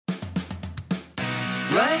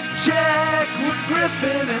Blank check with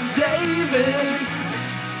Griffin and David.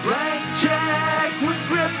 Blank check with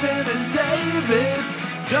Griffin and David.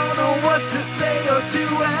 Don't know what to say or to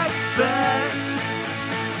expect.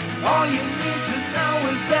 All you need to know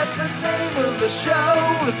is that the name of the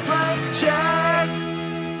show is Blank Check.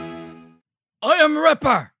 I am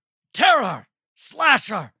Ripper, Terror,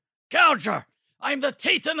 Slasher, Gouger. I am the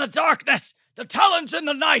teeth in the darkness, the talons in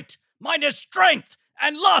the night. Mine is strength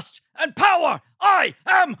and lust and power. I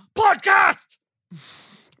am podcast.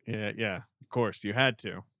 Yeah. Of course, you had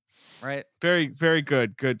to. Right. Very, very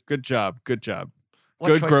good. Good job. Good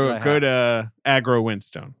What choice did I have? Good aggro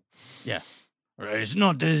Winstone. Yeah. It's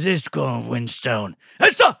not the Zisco of Winstone.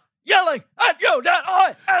 It's the yelling at you that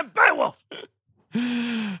I am Beowulf.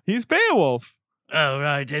 He's Beowulf. Oh,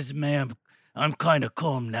 right. This man, I'm kind of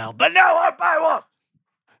calm now. But now I'm Beowulf.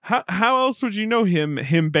 How else would you know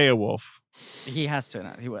him Beowulf? He has to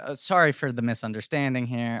know. Sorry for the misunderstanding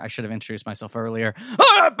here. I should have introduced myself earlier.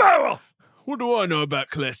 I am Beowulf. What do I know about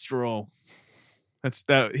cholesterol?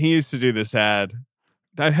 He used to do this ad.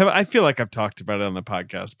 I feel like I've talked about it on the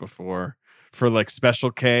podcast before for like Special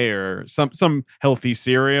K or some healthy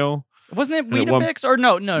cereal. Wasn't it Weetabix? Or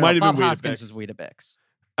no. Bob Hoskins was Weetabix.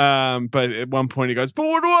 But at one point he goes, but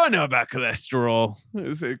what do I know about cholesterol? It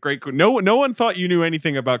was a great. No one thought you knew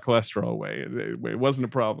anything about cholesterol. It wasn't a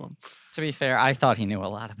problem. To be fair, I thought he knew a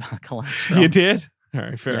lot about cholesterol. You did? All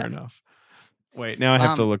right, fair enough. Wait, now I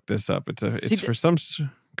have to look this up. For some.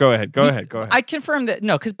 Go ahead. I confirmed that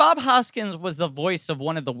because Bob Hoskins was the voice of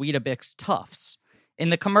one of the Weetabix Toughs in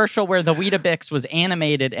the commercial where the Weetabix was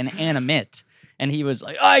animated and animate, and he was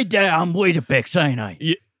like, I'm Weetabix, ain't I?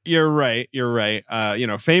 You're right.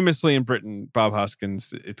 Famously in Britain, Bob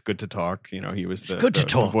Hoskins, it's good to talk. He was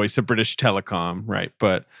the voice of British Telecom, right?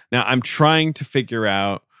 But now I'm trying to figure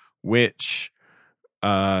out which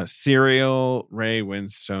serial Ray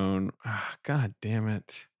Winstone. God damn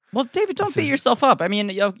it. Well, David, don't beat yourself up. I mean,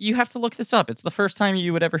 you have to look this up. It's the first time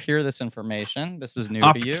you would ever hear this information. This is new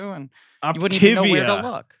to you, and you wouldn't even know where to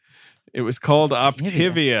look. It was called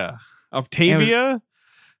Optavia. Optavia?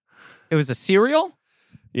 It was a cereal?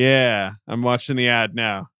 Yeah, I'm watching the ad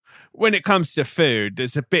now. When it comes to food,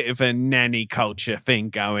 there's a bit of a nanny culture thing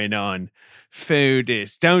going on. Food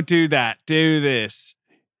is, don't do that, do this.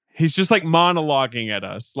 He's just like monologuing at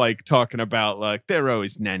us, like talking about like they're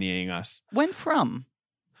always nannying us. When from?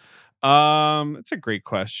 That's a great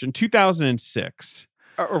question. 2006.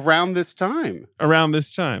 Around this time.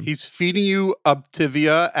 He's feeding you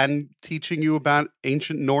Optavia and teaching you about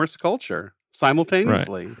ancient Norse culture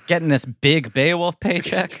simultaneously. Right. Getting this big Beowulf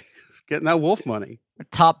paycheck. Getting that wolf money.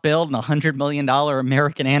 Top billed in $100 million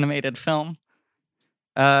American animated film.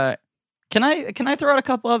 Can I throw out a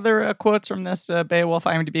couple other quotes from this Beowulf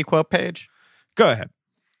IMDb quote page? Go ahead.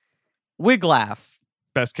 Wiglaf.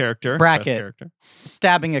 Best character. Bracket. Best character.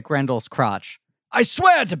 Stabbing at Grendel's crotch. I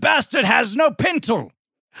swear the bastard has no pintle.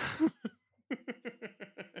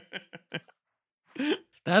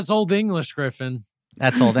 That's Old English, Griffin.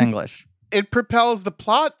 That's Old English. It propels the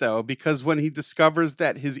plot, though, because when he discovers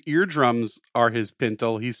that his eardrums are his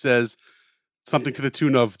pintle, he says something to the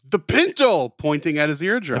tune of, the pintle, pointing at his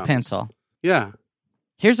eardrums. The pintle. Yeah.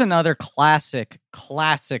 Here's another classic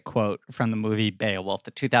quote from the movie Beowulf,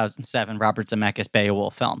 the 2007 Robert Zemeckis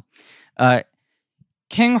Beowulf film.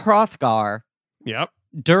 King Hrothgar,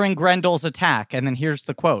 during Grendel's attack, and then here's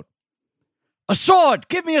the quote. A sword!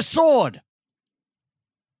 Give me a sword!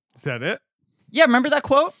 Is that it? Yeah, remember that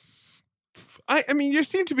quote? I mean,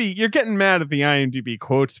 you're getting mad at the IMDb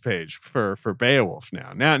quotes page for Beowulf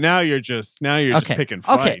now. Now you're just picking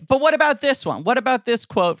fights. Okay, but what about this one? What about this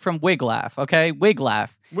quote from Wiglaf? Okay,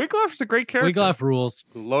 Wiglaf. Wiglaf's a great character. Wiglaf rules.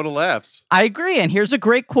 Load of laughs. I agree, and here's a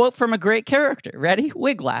great quote from a great character. Ready?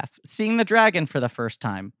 Wiglaf, seeing the dragon for the first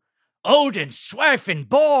time. Odin, swaffing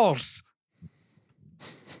balls.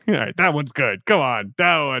 All right, that one's good. Come on,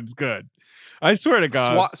 that one's good. I swear to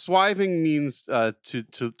God. Swiving means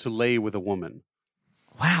to lay with a woman.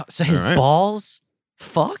 Wow, so his balls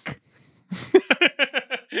fuck?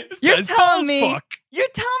 You're telling me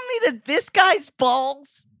that this guy's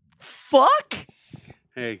balls fuck?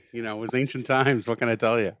 Hey, it was ancient times. What can I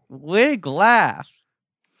tell you? Wiglaf.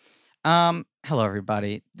 Hello,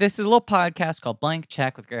 everybody. This is a little podcast called Blank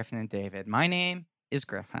Check with Griffin and David. My name is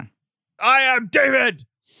Griffin. I am David.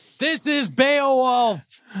 This is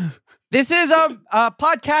Beowulf. This is a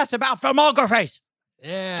podcast about filmographies.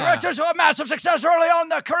 Yeah. Directors who have massive success early on in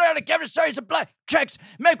their career to give a series of blank checks,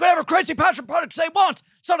 make whatever crazy passion products they want.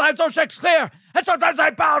 Sometimes those checks clear, and sometimes they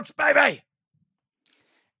bounce, baby.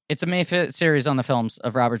 It's a mini-series on the films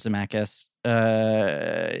of Robert Zemeckis,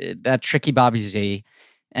 that tricky Bobby Z,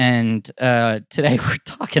 And today we're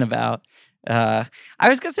talking about, I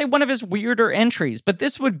was going to say one of his weirder entries, but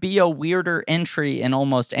this would be a weirder entry in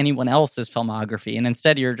almost anyone else's filmography. And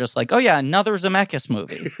instead you're just like, oh yeah, another Zemeckis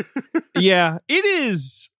movie. Yeah, it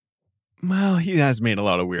is. Well, he has made a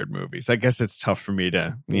lot of weird movies. I guess it's tough for me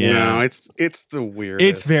to. Yeah, No, it's the weirdest.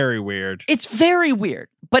 it's very weird. It's very weird.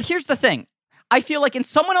 But here's the thing. I feel like in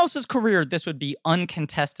someone else's career, this would be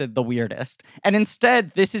uncontested the weirdest. And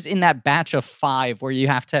instead, this is in that batch of 5 where you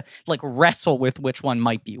have to like wrestle with which one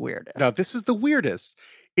might be weirdest. No, this is the weirdest.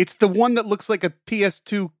 It's the one that looks like a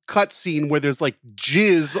PS2 cutscene where there's like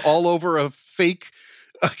jizz all over a fake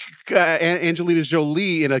Angelina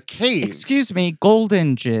Jolie in a cave. Excuse me,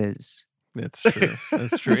 golden jizz. That's true.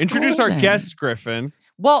 That's true. It's Introduce our golden. guest, Griffin.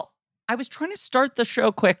 Well, I was trying to start the show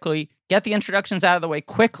quickly, get the introductions out of the way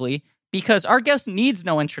quickly, because our guest needs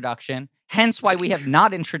no introduction, hence why we have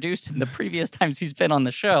not introduced him the previous times he's been on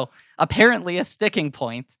the show. Apparently a sticking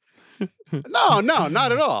point. No,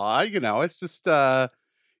 not at all. It's just,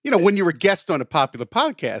 when you're a guest on a popular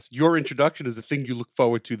podcast, your introduction is the thing you look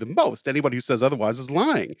forward to the most. Anybody who says otherwise is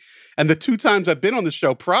lying. And the 2 times I've been on the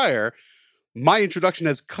show prior, my introduction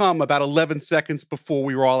has come about 11 seconds before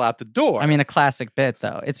we were all out the door. I mean, a classic bit,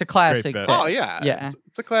 though. It's a classic bit. bit. Oh, yeah. Yeah.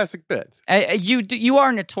 It's a classic bit. You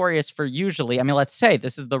are notorious for usually, I mean, let's say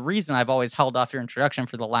this is the reason I've always held off your introduction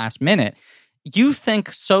for the last minute. You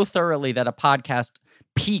think so thoroughly that a podcast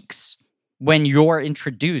peaks when you're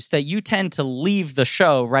introduced that you tend to leave the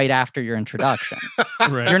show right after your introduction.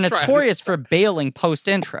 Right. You're That's right. notorious for bailing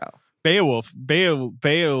post-intro. Beowulfing.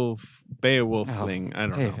 Oh, I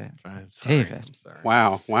don't David. know. I'm sorry. David. I'm sorry.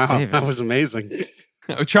 Wow. David. That was amazing.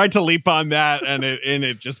 I tried to leap on that, and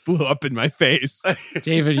it just blew up in my face.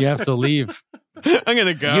 David, you have to leave. I'm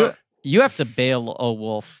gonna go. You have to bail a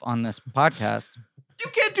wolf on this podcast. You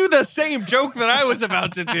can't do the same joke that I was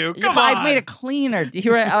about to do. Come Yeah, on. I've made it cleaner.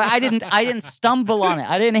 I didn't stumble on it.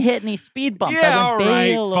 I didn't hit any speed bumps. Yeah, I all went right,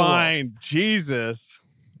 bail a wolf. fine. Jesus.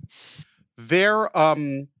 There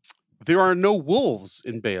are no wolves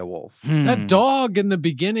in Beowulf. That dog in the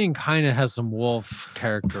beginning kind of has some wolf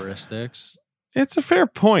characteristics. It's a fair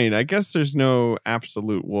point. I guess there's no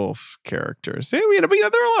absolute wolf characters. I mean, but, there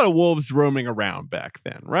are a lot of wolves roaming around back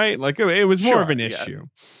then, right? Like, it was more Sure, of an yeah. issue.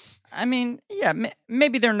 I mean, yeah,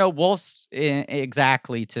 maybe there are no wolves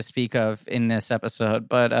exactly to speak of in this episode,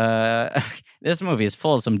 but this movie is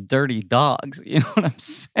full of some dirty dogs. You know what I'm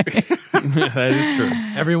saying? That is true.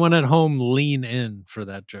 Everyone at home lean in for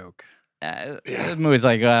that joke. This movie's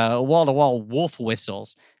like wall-to-wall wolf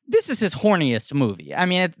whistles. This is his horniest movie. I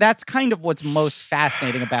mean, that's kind of what's most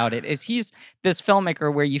fascinating about it, is he's this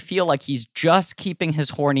filmmaker where you feel like he's just keeping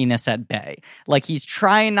his horniness at bay. Like he's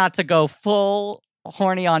trying not to go full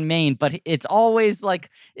horny on main, but it's always like,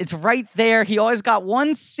 it's right there. He always got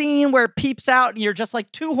one scene where it peeps out and you're just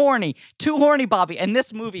like, too horny, Bobby. And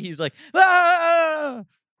this movie, he's like, ah!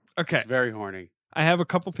 Okay. It's very horny. I have a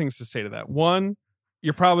couple things to say to that. One,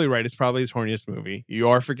 you're probably right. It's probably his horniest movie. You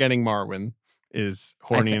are forgetting Marwyn is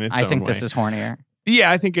horny in its own way. I think this is hornier. Yeah,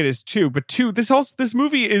 I think it is too. But two, this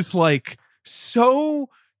movie is like so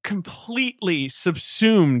completely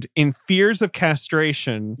subsumed in fears of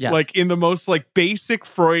castration, Yes. like in the most like basic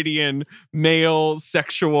Freudian male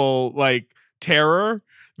sexual like terror,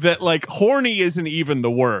 that like horny isn't even the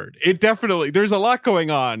word. It definitely, there's a lot going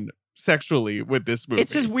on sexually with this movie.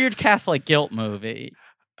 It's his weird Catholic guilt movie.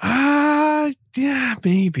 Yeah,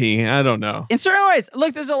 maybe. I don't know. In certain ways,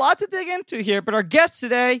 look, there's a lot to dig into here, but our guest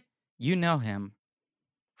today, you know him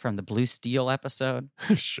from the Blue Steel episode.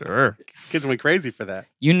 Sure. Kids went crazy for that.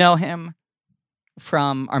 You know him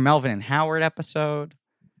from our Melvin and Howard episode.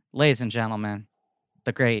 Ladies and gentlemen,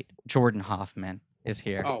 the great Jordan Hoffman is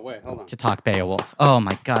here Oh, wait, hold on. to talk Beowulf. Oh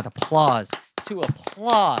my God, applause. Oh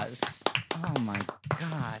my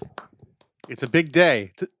God. It's a big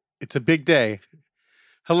day. It's a big day.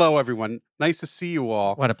 Hello, everyone. Nice to see you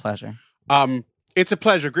all. What a pleasure. It's a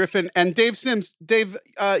pleasure, Griffin. And Dave Sims. Dave,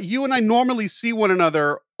 you and I normally see one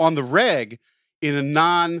another on the reg in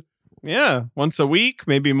a once a week,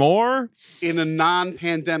 maybe more.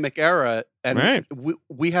 non-pandemic era. And Right.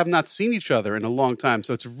 we have not seen each other in a long time.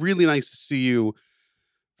 So it's really nice to see you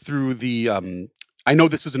through the I know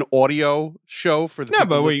this is an audio show for the No,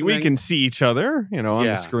 people but we listening. can see each other, on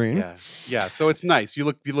the screen. Yeah. So it's nice. You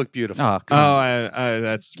look beautiful. Oh, Oh, come on.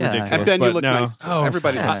 that's Yeah. ridiculous. And Ben, you but look no. nice too. Oh,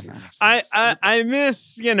 Everybody yeah. looks nice. I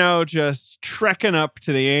miss, just trekking up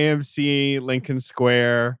to the AMC Lincoln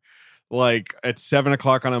Square, like at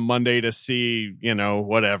 7:00 on a Monday to see,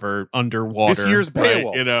 whatever, Underwater. This year's right?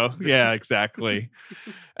 Beowulf. Yeah, exactly.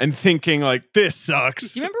 And thinking like, this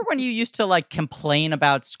sucks. You remember when you used to like complain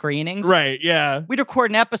about screenings? Right, yeah. We'd record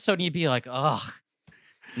an episode and you'd be like, ugh,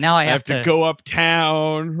 Now I have to go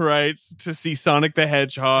uptown, right, to see Sonic the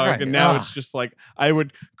Hedgehog. Right. And now it's just like I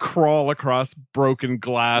would crawl across broken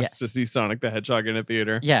glass to see Sonic the Hedgehog in a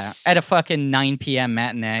theater. Yeah, at a fucking 9 p.m.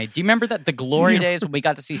 matinee. Do you remember that the glory days when we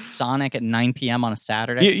got to see Sonic at 9 p.m. on a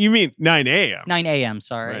Saturday? You mean 9 a.m.? 9 a.m.,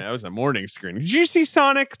 sorry. Right, that was a morning screening. Did you see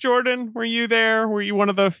Sonic, Jordan? Were you there? Were you one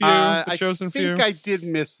of the few, the chosen few? I think I did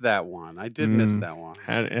miss that one. I did miss that one.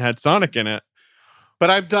 It had Sonic in it. But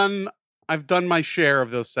I've done my share of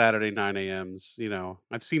those Saturday 9 a.m.s. You know,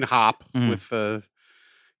 I've seen Hop with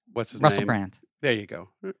what's his name? Russell Brand. There you go.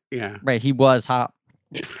 Yeah. Right, he was Hop.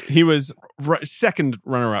 He was second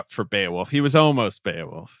runner-up for Beowulf. He was almost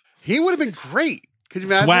Beowulf. He would have been great. Could you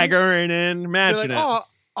imagine? Swaggering in. Imagine it. Oh,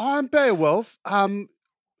 I'm Beowulf.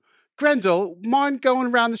 Grendel, mind going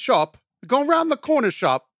around the corner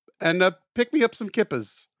shop and pick me up some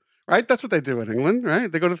kippers. Right? That's what they do in England, right?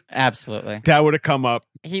 They go to... Absolutely. That would have come up.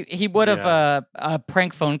 He would have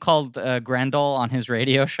prank phone called Grendel on his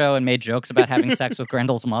radio show and made jokes about having sex with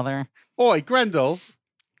Grendel's mother. Oi, Grendel,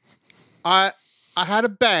 I had a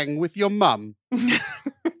bang with your mum.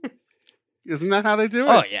 Isn't that how they do it?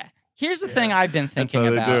 Oh, yeah. Here's the thing I've been thinking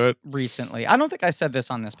do about it. recently. I don't think I said this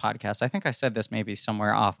on this podcast. I think I said this maybe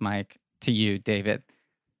somewhere off mic to you, David.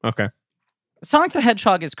 Okay. Sonic the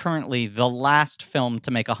Hedgehog is currently the last film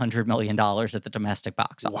to make $100 million at the domestic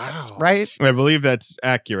box office, right? I believe that's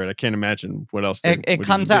accurate. I can't imagine what else. It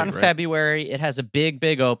comes out in February. It has a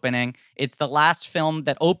big opening. It's the last film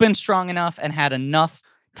that opened strong enough and had enough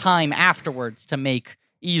time afterwards to make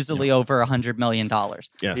easily over $100 million.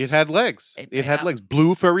 Yes. It had legs. It had legs.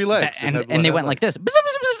 Blue furry legs. And they went like this.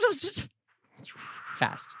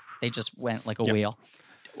 Fast. They just went like a wheel.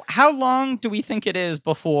 How long do we think it is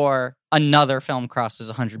before another film crosses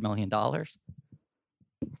 $100 million? It's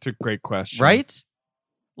a great question. Right?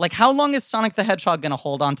 Like, how long is Sonic the Hedgehog going to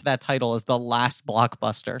hold on to that title as the last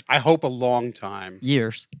blockbuster? I hope a long time.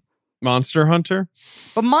 Years. Monster Hunter?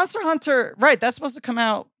 But Monster Hunter, right, that's supposed to come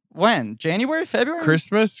out when? January, February?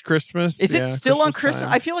 Christmas? Is it still on Christmas?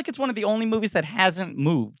 Time. I feel like it's one of the only movies that hasn't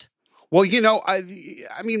moved. Well, you know, I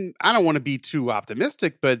mean, I don't want to be too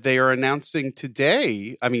optimistic, but they are announcing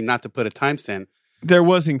today, I mean, not to put a timestamp. There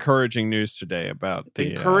was encouraging news today about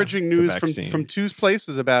the encouraging news the from two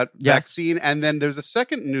places about vaccine. And then there's a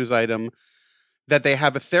second news item that they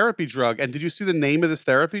have a therapy drug. And did you see the name of this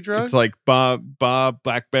therapy drug? It's like Bob,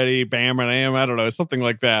 Black Betty, Bam, and Am. I don't know. It's something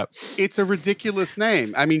like that. It's a ridiculous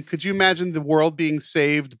name. I mean, could you imagine the world being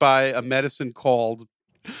saved by a medicine called...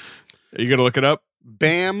 Are you going to look it up?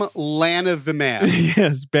 Bamlanivimab.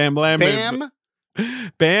 Yes, Bamlanivimab.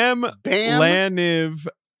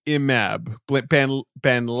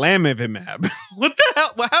 Bamlanivimab. What the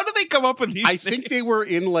hell? How do they come up with these I think they were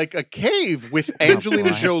in like a cave with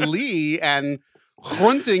Angelina Jolie and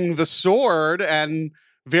hunting the sword and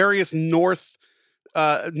various North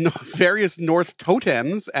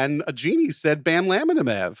totems, and a genie said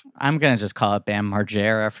Bamlanivimab. I'm going to just call it Bam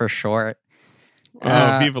Margera for short.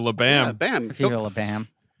 Viva la Bam. Yeah, Bam. Viva la Bam.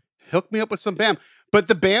 Hook me up with some Bam. But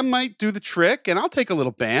the Bam might do the trick, and I'll take a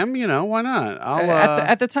little Bam. You know, why not?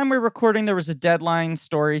 At the time we're recording, there was a Deadline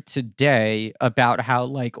story today about how,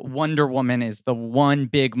 like, Wonder Woman is the one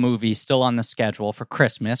big movie still on the schedule for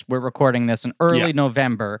Christmas. We're recording this in early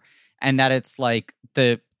November, and that it's like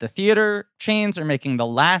the theater chains are making the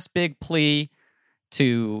last big plea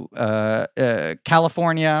to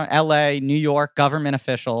California, LA, New York government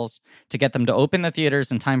officials to get them to open the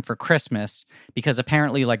theaters in time for Christmas, because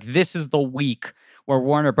apparently, like, this is the week where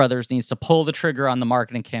Warner Brothers needs to pull the trigger on the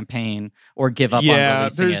marketing campaign or give up on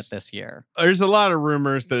releasing it this year. There's a lot of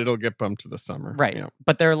rumors that it'll get bumped to the summer. Right. Yeah.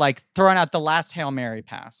 But they're like throwing out the last Hail Mary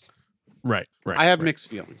pass. Right. I have mixed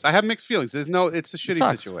feelings. It's a shitty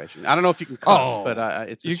situation. I don't know if you can cuss, but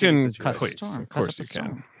it's a shitty situation. Of course you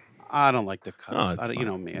can. I don't like to cuss. You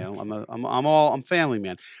know me. I'm family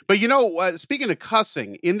man. But you know, speaking of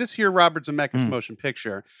cussing, in this here Robert Zemeckis motion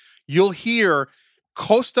picture, you'll hear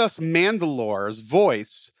Kostas Mandalore's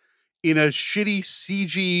voice in a shitty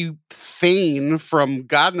CG Thane from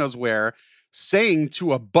God knows where, saying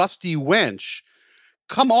to a busty wench,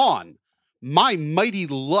 "Come on, my mighty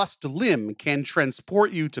lust limb can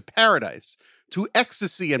transport you to paradise, to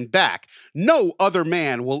ecstasy and back. No other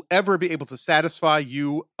man will ever be able to satisfy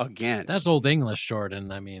you again." That's Old English, Jordan.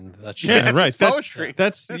 I mean, that's right. That's poetry.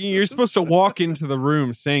 That's you're supposed to walk into the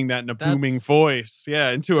room saying that in a booming voice.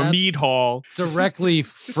 Yeah, into a mead hall. Directly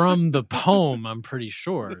from the poem, I'm pretty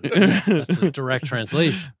sure. That's a direct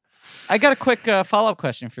translation. I got a quick follow-up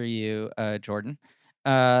question for you, Jordan.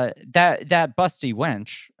 that busty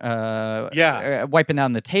wench, wiping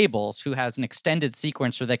down the tables, who has an extended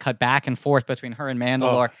sequence where they cut back and forth between her and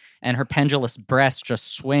Mandalore, and her pendulous breasts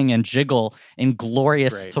just swing and jiggle in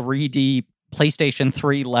glorious 3D PlayStation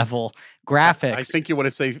 3 level graphics. I think you want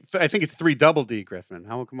to say. I think it's 3 double D, Griffin.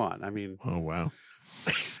 Come on. I mean, oh wow.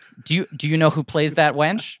 Do you know who plays that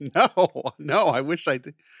wench? No. I wish I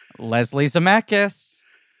did. Leslie Zemeckis.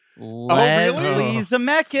 Leslie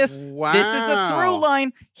Zemeckis. Wow. This is a through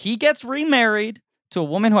line. He gets remarried to a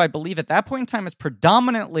woman who I believe at that point in time is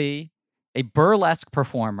predominantly a burlesque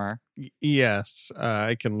performer. Yes,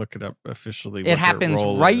 I can look it up officially. It happens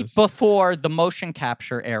right before the motion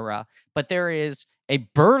capture era, but there is a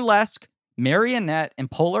burlesque marionette in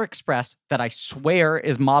Polar Express that I swear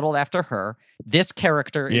is modeled after her. This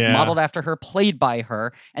character is modeled after her, played by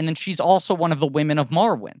her, and then she's also one of the women of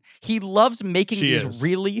Marwyn. He loves making these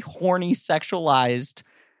really horny, sexualized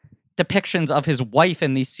depictions of his wife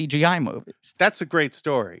in these CGI movies. That's a great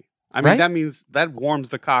story. I mean, that means that warms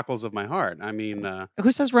the cockles of my heart. I mean,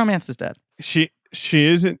 who says romance is dead? She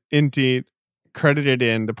isn't indeed credited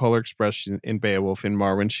in the Polar Express, in Beowulf, in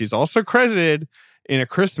Marwyn. She's also credited in A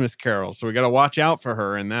Christmas Carol, so we got to watch out for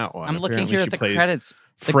her in that one. I'm looking here at the credits.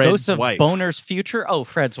 The Fred's Ghost of wife. Boner's Future. Oh,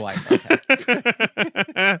 Fred's wife. Okay.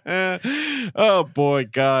 Oh boy,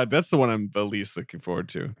 God, that's the one I'm the least looking forward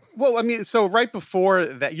to. Well, I mean, so right before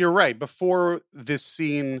that, you're right. Before this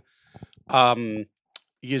scene,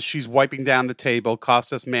 she's wiping down the table.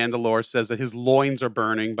 Costas Mandalore says that his loins are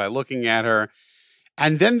burning by looking at her,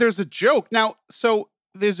 and then there's a joke. Now, so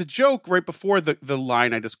there's a joke right before the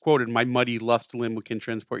line I just quoted, "My muddy lust limb can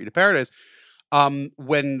transport you to paradise."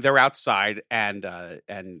 When they're outside and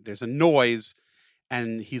there's a noise,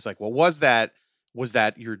 and he's like, "Well, was that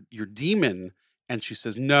your demon?" And she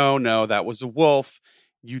says, "No, that was a wolf.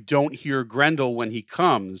 You don't hear Grendel when he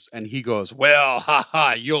comes." And he goes, "Well,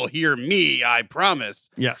 you'll hear me, I promise."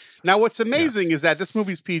 Yes. Now, what's amazing is that this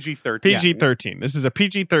movie's PG-13. PG-13. This is a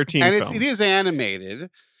PG-13 and film. it is animated.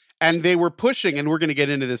 And they were pushing, and we're going to get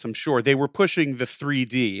into this, I'm sure. They were pushing the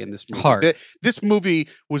 3D in this movie. Hard. This movie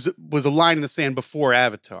was a line in the sand before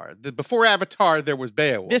Avatar. Before Avatar, there was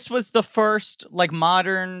Beowulf. This was the first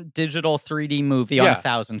modern digital 3D movie on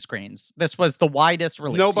 1,000 screens. This was the widest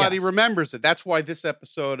release. Nobody remembers it. That's why this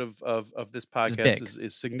episode of this podcast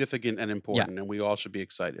is significant and important, and we all should be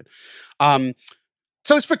excited. So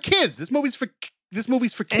it's for kids. This movie's for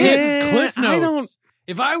kids. Cliff Notes.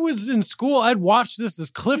 If I was in school, I'd watch this as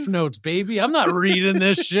Cliff Notes, baby. I'm not reading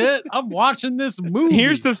this shit. I'm watching this movie.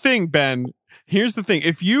 Here's the thing, Ben.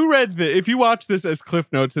 If you watched this as Cliff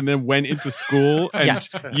Notes and then went into school and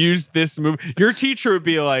used this movie, your teacher would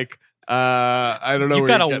be like, I don't know. You've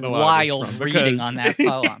where got you're a getting lot wild of this from, reading on that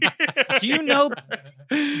poem. Do you know,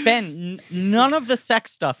 Ben, none of the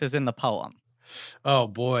sex stuff is in the poem. Oh,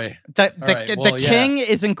 boy. The king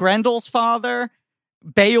isn't Grendel's father.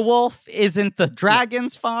 Beowulf isn't the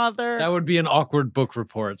dragon's father. That would be an awkward book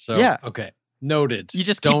report. So, okay. Noted. You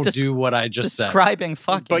just don't do what I just said. Describing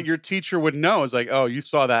fucking. But your teacher would know. It's like, oh, you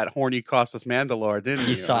saw that horny Costas Mandalore, didn't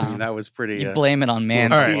you? Saw him. That was pretty. You blame it on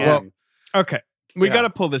man. All right. Well, okay. We got to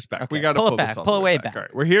pull this back. Okay. We got to pull this pull it way back. All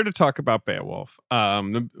right. We're here to talk about Beowulf.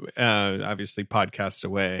 Obviously, podcast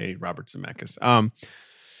away, Robert Zemeckis.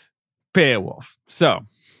 Beowulf. So,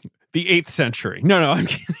 the 8th century. No, I'm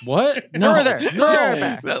kidding. What? Further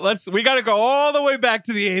back. We got to go all the way back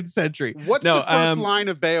to the 8th century. What's the first line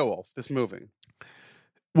of Beowulf, this movie?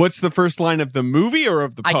 What's the first line of the movie or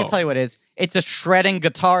of the poem? I can tell you what it is. It's a shredding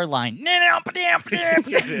guitar line. It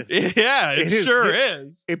Sure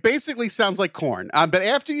is. It basically sounds like Korn. But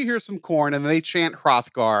after you hear some Korn and they chant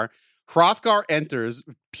Hrothgar enters,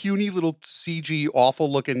 puny little CG,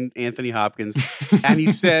 awful-looking Anthony Hopkins, and he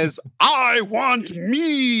says, "I want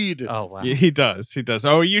mead." Oh, wow. Yeah, he does.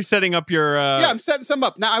 Oh, are you setting up your... Yeah, I'm setting some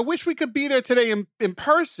up. Now, I wish we could be there today in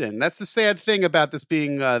person. That's the sad thing about this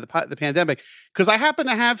being the pandemic, because I happen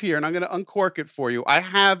to have here, and I'm going to uncork it for you. I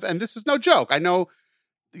have, and this is no joke, I know,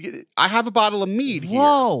 I have a bottle of mead here.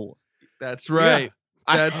 Whoa. That's right.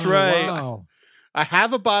 Yeah. That's right. Wow. I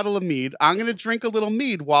have a bottle of mead. I'm going to drink a little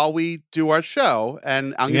mead while we do our show,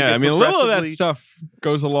 and I'm going to a little of that stuff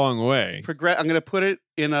goes a long way. I'm going to put it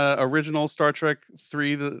in a original Star Trek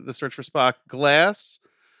 3, the Search for Spock glass.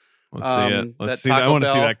 Let's see it. Let's see that. I want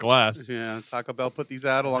to see that glass. Yeah, Taco Bell put these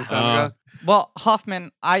out a long time ago. Well,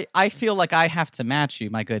 Hoffman, I feel like I have to match you,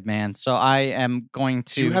 my good man. So I am going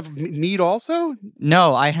to. Do you have mead also?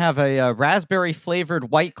 No, I have a raspberry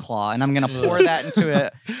flavored White Claw, and I'm going to pour that into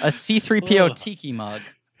a C-3PO tiki mug.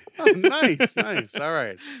 Oh, nice. All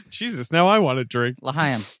right. Jesus, now I want to drink.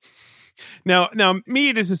 L'chaim. Now,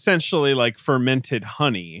 mead is essentially like fermented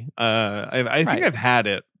honey. I think I've had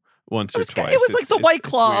it once or twice. It was like the White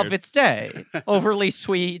Claw weird. of its day. Overly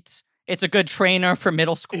sweet. It's a good trainer for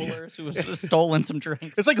middle schoolers who have stolen some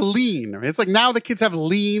drinks. It's like lean. It's like now the kids have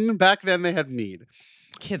lean. Back then they had mead.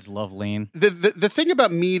 Kids love lean. The thing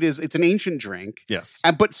about mead is it's an ancient drink. Yes.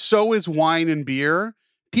 But so is wine and beer.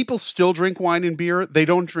 People still drink wine and beer. They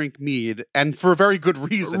don't drink mead, and for a very good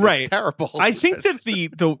reason. Right. It's terrible. I think that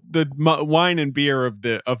the wine and beer of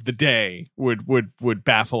the day would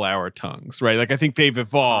baffle our tongues, right? Like I think they've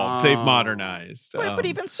evolved, they've modernized. But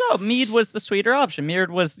even so, mead was the sweeter option.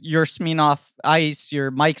 Mead was your Smirnoff Ice, your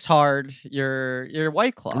Mike's Hard, your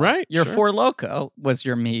White Claw. Right, Your sure. Four Loko was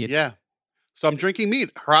your mead. Yeah. So I'm drinking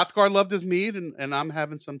mead. Hrothgar loved his mead, and I'm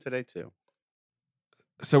having some today too.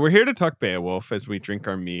 So we're here to talk Beowulf as we drink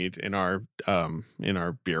our mead in our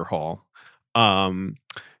beer hall.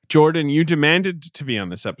 Jordan, you demanded to be on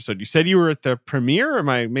this episode. You said you were at the premiere. Am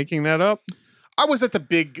I making that up? I was at the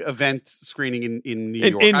big event screening in New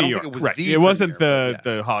York. In I New don't York, think it was right? the It wasn't premiere, but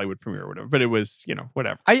the Hollywood premiere or whatever, but it was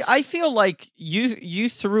whatever. I feel like you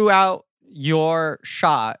threw out your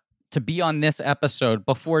shot to be on this episode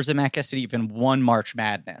before Zemeckis had even won March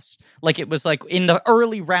Madness. Like it was like in the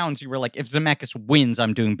early rounds, you were like, if Zemeckis wins,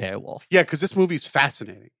 I'm doing Beowulf. Yeah, because this movie's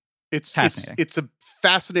fascinating. It's Fascinating. It's a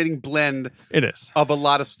fascinating blend It is. of a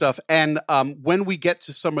lot of stuff. And when we get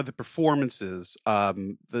to some of the performances,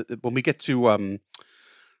 when we get to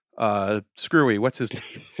Screwy, what's his name?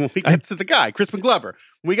 When we get to the guy, Crispin Glover.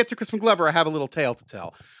 When we get to Crispin Glover, I have a little tale to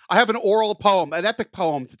tell. I have an oral poem, an epic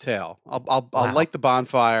poem to tell. I'll light the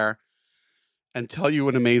bonfire and tell you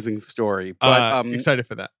an amazing story. But Excited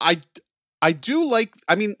for that. I do like.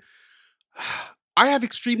 I mean, I have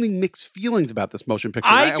extremely mixed feelings about this motion picture.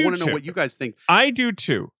 I want to know too. what you guys think. I do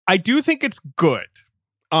too. I do think it's good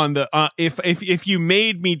on the if you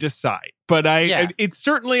made me decide, but it's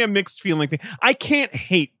certainly a mixed feeling thing. I can't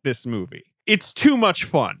hate this movie. It's too much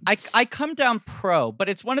fun. I come down pro, but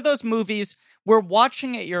it's one of those movies where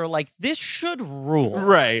watching it, you're like, this should rule.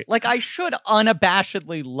 Right. Like I should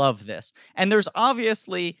unabashedly love this. And there's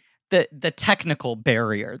obviously the technical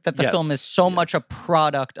barrier that the film is so much a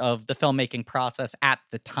product of the filmmaking process at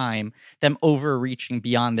the time, them overreaching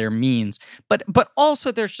beyond their means. But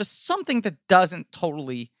also there's just something that doesn't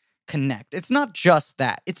totally connect. It's not just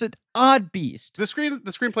that. It's an odd beast. The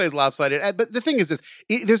screenplay is lopsided, but the thing is this: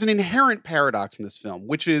 there's an inherent paradox in this film,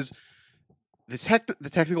 which is the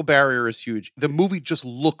technical barrier is huge. The movie just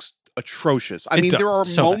looks atrocious. I mean, there are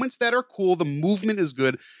moments that are cool. The movement is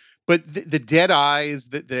good. But the dead eyes,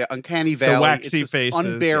 the uncanny valley, the waxy it's faces,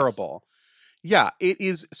 unbearable. Yes. Yeah, it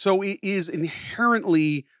is. So it is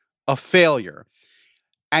inherently a failure.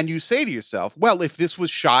 And you say to yourself, well, if this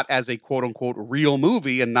was shot as a quote unquote real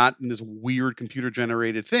movie and not in this weird computer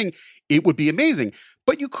generated thing, it would be amazing.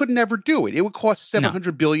 But you could never do it. It would cost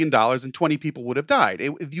 $700 billion and 20 people would have died.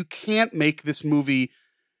 You can't make this movie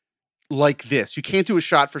like this. You can't do a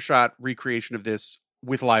shot for shot recreation of this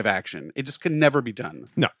with live action. It just can never be done.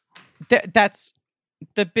 No. That's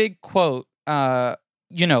the big quote. Avery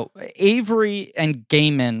and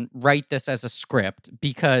Gaiman write this as a script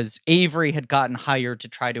because Avery had gotten hired to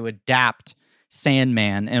try to adapt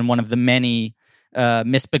Sandman in one of the many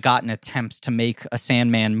misbegotten attempts to make a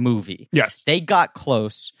Sandman movie. Yes. They got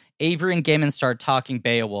close. Avery and Gaiman started talking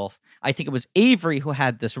Beowulf. I think it was Avery who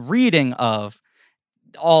had this reading of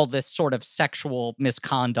all this sort of sexual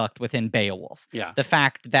misconduct within Beowulf. Yeah. The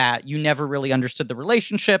fact that you never really understood the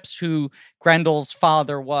relationships, who Grendel's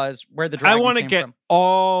father was, where the dragon I want to came get from.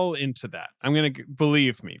 all into that. I'm going to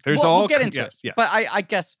believe me. There's We'll get into it. Yes. But I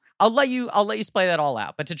guess I'll let you splay that all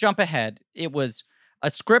out. But to jump ahead, it was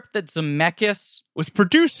a script that Zemeckis was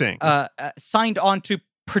producing, signed on to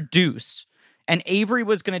produce, and Avery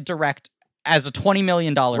was going to direct as a $20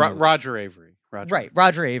 million movie. Roger Avery.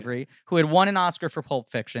 Roger Avery, who had won an Oscar for Pulp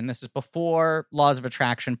Fiction. This is before Laws of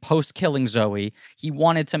Attraction, post Killing Zoe. He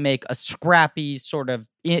wanted to make a scrappy, sort of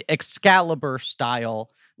Excalibur-style,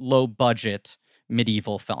 low-budget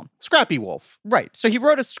medieval film. Scrappy Wolf. Right. So he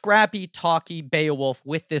wrote a scrappy, talky Beowulf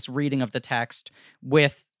with this reading of the text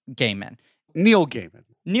with Gaiman. Neil Gaiman.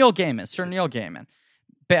 Sir Neil Gaiman.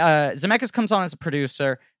 Zemeckis comes on as a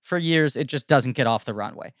producer. For years, it just doesn't get off the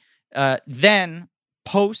runway. Then,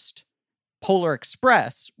 post Polar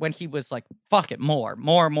Express, when he was like, fuck it, more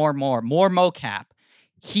mocap,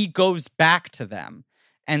 he goes back to them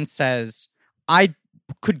and says, I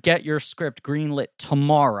could get your script greenlit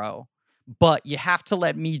tomorrow, but you have to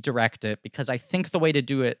let me direct it because I think the way to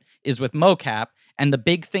do it is with mocap. And the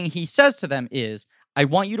big thing he says to them is, I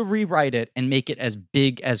want you to rewrite it and make it as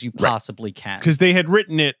big as you possibly can. Because they had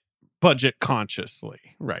written it budget consciously.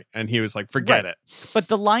 Right. And he was like, forget it. But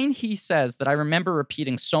the line he says that I remember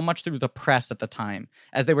repeating so much through the press at the time,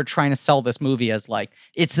 as they were trying to sell this movie as like,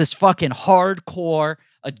 it's this fucking hardcore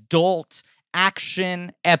adult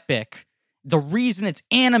action epic. The reason it's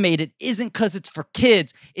animated isn't because it's for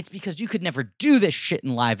kids. It's because you could never do this shit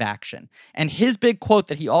in live action. And his big quote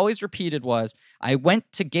that he always repeated was, I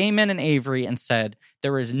went to Gaiman and Avery and said,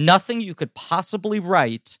 there is nothing you could possibly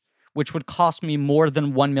write which would cost me more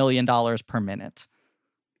than $1 million per minute.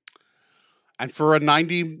 And for a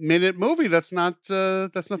 90-minute movie, that's nothing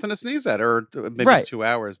to sneeze at, or maybe it's 2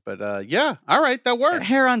 hours. But yeah, all right, that works.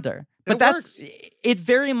 Hair under. But it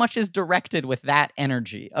very much is directed with that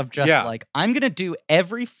energy of just like, I'm going to do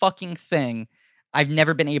every fucking thing I've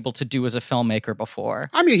never been able to do as a filmmaker before.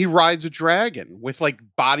 I mean, he rides a dragon with like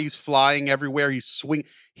bodies flying everywhere.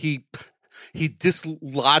 He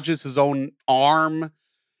dislodges his own arm.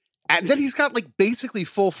 And then he's got like basically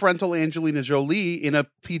full frontal Angelina Jolie in a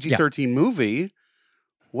PG-13 movie.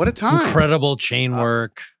 What a time. Incredible chain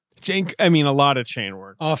work. A lot of chain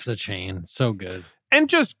work. Off the chain. So good. And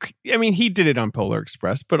he did it on Polar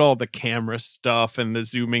Express, but all the camera stuff and the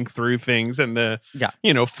zooming through things and the,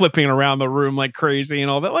 flipping around the room like crazy and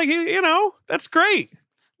all that, like, that's great.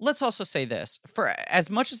 Let's also say this. For as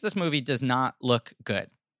much as this movie does not look good,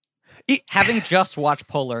 having just watched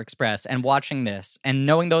Polar Express and watching this and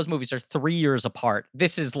knowing those movies are 3 years apart,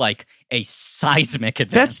 this is like a seismic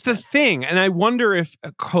advance. That's the thing. And I wonder if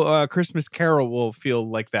Christmas Carol will feel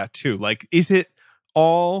like that too. Like, is it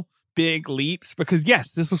all big leaps? Because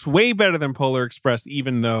yes, this looks way better than Polar Express,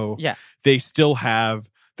 even though they still have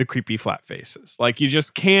the creepy flat faces. Like, you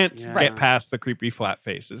just can't get past the creepy flat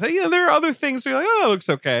faces. There are other things where you're like, oh, it looks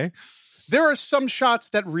okay. There are some shots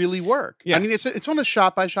that really work. Yes. I mean, it's on a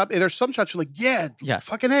shot by shot. There's some shots you're like,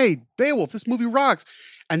 fucking A, Beowulf, this movie rocks.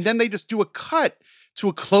 And then they just do a cut to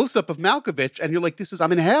a close up of Malkovich, and you're like,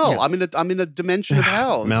 I'm in hell. Yeah. I'm in a dimension of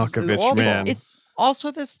hell. Malkovich, man. It's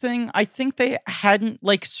also this thing. I think they hadn't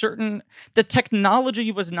the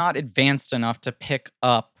technology was not advanced enough to pick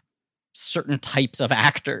up certain types of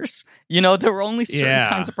actors. There were only certain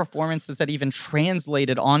kinds of performances that even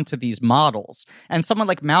translated onto these models. And someone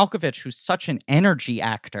like Malkovich, who's such an energy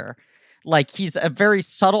actor, like, he's a very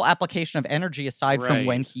subtle application of energy aside from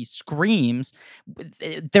when he screams.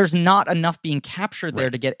 There's not enough being captured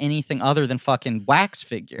there to get anything other than fucking wax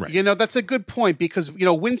figure. Right. That's a good point, because,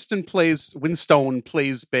 Winston plays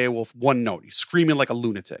Beowulf one note. He's screaming like a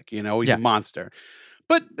lunatic, he's a monster.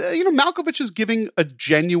 But, Malkovich is giving a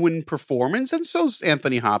genuine performance, and so's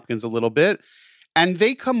Anthony Hopkins a little bit. And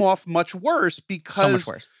they come off much worse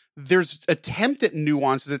because there's attempt at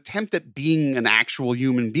nuance, there's attempt at being an actual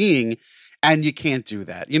human being, and you can't do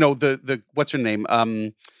that. The what's her name?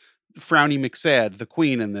 Frowny McSad, the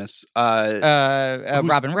queen in this.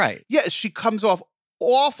 Robin Wright. Yeah, she comes off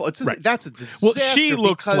awful. That's a disaster. Well, she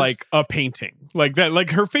looks like a painting. Like that. Like,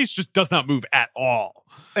 her face just does not move at all.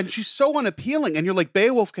 And she's so unappealing. And you're like,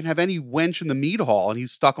 Beowulf can have any wench in the mead hall, and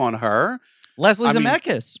he's stuck on her. Leslie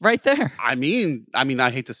Zemeckis, right there. I mean,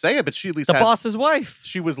 I hate to say it, but she at least the boss's wife.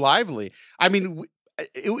 She was lively. I mean,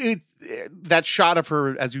 that shot of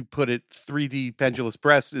her, as you put it, 3D pendulous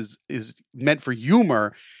breasts is meant for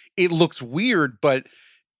humor. It looks weird, but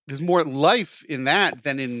there's more life in that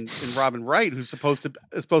than in Robin Wright, who's supposed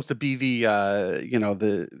to be the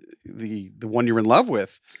the one you're in love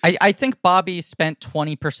with. I think Bobby spent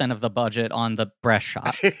 20% of the budget on the breast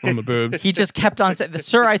shot. On the boobs. He just kept on saying,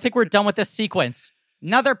 "Sir, I think we're done with this sequence.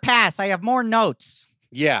 Another pass. I have more notes."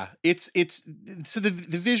 Yeah, it's so the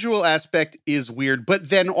visual aspect is weird, but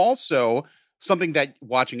then also something that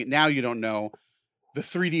watching it now you don't know, the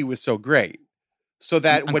 3D was so great, so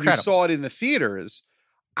that when you saw it in the theaters.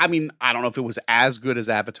 I mean, I don't know if it was as good as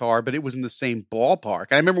Avatar, but it was in the same ballpark.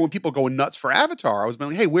 I remember when people going nuts for Avatar, I was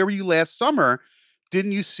like, hey, where were you last summer?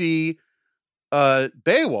 Didn't you see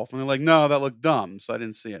Beowulf? And they're like, no, that looked dumb, so I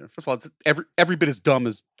didn't see it. First of all, it's every bit as dumb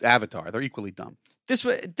as Avatar. They're equally dumb. This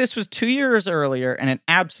was 2 years earlier, and it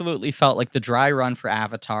absolutely felt like the dry run for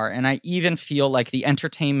Avatar. And I even feel like the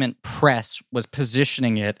entertainment press was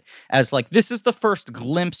positioning it as like, this is the first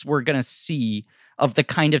glimpse we're going to see of the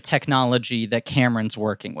kind of technology that Cameron's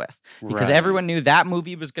working with. Because everyone knew that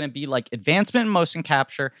movie was going to be like advancement in motion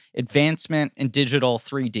capture, advancement in digital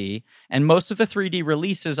 3D. And most of the 3D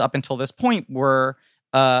releases up until this point were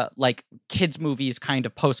like kids movies kind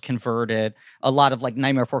of post-converted, a lot of like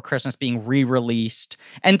Nightmare Before Christmas being re-released,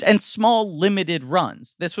 and small limited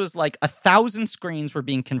runs. This was like 1,000 screens were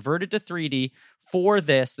being converted to 3D for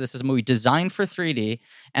this is a movie designed for 3D.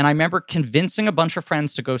 And I remember convincing a bunch of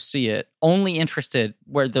friends to go see it, only interested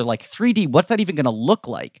where they're like, 3D, what's that even going to look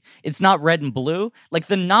like? It's not red and blue. Like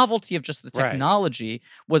the novelty of just the technology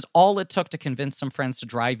was all it took to convince some friends to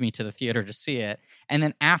drive me to the theater to see it. And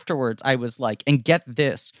then afterwards I was like, and get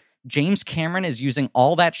this, James Cameron is using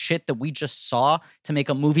all that shit that we just saw to make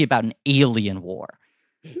a movie about an alien war.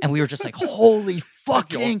 And we were just like, holy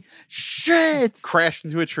fucking shit. Crashed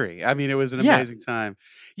into a tree. I mean, it was an amazing time.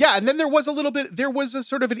 Yeah, and then there was a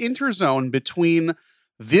sort of an interzone between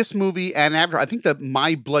this movie and Avatar. I think the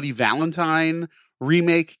My Bloody Valentine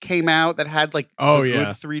remake came out that had like good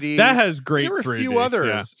 3D. That has great 3D. There were a few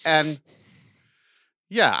others. Yeah. And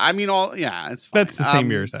I mean, it's fine. That's the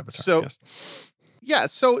same year as Avatar. So, yes. Yeah,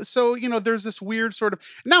 so there's this weird sort of,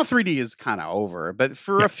 now 3D is kind of over, but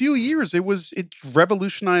for a few years it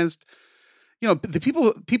revolutionized. The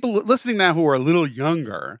people listening now who are a little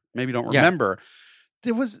younger maybe don't remember.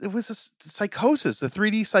 It was a psychosis, the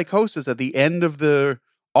 3D psychosis at the end of the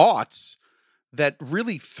aughts that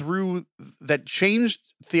really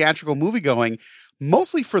changed theatrical moviegoing,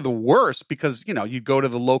 mostly for the worse, because you'd go to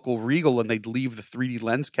the local Regal and they'd leave the 3D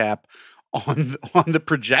lens cap on the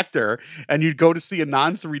projector, and you'd go to see a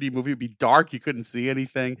non-3D movie. It'd be dark, you couldn't see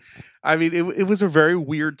anything. I mean, it was a very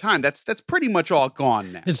weird time. That's pretty much all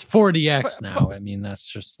gone now. It's 4DX now. I mean, that's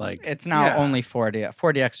just like, it's now only 4D.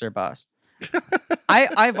 4DX or bust.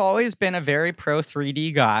 I've always been a very pro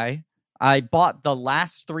 3D guy. I bought the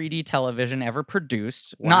last 3D television ever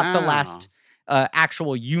produced, not the last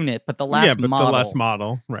actual unit, but the last model. The last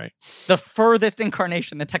model, right? The furthest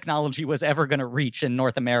incarnation the technology was ever going to reach in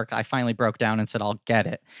North America. I finally broke down and said, I'll get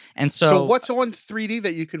it. And so what's on 3D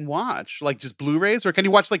that you can watch? Like just Blu-rays, or can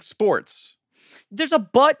you watch like sports? There's a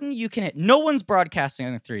button you can hit. No one's broadcasting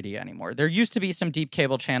in 3D anymore. There used to be some deep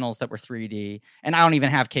cable channels that were 3D, and I don't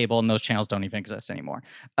even have cable, and those channels don't even exist anymore.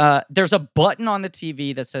 There's a button on the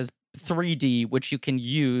TV that says 3D, which you can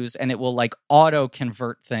use, and it will like auto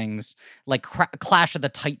convert things like Clash of the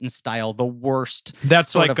Titans style, the worst.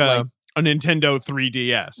 That's like a Nintendo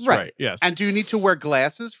 3DS, right? Yes. And do you need to wear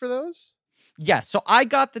glasses for those? Yes. So I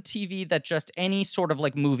got the TV that just any sort of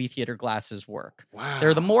like movie theater glasses work. Wow.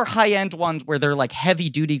 They're the more high-end ones where they're like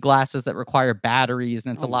heavy-duty glasses that require batteries,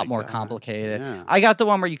 and it's a lot more complicated. Yeah. I got the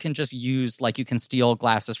one where you can just use, like you can steal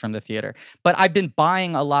glasses from the theater. But I've been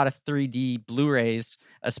buying a lot of 3D Blu-rays,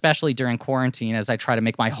 especially during quarantine, as I try to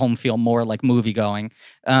make my home feel more like movie-going.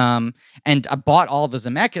 And I bought all the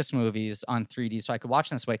Zemeckis movies on 3D so I could watch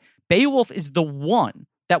them this way. Beowulf is the one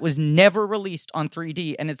that was never released on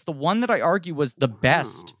 3D, and it's the one that I argue was the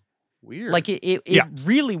best. Weird. Like it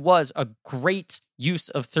really was a great use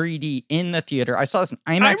of 3D in the theater. I saw this in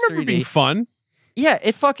IMAX. I remember 3D. being fun. Yeah,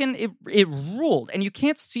 it ruled, and you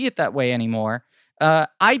can't see it that way anymore.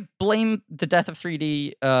 I blame the death of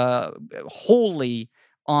 3D wholly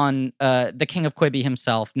on the King of Quibi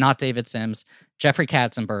himself, not David Sims, Jeffrey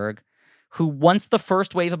Katzenberg, who once the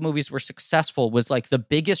first wave of movies were successful was like the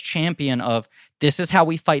biggest champion of this is how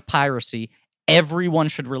we fight piracy. Everyone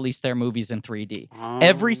should release their movies in 3D.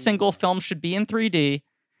 Every single film should be in 3D.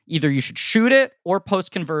 Either you should shoot it or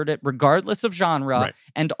post-convert it, regardless of genre. Right.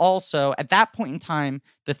 And also, at that point in time,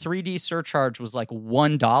 the 3D surcharge was like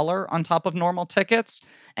 $1 on top of normal tickets.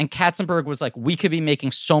 And Katzenberg was like, we could be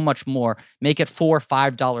making so much more. Make it $4 or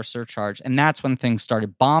 $5 surcharge. And that's when things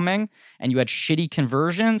started bombing, and you had shitty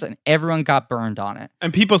conversions, and everyone got burned on it.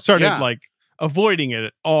 And people started like avoiding it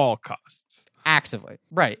at all costs. Actively.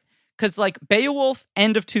 Right. Because like Beowulf,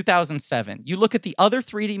 end of 2007. You look at the other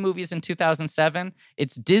 3D movies in 2007,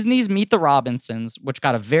 it's Disney's Meet the Robinsons, which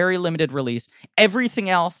got a very limited release. Everything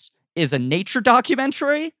else is a nature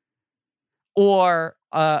documentary, or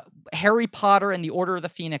Harry Potter and the Order of the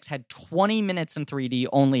Phoenix had 20 minutes in 3D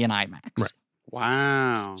only in IMAX. Right.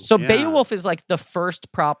 Wow. So Beowulf is like the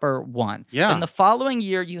first proper one. Yeah. Then the following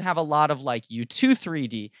year, you have a lot of like U2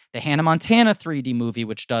 3D, the Hannah Montana 3D movie,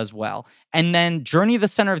 which does well. And then Journey to the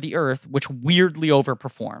Center of the Earth, which weirdly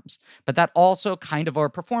overperforms. But that also kind of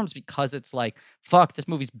overperforms because it's like, fuck, this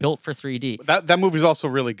movie's built for 3D. That movie's also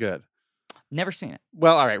really good. Never seen it.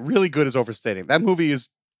 Well, all right. Really good is overstating. That movie is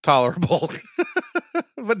tolerable,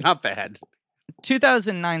 but not bad.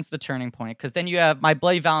 2009's the turning point, because then you have My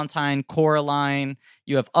Bloody Valentine, Coraline,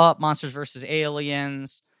 you have Up, Monsters vs.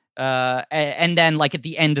 Aliens, and then like at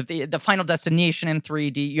the end of the Final Destination in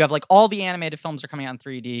 3D, you have like all the animated films are coming out in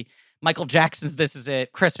 3D. Michael Jackson's This Is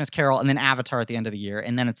It, Christmas Carol, and then Avatar at the end of the year,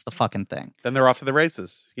 and then it's the fucking thing. Then they're off to the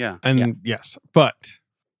races. Yeah. And yes, but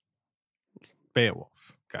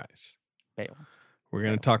Beowulf, guys. Beowulf. We're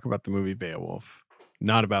going to talk about the movie Beowulf,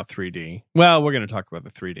 not about 3D. Well, we're going to talk about the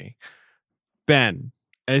 3D. Ben,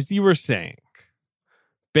 as you were saying,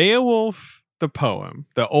 Beowulf, the poem,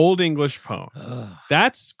 the Old English poem.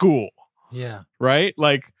 That's school. Yeah. Right?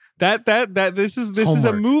 Like that this is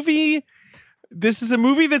a movie. This is a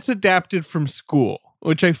movie that's adapted from school,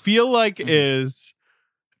 which I feel like is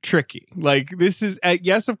tricky. Like this is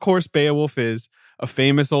yes, of course, Beowulf is a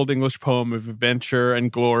famous Old English poem of adventure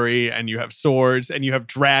and glory, and you have swords and you have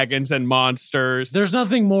dragons and monsters. There's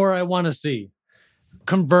nothing more I want to see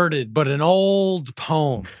converted but an old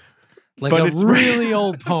poem. Like a really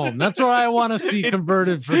old poem. That's what I want to see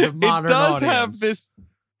converted for the modern audience. It does have this,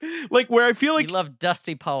 like, where I feel like you love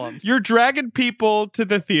dusty poems. You're dragging people to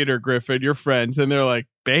the theater, Griffin, your friends, and they're like,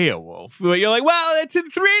 Beowulf. You're like, well, it's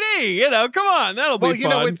in 3D. You know, come on, that'll be fun. Well, you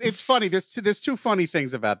know, it's funny. There's two funny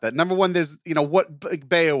things about that. Number one, there's, you know, what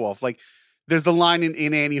Beowulf, like, there's the line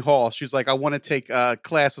in Annie Hall. She's like, I want to take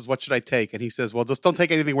classes. What should I take? And he says, well, just don't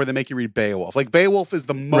take anything where they make you read Beowulf. Like, Beowulf is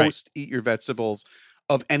the most eat your vegetables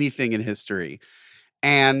of anything in history.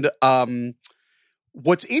 And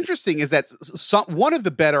what's interesting is that one of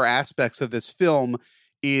the better aspects of this film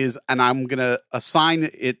is, and I'm going to assign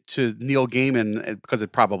it to Neil Gaiman because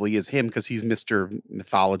it probably is him because he's Mr.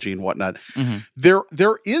 Mythology and whatnot. Mm-hmm.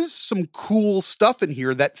 There is some cool stuff in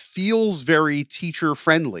here that feels very teacher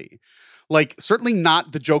friendly. Like, certainly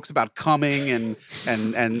not the jokes about coming and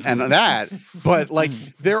that, but like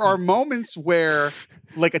there are moments where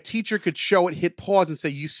like a teacher could show it, hit pause and say,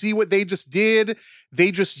 you see what they just did?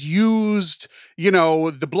 They just used, you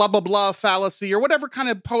know, the blah, blah, blah fallacy or whatever kind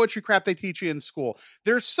of poetry crap they teach you in school.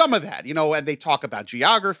 There's some of that, you know, and they talk about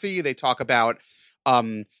geography. They talk about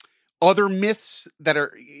other myths that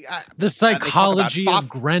are the psychology of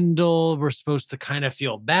Grendel. We're supposed to kind of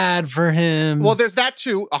feel bad for him. Well, there's that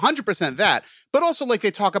too, 100% that. But also, like,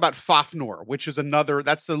 they talk about Fafnir, which is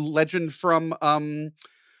that's the legend from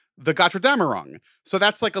the Götterdämmerung. So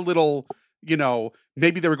that's like a little, you know,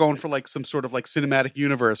 maybe they were going for like some sort of like cinematic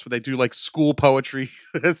universe where they do like school poetry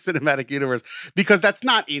cinematic universe, because that's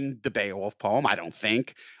not in the Beowulf poem, I don't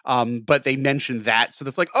think. But they mentioned that. So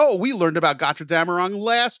that's like, oh, we learned about Götterdämmerung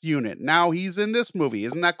last unit. Now he's in this movie.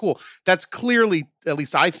 Isn't that cool? That's clearly, at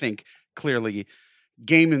least I think, clearly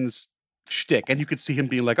Gaiman's shtick. And you could see him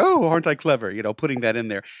being like, oh, aren't I clever? You know, putting that in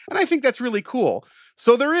there. And I think that's really cool.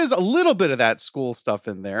 So there is a little bit of that school stuff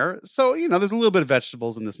in there. So, you know, there's a little bit of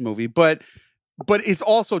vegetables in this movie, but it's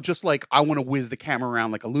also just like, I want to whiz the camera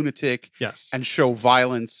around like a lunatic, yes, and show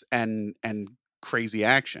violence and crazy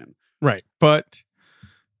action. Right. But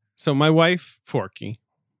so my wife, Forky,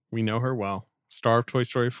 we know her well, star of Toy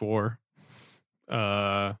Story 4,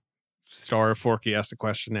 star of Forky Asked a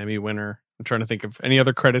Question, Emmy winner. I'm trying to think of any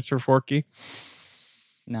other credits for Forky.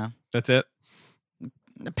 No. That's it?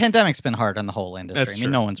 The pandemic's been hard on the whole industry. That's I mean,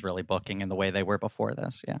 true. No one's really booking in the way they were before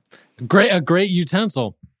this. Yeah. A great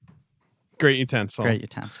utensil. Great utensil. Great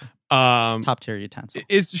utensil. Top tier utensil.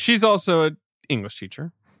 She's also an English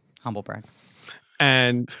teacher. Humble brag.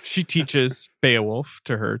 And she teaches Beowulf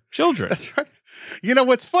to her children. That's right. You know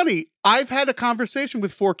what's funny? I've had a conversation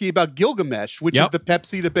with Forky about Gilgamesh, which is the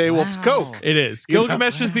Pepsi to Beowulf's Coke. It is.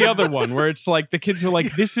 Gilgamesh is the other one where it's like the kids are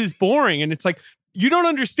like, this is boring. And it's like, you don't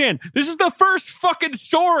understand. This is the first fucking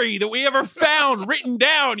story that we ever found written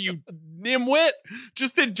down, you nimwit.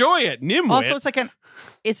 Just enjoy it, nimwit. Also,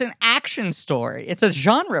 it's an action story. It's a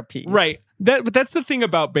genre piece. Right. But that's the thing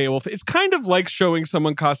about Beowulf. It's kind of like showing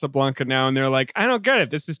someone Casablanca now and they're like, I don't get it.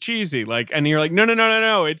 This is cheesy. Like, and you're like,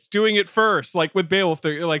 no. It's doing it first. Like with Beowulf,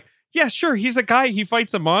 you're like, yeah, sure. He's a guy. He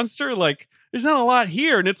fights a monster. Like, there's not a lot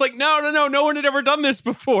here. And it's like, no. No one had ever done this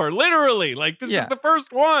before. Literally. Like, this is the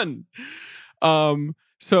first one.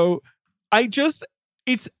 So I just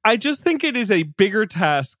think it is a bigger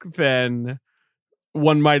task than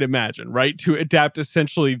one might imagine, right? To adapt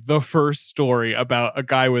essentially the first story about a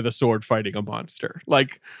guy with a sword fighting a monster.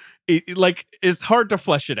 Like it's hard to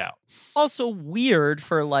flesh it out. Also weird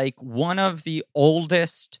for like one of the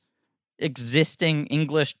oldest existing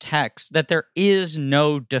English texts that there is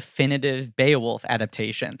no definitive Beowulf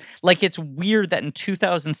adaptation. Like, it's weird that in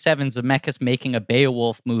 2007 Zemeckis making a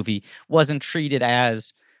Beowulf movie wasn't treated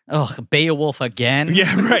as Beowulf again.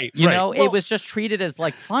 Yeah, right. You know, it was just treated as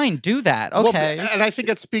like, fine, do that. Okay. Well, and I think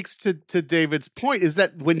it speaks to David's point is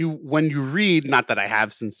that when you read, not that I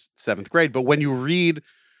have since 7th grade, but when you read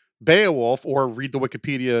Beowulf or read the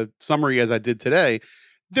Wikipedia summary as I did today,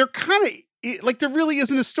 they're kind of like, there really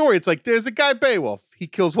isn't a story. It's like, there's a guy Beowulf. He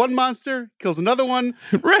kills one monster, kills another one,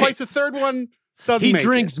 fights a third one. He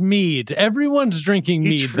drinks mead. Everyone's drinking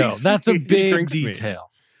mead, though. That's a big detail.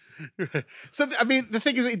 So, I mean, the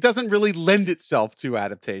thing is, it doesn't really lend itself to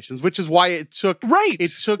adaptations, which is why it took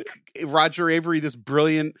Roger Avery this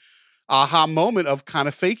brilliant aha moment of kind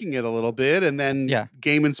of faking it a little bit, and then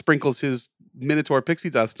Gaiman sprinkles his Minotaur pixie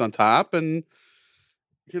dust on top, and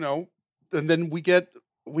and then we get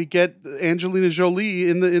Angelina Jolie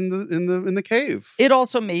in the cave. It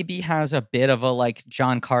also maybe has a bit of a like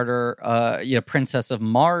John Carter, Princess of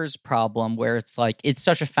Mars problem, where it's like it's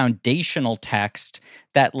such a foundational text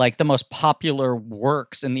that like the most popular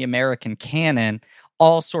works in the American canon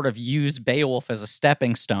all sort of use Beowulf as a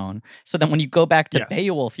stepping stone. So then when you go back to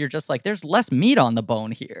Beowulf, you're just like, there's less meat on the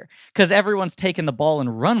bone here because everyone's taken the ball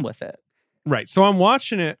and run with it. Right. So I'm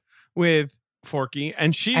watching it with Forky,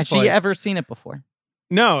 and she's Has she ever seen it before?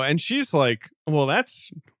 No, and she's like, well,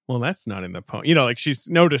 that's not in the poem. Like she's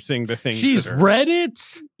noticing the things. She's read it.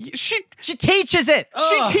 She teaches it.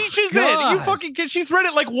 She teaches it. You fucking kid. She's read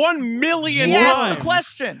it like 1 million times. She asked the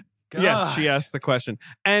question. God. Yes, she asked the question,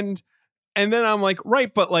 and then I'm like,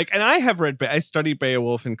 right, but like, and I have read. I studied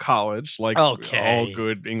Beowulf in college, like all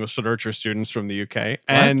good English literature students from the UK,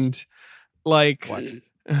 and like, what?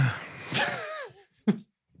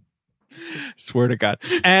 Swear to God,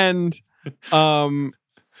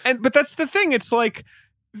 but that's the thing. It's like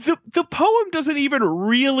the poem doesn't even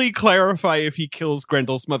really clarify if he kills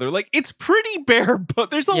Grendel's mother. Like it's pretty bare,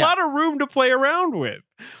 but there's a lot of room to play around with.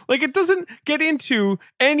 Like it doesn't get into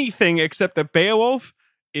anything except that Beowulf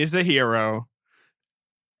is a hero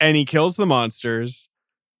and he kills the monsters.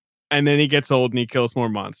 And then he gets old and he kills more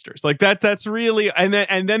monsters. Like that's really, and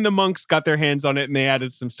then the monks got their hands on it and they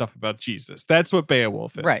added some stuff about Jesus. That's what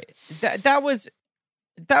Beowulf is. Right. That was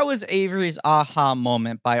Avery's aha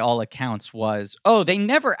moment by all accounts was, they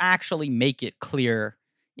never actually make it clear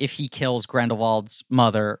if he kills Grindelwald's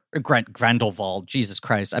mother, Grindelwald, Jesus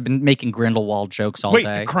Christ. I've been making Grindelwald jokes all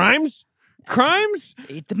day. Wait, crimes? Crimes?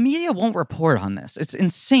 The media won't report on this. It's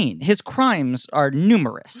insane. His crimes are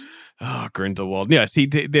numerous. Oh, Grindelwald. Yes,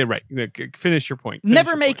 they're right. Finish your point.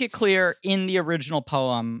 Never make it clear in the original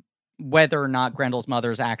poem whether or not Grendel's mother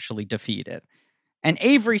is actually defeated. And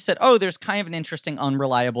Avery said, there's kind of an interesting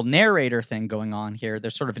unreliable narrator thing going on here.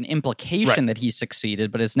 There's sort of an implication that he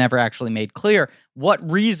succeeded, but it's never actually made clear. What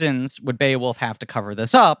reasons would Beowulf have to cover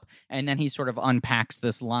this up? And then he sort of unpacks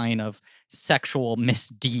this line of sexual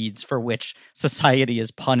misdeeds for which society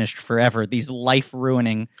is punished forever. These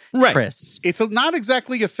life-ruining trysts. It's not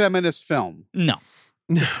exactly a feminist film. No.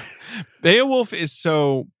 Beowulf is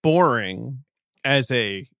so boring as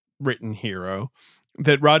a written hero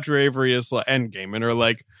that Roger Avery is like, and Gaiman are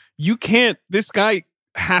like, you can't, this guy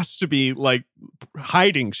has to be like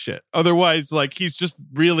hiding shit. Otherwise, like he's just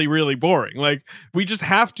really, really boring. Like we just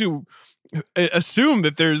have to assume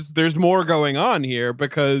that there's more going on here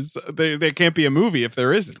because there can't be a movie if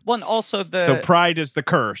there isn't. Well, and also so pride is the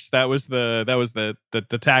curse. That was the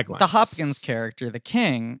tagline. The Hopkins character, the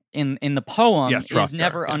king in the poem, is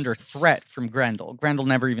never under threat from Grendel. Grendel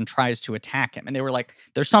never even tries to attack him, and they were like,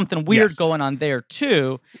 "There's something weird going on there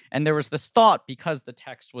too." And there was this thought because the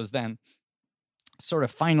text was then sort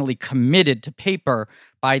of finally committed to paper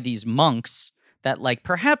by these monks, that like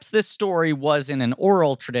perhaps this story was in an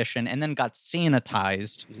oral tradition and then got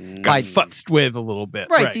sanitized. Got futzed with a little bit.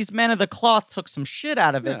 Right. These men of the cloth took some shit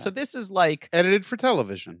out of it. Yeah. So this is like... edited for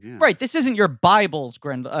television. Yeah. Right. This isn't your Bible's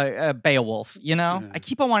Beowulf, you know? Yeah. I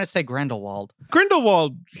keep on wanting to say Grindelwald.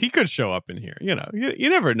 Grindelwald, he could show up in here. You know, you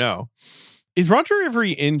never know. Is Roger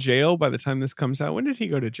Avery in jail by the time this comes out? When did he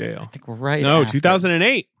go to jail? I think right No, after.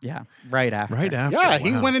 2008. Yeah, right after. Right after. Yeah,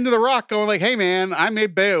 he went into The Rock going like, hey, man, I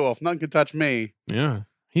made Beowulf. Nothing can touch me. Yeah.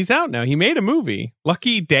 He's out now. He made a movie.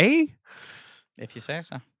 Lucky Day? If you say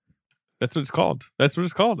so. That's what it's called. That's what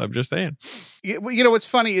it's called. I'm just saying. You know, what's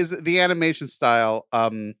funny is the animation style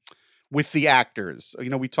with the actors. You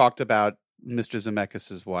know, we talked about Mr.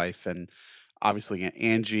 Zemeckis' wife and obviously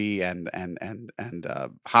Angie and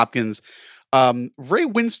Hopkins. Ray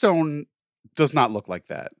Winstone does not look like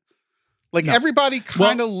that. Like everybody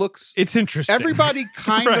kind of looks. It's interesting. Everybody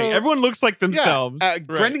kind of. Right. Everyone looks like themselves. Yeah.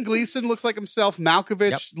 Brendan Gleeson looks like himself.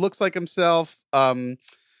 Malkovich looks like himself. Ray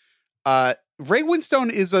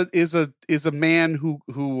Winstone is a man who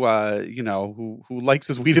likes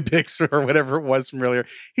his Weetabix or whatever it was from earlier.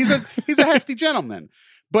 He's a hefty gentleman.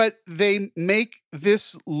 But they make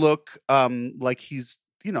this look like he's,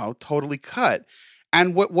 totally cut.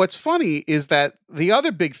 And what's funny is that the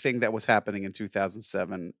other big thing that was happening in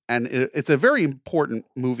 2007, and it's a very important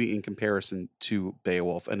movie in comparison to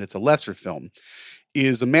Beowulf, and it's a lesser film,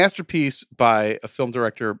 is a masterpiece by a film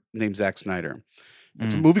director named Zack Snyder.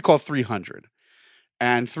 It's a movie called 300.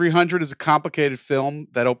 And 300 is a complicated film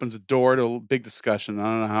that opens a door to a big discussion. I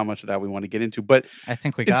don't know how much of that we want to get into, but I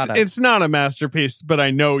think we got it. It's not a masterpiece, but I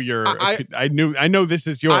know I know this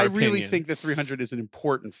is your opinion. I really think that 300 is an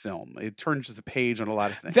important film. It turns the page on a lot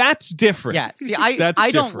of things. That's different. Yeah, see, I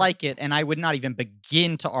don't like it, and I would not even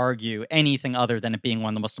begin to argue anything other than it being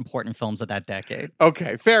one of the most important films of that decade.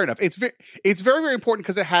 Okay, fair enough. It's very, very important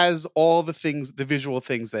because it has all the things, the visual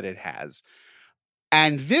things that it has.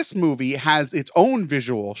 And this movie has its own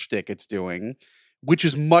visual shtick it's doing, which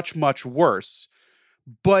is much, much worse.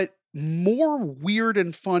 But more weird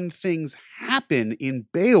and fun things happen in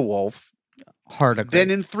Beowulf than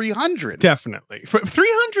in 300. Definitely.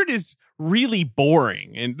 300 is really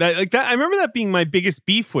boring. And that I remember that being my biggest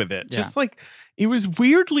beef with it. Yeah. Just like, it was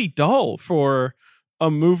weirdly dull for a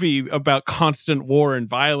movie about constant war and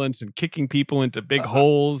violence and kicking people into big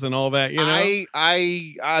holes and all that, you know?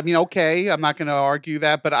 I mean, okay, I'm not going to argue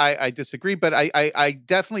that, but I disagree. But I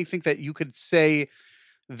definitely think that you could say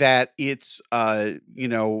that it's,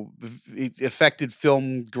 it affected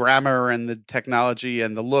film grammar and the technology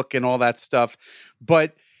and the look and all that stuff.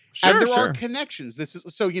 But and there are connections. This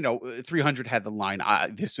is so, 300 had the line,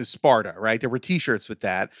 "This is Sparta," right? There were T-shirts with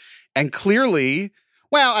that, and clearly.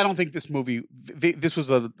 Well, I don't think this movie. This was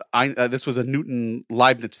a Newton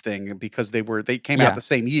Leibniz thing because they came out the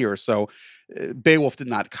same year. So Beowulf did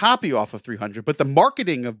not copy off of 300, but the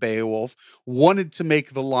marketing of Beowulf wanted to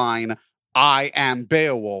make the line "I am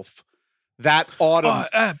Beowulf." That autumn,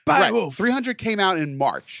 Beowulf. Right, 300 came out in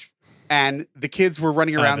March, and the kids were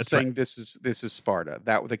running around saying, "This is Sparta."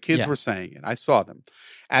 That the kids were saying it. I saw them,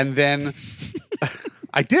 and then.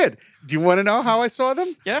 I did. Do you want to know how I saw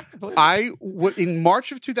them? Yeah. In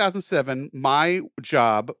March of 2007, my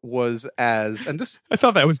job was and this. I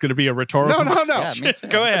thought that was going to be a rhetorical. No. Yeah, me too.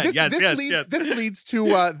 Go ahead. This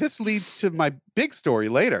leads to my big story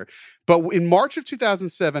later. But in March of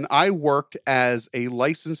 2007, I worked as a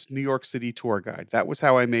licensed New York City tour guide. That was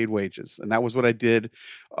how I made wages, and that was what I did.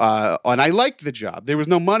 And I liked the job. There was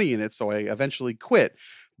no money in it, so I eventually quit.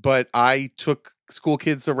 But I took school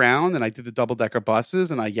kids around and I did the double-decker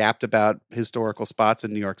buses and I yapped about historical spots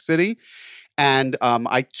in New York City. And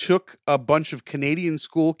I took a bunch of Canadian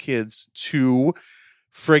school kids to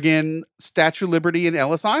friggin' Statue of Liberty in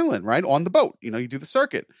Ellis Island, right? On the boat. You do the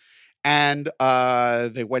circuit. And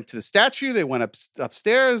they went to the statue. They went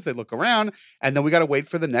upstairs. They look around. And then we got to wait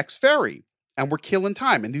for the next ferry. And we're killing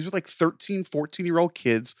time. And these were like 13, 14-year-old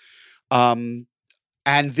kids.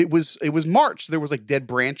 And it was March. There was like dead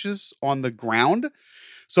branches on the ground.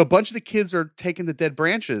 So a bunch of the kids are taking the dead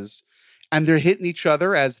branches and they're hitting each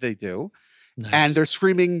other as they do. Nice. And they're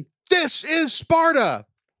screaming, "This is Sparta."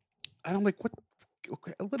 And I'm like, what?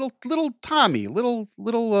 Okay, a little Tommy, well,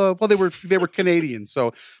 they were Canadian.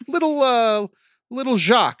 So little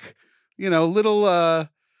Jacques, little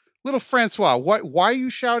Francois. Why are you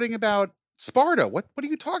shouting about Sparta? What are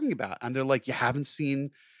you talking about? And they're like, "You haven't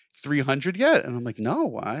seen 300 yet?" And I'm like,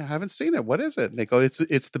 "No, I haven't seen it. What is it?" And they go, it's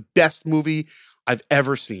the best movie I've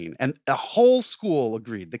ever seen. And the whole school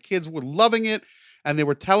agreed. The kids were loving it. And they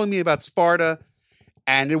were telling me about Sparta,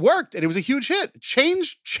 and it worked. And it was a huge hit. It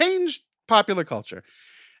changed popular culture.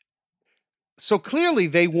 So clearly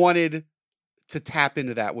they wanted to tap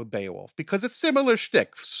into that with Beowulf because it's similar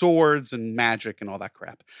shtick, swords and magic and all that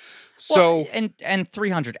crap. So and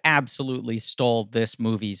 300 absolutely stole this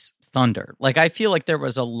movie's thunder. Like, I feel like there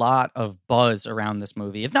was a lot of buzz around this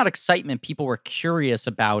movie. If not excitement, people were curious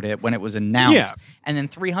about it when it was announced. Yeah. And then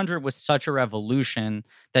 300 was such a revolution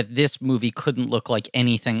that this movie couldn't look like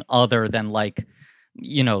anything other than like,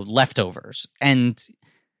 leftovers. And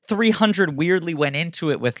 300 weirdly went into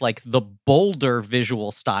it with like the bolder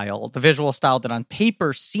visual style, the visual style that on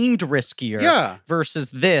paper seemed riskier versus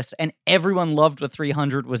this. And everyone loved what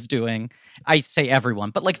 300 was doing. I say everyone,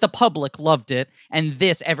 but like the public loved it. And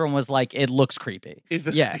this, everyone was like, it looks creepy.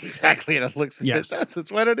 Exactly. And it looks,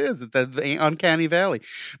 that's what it is. The uncanny valley.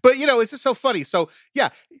 But, it's just so funny. So,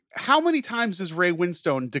 how many times does Ray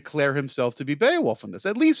Winstone declare himself to be Beowulf in this?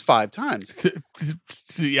 At least 5 times.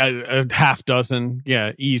 Yeah, a half dozen.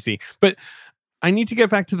 Yeah, easy. But I need to get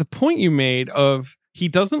back to the point you made of he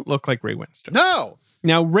doesn't look like Ray Winstone. No.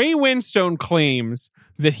 Now, Ray Winstone claims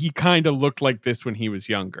that he kind of looked like this when he was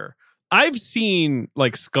younger. I've seen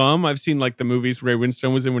like Scum. I've seen like the movies Ray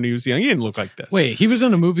Winstone was in when he was young. He didn't look like this. Wait, he was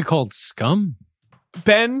in a movie called Scum?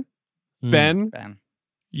 Ben.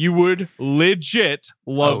 You would legit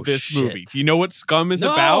love this movie. Do you know what Scum is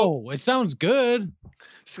about? No, it sounds good.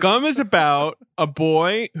 Scum is about a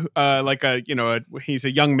boy, he's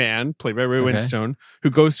a young man, played by Ray Winstone, who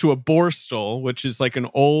goes to a borstal, which is like an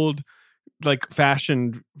old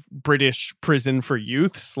fashioned British prison for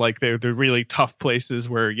youths. Like they're really tough places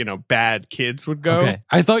where, bad kids would go. Okay.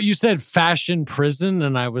 I thought you said fashion prison,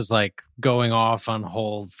 and I was like going off on a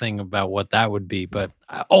whole thing about what that would be, but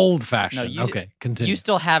old fashioned. Okay, continue. You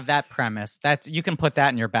still have that premise. You can put that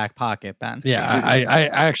in your back pocket, Ben. Yeah, I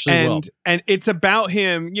actually will. And it's about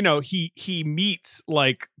him, he meets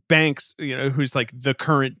like Banks, who's like the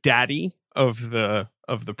current daddy of the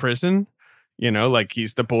prison. Like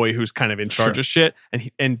he's the boy who's kind of in charge of shit,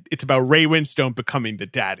 and it's about Ray Winstone becoming the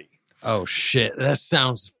daddy. Oh shit, that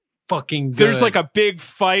sounds fucking good. There's like a big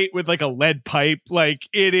fight with like a lead pipe. Like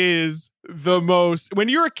it is the most. When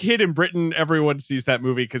you're a kid in Britain, everyone sees that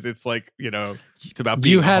movie because it's like it's about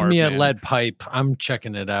being. You had me man. at lead pipe. I'm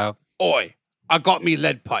checking it out. Oi, I got me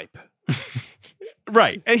lead pipe.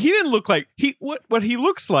 Right. And he didn't look like what he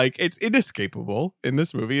looks like, it's inescapable in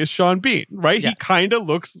this movie, is Sean Bean, right? Yes. He kind of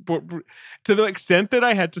looks, to the extent that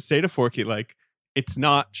I had to say to Forky, like, it's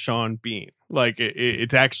not Sean Bean. Like,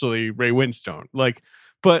 it's actually Ray Winstone. Like,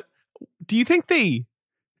 but do you think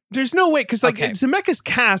there's no way, because like Zemeckis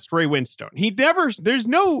cast Ray Winstone. There's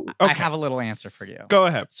no. Okay. I have a little answer for you. Go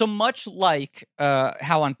ahead. So much like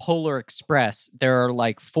how on Polar Express, there are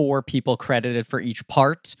like 4 people credited for each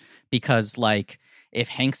part, because like, if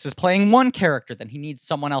Hanks is playing one character, then he needs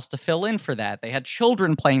someone else to fill in for that. They had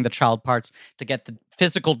children playing the child parts to get the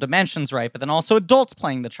physical dimensions right, but then also adults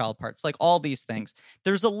playing the child parts, like all these things.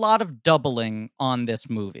 There's a lot of doubling on this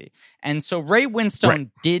movie. And so Ray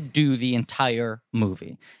Winstone did do the entire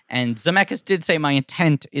movie. And Zemeckis did say, my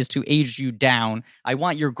intent is to age you down. I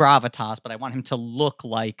want your gravitas, but I want him to look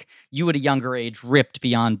like you at a younger age, ripped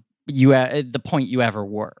beyond you the point you ever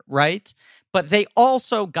were, right? But they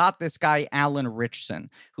also got this guy, Alan Ritchson,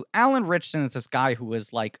 Alan Ritchson is this guy who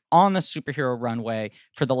was like on the superhero runway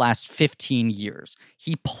for the last 15 years.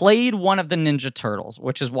 He played one of the Ninja Turtles,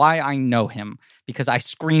 which is why I know him, because I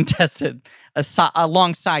screen tested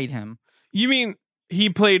alongside him. You mean he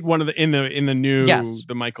played one of the in the new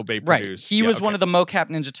the Michael Bay produced? Right. He was one of the mocap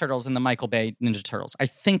Ninja Turtles in the Michael Bay Ninja Turtles. I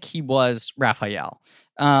think he was Raphael.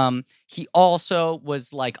 He also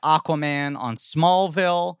was like Aquaman on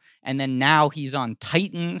Smallville, and then now he's on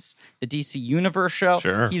Titans, the DC Universe show.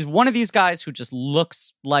 Sure. He's one of these guys who just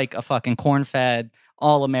looks like a fucking corn-fed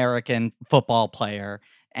all-American football player,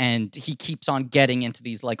 and he keeps on getting into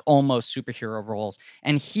these like almost superhero roles.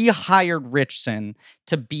 And he hired Ritchson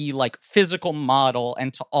to be like physical model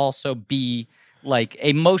and to also be like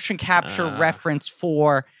a motion capture reference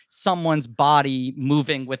for someone's body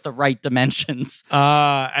moving with the right dimensions.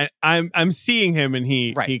 I'm seeing him, and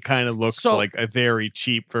he kind of looks like a very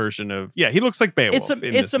cheap version of he looks like Beowulf.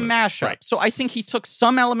 It's a mashup. Right. So I think he took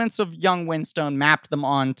some elements of young Winstone, mapped them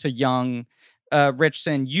on to young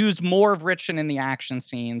Ritchson, used more of Ritchson in the action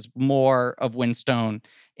scenes, more of Winstone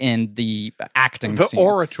in the acting scenes. The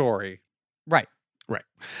oratory. Right.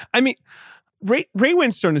 I mean, Ray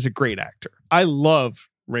Winstone is a great actor. I love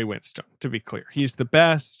Ray Winstone, to be clear. He's the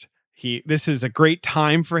best. This is a great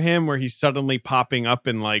time for him where he's suddenly popping up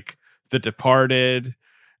in like The Departed,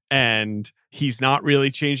 and he's not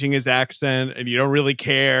really changing his accent, and you don't really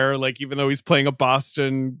care, like, even though he's playing a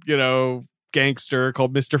Boston, gangster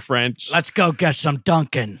called Mr. French. Let's go get some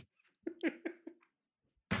Dunkin'.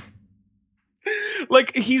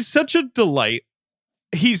 Like, he's such a delight.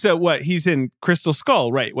 He's he's in Crystal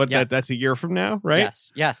Skull, right? That's a year from now, right?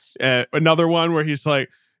 Yes. Another one where he's like,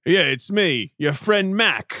 yeah, it's me, your friend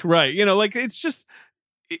Mac, right? Like, it's just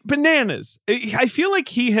bananas. I feel like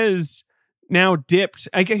he has now dipped.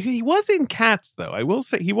 He was in Cats, though. I will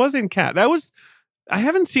say he was in Cat. I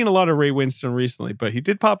haven't seen a lot of Ray Winstone recently, but he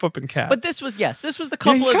did pop up in Cats. But this was the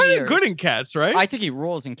couple of years. He's kind of good in Cats, right? I think he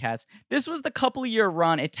rules in Cats. This was the couple of year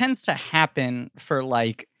run. It tends to happen for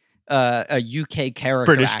like a UK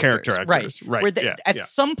British character actors. Right. Where at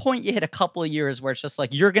some point you hit a couple of years where it's just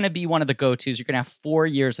like, you're going to be one of the go-tos. You're going to have 4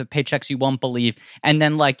 years of paychecks you won't believe. And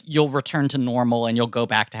then like you'll return to normal and you'll go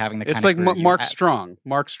back to having the kind of career It's like Mark Strong.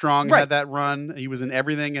 Mark Strong had that run. He was in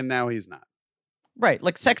everything, and now he's not. Right.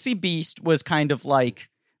 Like Sexy Beast was kind of like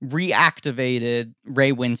reactivated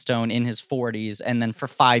Ray Winstone in his 40s, and then for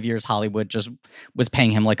 5 years Hollywood just was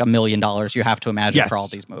paying him like $1 million, you have to imagine, for all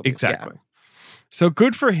these movies. Exactly. Yeah. So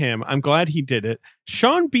good for him. I'm glad he did it.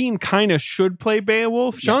 Sean Bean kind of should play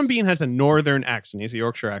Beowulf. Yes. Sean Bean has a northern accent. He's a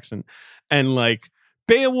Yorkshire accent. And like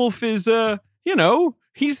Beowulf is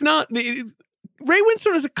he's not Ray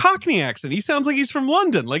Winstone has a Cockney accent. He sounds like he's from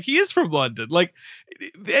London. Like he is from London. Like,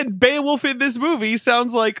 and Beowulf in this movie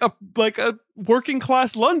sounds like a working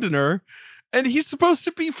class Londoner. And he's supposed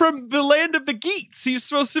to be from the land of the Geats. He's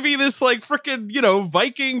supposed to be this like freaking,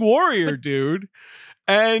 Viking warrior dude.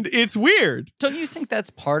 And it's weird. Don't you think that's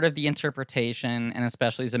part of the interpretation, and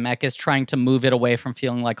especially Zemeckis trying to move it away from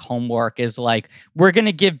feeling like homework, is like, we're going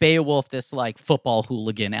to give Beowulf this like football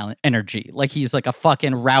hooligan energy. Like he's like a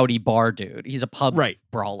fucking rowdy bar dude. He's a pub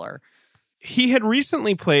brawler. He had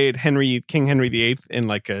recently played King Henry VIII in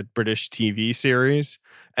like a British TV series.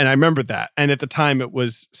 And I remember that. And at the time it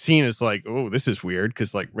was seen as like, oh, this is weird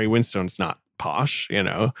because like Ray Winstone's not posh, you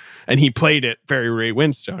know, and he played it very Ray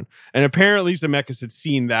Winstone. And apparently Zemeckis had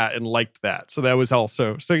seen that and liked that. So that was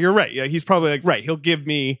also, so you're right. Yeah, he's probably like, right, he'll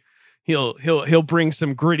bring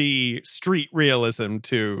some gritty street realism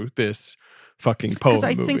to this fucking poem movie.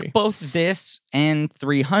 Because I think both this and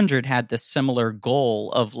 300 had this similar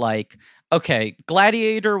goal of like, okay,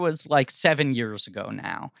 Gladiator was like 7 years ago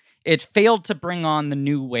now. It failed to bring on the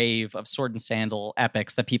new wave of sword and sandal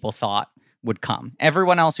epics that people thought would come.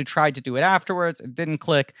 Everyone else who tried to do it afterwards, it didn't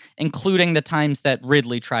click, including the times that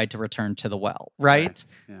Ridley tried to return to the well, right?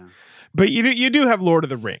 Yeah. But you do have Lord of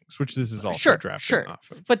the Rings, which this is also drafting off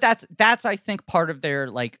of. But that's I think part of their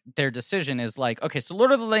decision is like, okay, so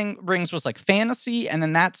Lord of the Rings was like fantasy, and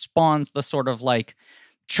then that spawns the sort of like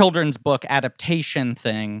children's book adaptation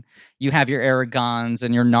thing. You have your Aragons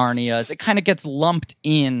and your Narnias. It kind of gets lumped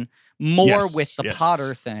in more with the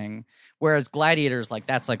Potter thing. Whereas Gladiators, like,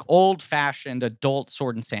 that's like old-fashioned adult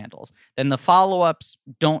sword and sandals. Then the follow-ups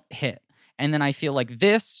don't hit. And then I feel like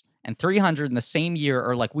this and 300 in the same year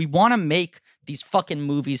are like, we want to make these fucking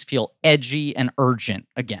movies feel edgy and urgent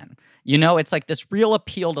again. You know, it's like this real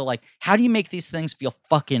appeal to like, how do you make these things feel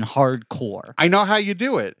fucking hardcore? I know how you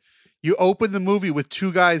do it. You open the movie with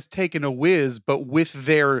two guys taking a whiz, but with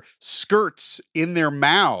their skirts in their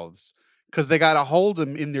mouths because they got to hold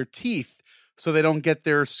them in their teeth so they don't get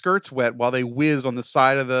their skirts wet while they whiz on the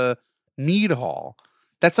side of the mead hall.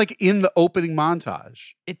 That's like in the opening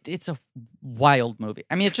montage. It's a wild movie.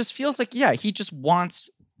 I mean, it just feels like, yeah, he just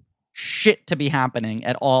wants shit to be happening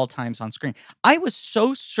at all times on screen. I was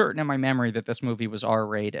so certain in my memory that this movie was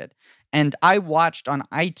R-rated. And I watched on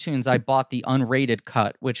iTunes, I bought the unrated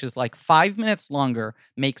cut, which is like 5 minutes longer,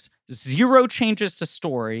 makes zero changes to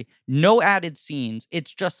story, no added scenes.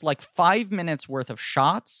 It's just like 5 minutes worth of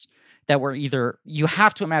shots that were either, you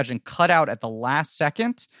have to imagine, cut out at the last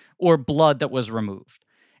second or blood that was removed.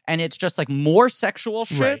 And it's just like more sexual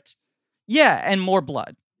shit. Right. Yeah, and more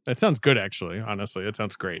blood. That sounds good, actually. Honestly, it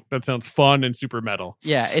sounds great. That sounds fun and super metal.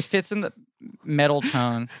 Yeah, it fits in the metal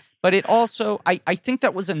tone. But it also, I think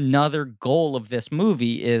that was another goal of this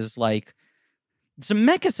movie is like,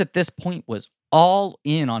 Zemeckis at this point was all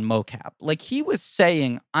in on mocap. Like he was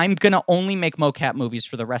saying, I'm going to only make mocap movies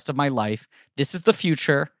for the rest of my life. This is the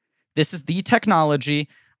future. This is the technology.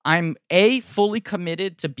 I'm fully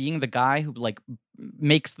committed to being the guy who like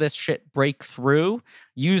makes this shit break through,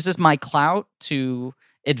 uses my clout to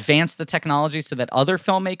advance the technology so that other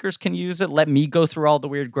filmmakers can use it, let me go through all the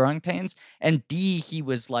weird growing pains. And B, he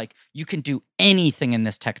was like, you can do anything in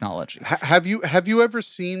this technology. Have you ever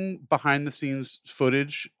seen behind the scenes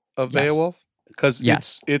footage of Beowulf? Because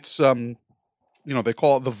it's you know, they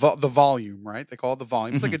call it the volume, right? They call it the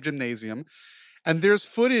volume. It's like a gymnasium. And there's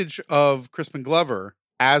footage of Crispin Glover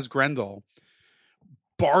as Grendel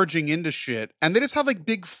barging into shit. And they just have like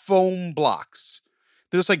big foam blocks.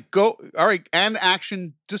 They're just like, go, all right, and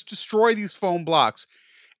action, just destroy these foam blocks.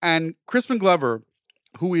 And Crispin Glover,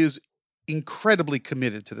 who is incredibly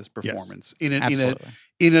committed to this performance in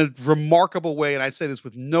a remarkable way, and I say this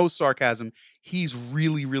with no sarcasm, he's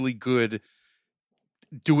really, really good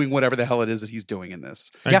doing whatever the hell it is that he's doing in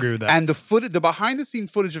this. I agree with that. And the behind the scene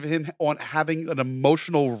footage of him on having an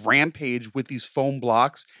emotional rampage with these foam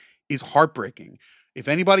blocks is heartbreaking. If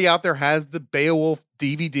anybody out there has the Beowulf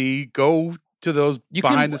DVD, go to those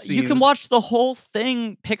behind the scenes. You can watch the whole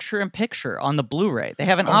thing picture in picture on the Blu-ray. They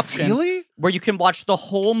have an option where you can watch the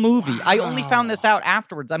whole movie. Wow. I only found this out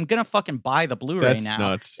afterwards. I'm going to fucking buy the Blu-ray now.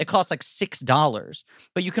 Nuts. It costs like $6.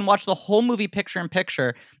 But you can watch the whole movie picture in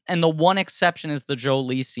picture, and the one exception is the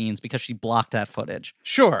Jolie scenes because she blocked that footage.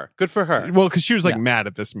 Sure. Good for her. Well, because she was like mad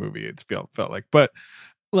at this movie, it felt like. But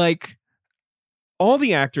like all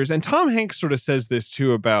the actors, and Tom Hanks sort of says this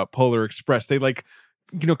too about Polar Express, they like,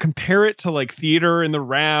 you know, compare it to like Theater in the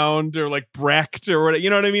Round or like Brecht or whatever, you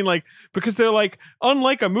know what I mean? Like, because they're like,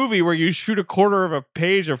 unlike a movie where you shoot a quarter of a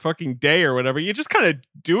page a fucking day or whatever, you just kind of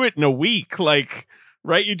do it in a week, like,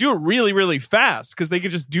 right? You do it really, really fast because they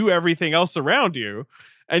can just do everything else around you.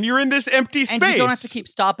 And you're in this empty space. And you don't have to keep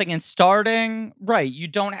stopping and starting. Right. You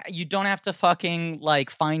don't have to fucking like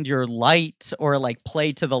find your light or like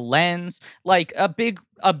play to the lens. Like a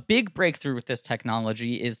big breakthrough with this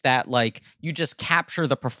technology is that like you just capture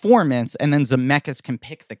the performance and then Zemeckis can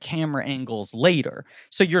pick the camera angles later.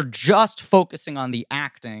 So you're just focusing on the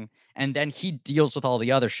acting and then he deals with all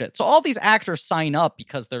the other shit. So all these actors sign up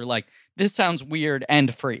because they're like, this sounds weird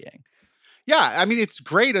and freeing. Yeah, I mean, it's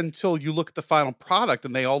great until you look at the final product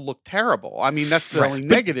and they all look terrible. I mean, that's the only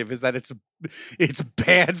negative is that it's a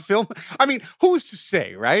bad film. I mean, who's to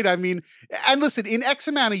say, right? I mean, and listen, in X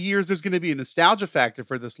amount of years, there's going to be a nostalgia factor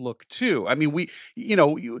for this look too. I mean,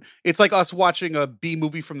 it's like us watching a B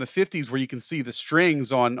movie from the 50s where you can see the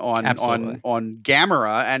strings on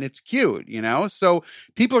Gamera and it's cute, you know? So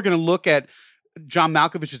people are going to look at John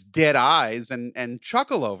Malkovich's dead eyes and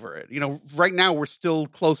chuckle over it. You know, right now we're still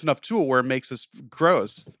close enough to it where it makes us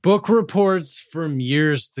gross. Book reports from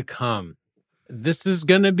years to come. This is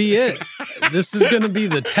going to be it. This is going to be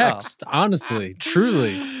the text, honestly,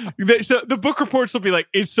 truly. So the book reports will be like,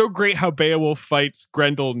 it's so great how Beowulf fights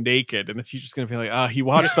Grendel naked. And he's just going to be like, he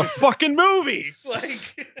watched the fucking movie.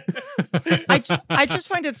 Like, I just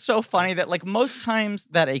find it so funny that like most times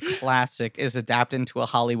that a classic is adapted into a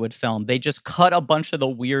Hollywood film, they just cut a bunch of the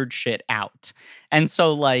weird shit out. And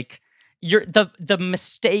so like, the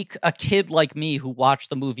mistake a kid like me who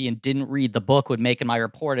watched the movie and didn't read the book would make in my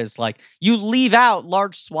report is like you leave out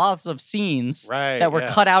large swaths of scenes that were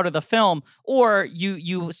cut out of the film, or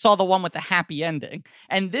you saw the one with the happy ending.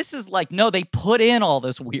 And this is like, no, they put in all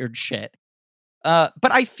this weird shit.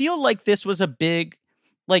 But I feel like this was a big,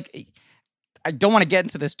 like, I don't want to get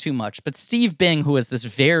into this too much, but Steve Bing, who is this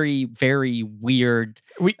very, very weird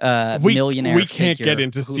millionaire we can't figure get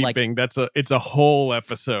into Steve Bing. It's a whole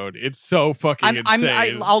episode. It's so fucking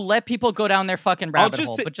insane. I'll let people go down their fucking rabbit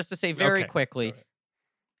hole, but just to say very quickly,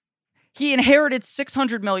 he inherited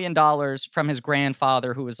 $600 million from his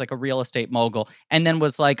grandfather, who was like a real estate mogul, and then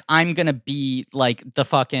was like, I'm going to be like the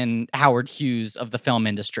fucking Howard Hughes of the film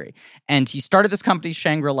industry. And he started this company,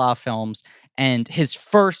 Shangri-La Films, and his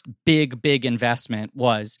first big investment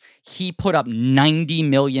was he put up $90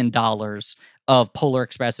 million of Polar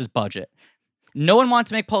Express's budget. No one wanted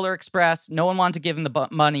to make Polar Express. No one wanted to give him the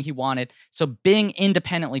money he wanted. So Bing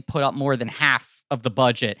independently put up more than half of the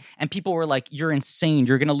budget. And people were like, you're insane.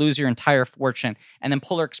 You're going to lose your entire fortune. And then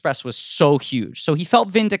Polar Express was so huge. So he felt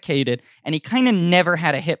vindicated, and he kind of never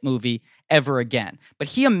had a hit movie ever again. But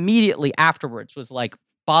he immediately afterwards was like,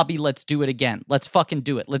 Bobby, let's do it again. Let's fucking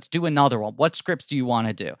do it. Let's do another one. What scripts do you want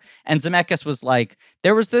to do? And Zemeckis was like,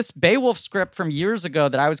 there was this Beowulf script from years ago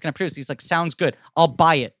that I was going to produce. He's like, sounds good. I'll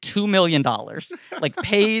buy it. $2 million. Like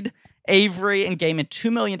paid Avery and Gaiman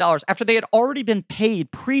 $2 million after they had already been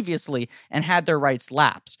paid previously and had their rights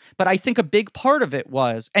lapse. But I think a big part of it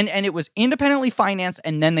was, and it was independently financed,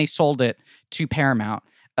 and then they sold it to Paramount.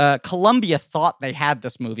 Columbia thought they had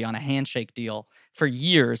this movie on a handshake deal for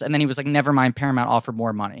years, and then he was like, never mind, Paramount offered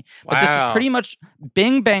more money. But this is pretty much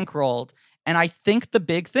Bing bankrolled, and I think the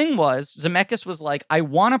big thing was Zemeckis was like, I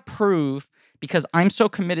want to prove, because I'm so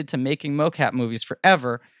committed to making mocap movies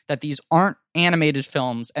forever, that these aren't animated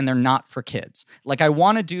films and they're not for kids. Like, I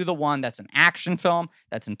want to do the one that's an action film,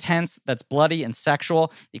 that's intense, that's bloody and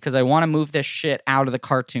sexual, because I want to move this shit out of the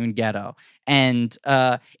cartoon ghetto. And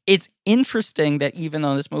it's interesting that even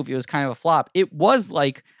though this movie was kind of a flop, it was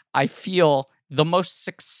like, I feel, the most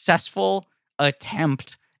successful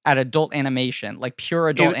attempt at adult animation, like pure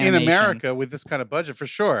adult animation. In America with this kind of budget, for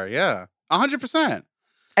sure. Yeah. 100%.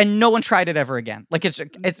 And no one tried it ever again. Like it's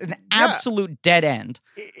an absolute dead end.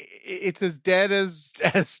 It's as dead as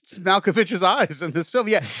Malkovich's eyes in this film.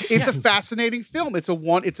 Yeah, it's a fascinating film. It's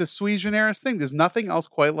a sui generis thing. There's nothing else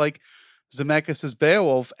quite like Zemeckis'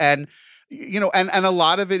 Beowulf, and you know, and a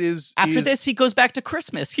lot of it is after this he goes back to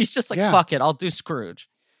Christmas. He's just like, fuck it, I'll do Scrooge.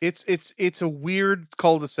 It's a weird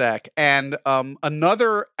cul-de-sac, and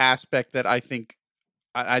another aspect that I think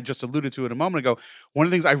I just alluded to it a moment ago. One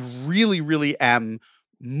of the things I really, really am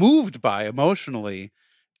moved by emotionally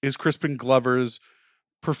is Crispin Glover's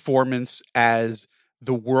performance as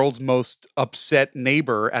the world's most upset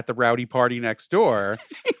neighbor at the rowdy party next door,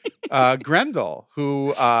 Grendel,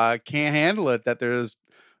 who can't handle it that there's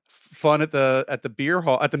fun at the beer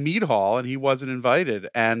hall, at the mead hall, and he wasn't invited,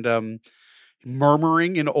 and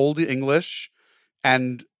murmuring in Old English,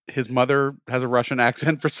 and his mother has a Russian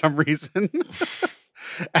accent for some reason,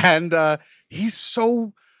 and he's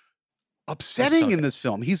so upsetting in this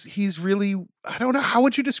film. He's really, I don't know, how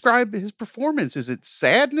would you describe his performance? Is it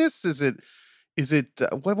sadness? Is it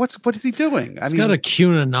what is he doing? It's got a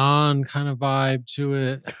QAnon kind of vibe to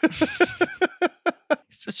it.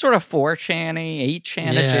 It's sort of 4chan-y,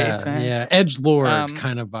 8chan adjacent. Yeah, edgelord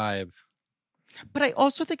kind of vibe. But I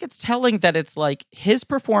also think it's telling that it's like his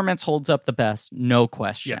performance holds up the best, no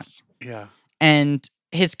question. Yes. Yeah. And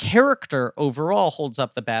his character overall holds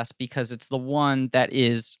up the best because it's the one that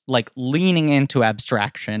is like leaning into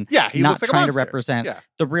abstraction. Yeah, he not looks like a trying to monster. represent Yeah.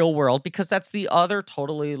 the real world, because that's the other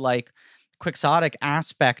totally like quixotic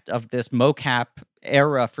aspect of this mocap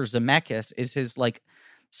era for Zemeckis is his like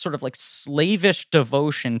sort of like slavish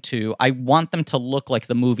devotion to, I want them to look like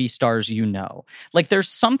the movie stars you know. Like there's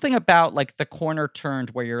something about like the corner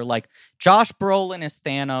turned where you're like, Josh Brolin is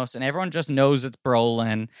Thanos and everyone just knows it's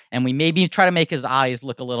Brolin, and we maybe try to make his eyes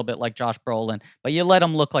look a little bit like Josh Brolin, but you let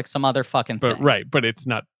him look like some other fucking thing. Right, but it's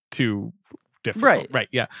not too difficult. Right,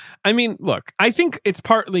 yeah. I mean, look, I think it's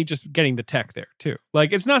partly just getting the tech there, too.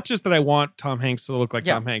 Like, it's not just that I want Tom Hanks to look like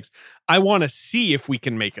Tom Hanks. I want to see if we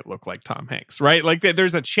can make it look like Tom Hanks, right? Like,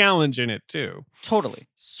 there's a challenge in it, too. Totally.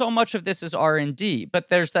 So much of this is R&D, but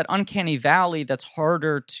there's that uncanny valley that's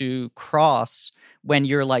harder to cross when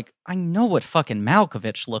you're like, I know what fucking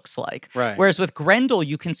Malkovich looks like. Right. Whereas with Grendel,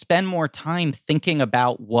 you can spend more time thinking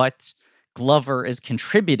about what Glover is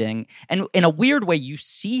contributing, and in a weird way you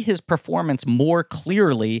see his performance more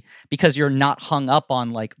clearly because you're not hung up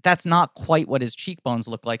on like that's not quite what his cheekbones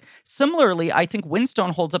look like. Similarly, I think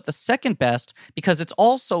Winstone holds up the second best because it's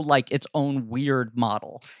also like its own weird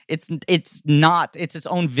model. It's its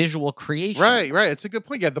own visual creation. Right. It's a good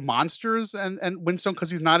point. Yeah, the monsters and Winstone, because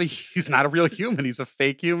he's not a real human. He's a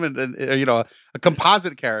fake human, and a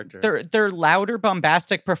composite character. They're louder,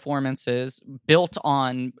 bombastic performances built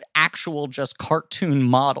on actual just cartoon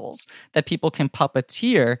models that people can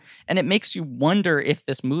puppeteer, and it makes you wonder if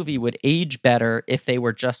this movie would age better if they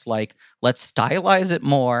were just like, let's stylize it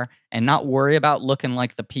more and not worry about looking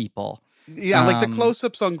like the people. Yeah, like the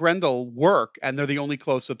close-ups on Grendel work, and they're the only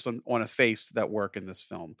close-ups on a face that work in this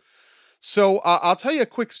film. So I'll tell you a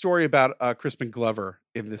quick story about Crispin Glover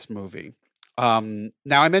in this movie.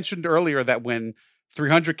 Now, I mentioned earlier that when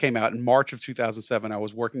 300 came out in March of 2007, I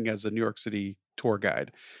was working as a New York City tour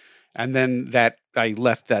guide. And then I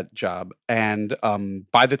left that job. And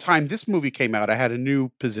by the time this movie came out, I had a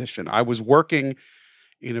new position. I was working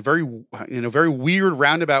in a very weird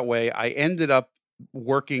roundabout way. I ended up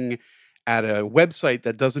working at a website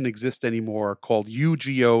that doesn't exist anymore called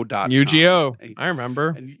UGO.com. UGO. I remember.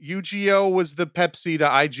 And UGO was the Pepsi to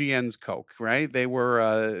IGN's Coke, right? They were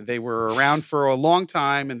around for a long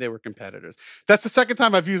time, and they were competitors. That's the second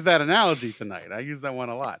time I've used that analogy tonight. I use that one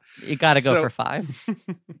a lot. You got to go for 5.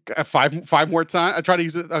 5 more times. I try to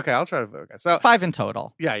use it. Okay, I'll try to. Okay, so 5 in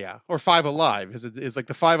total. Yeah, or 5 Alive is like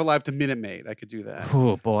the 5 Alive to Minute Maid. I could do that.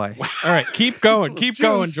 Oh boy! All right, keep going,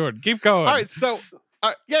 Jordan, keep going. All right, so.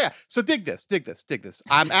 Yeah. So dig this.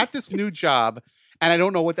 I'm at this new job, and I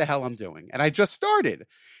don't know what the hell I'm doing. And I just started,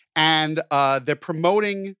 and they're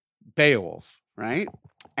promoting Beowulf, right?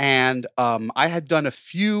 And I had done a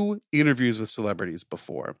few interviews with celebrities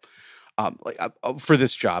before, for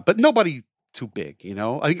this job, but nobody too big,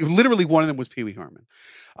 I think literally one of them was Pee Wee Herman.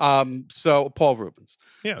 So Paul Rubens.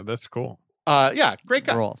 Yeah, that's cool. Yeah, great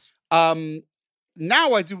guy. Rules.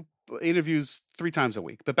 Now I do interviews 3 times a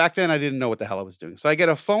week, but back then I didn't know what the hell I was doing. So I get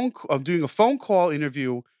I'm doing a phone call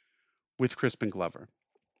interview with Crispin Glover,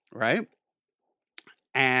 right?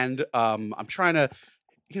 And I'm trying to,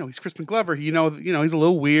 he's Crispin Glover. He's a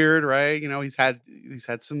little weird, right? He's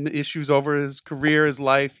had some issues over his career, his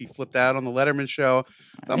life. He flipped out on the Letterman show.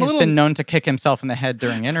 He's been known to kick himself in the head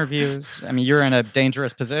during interviews. I mean, you're in a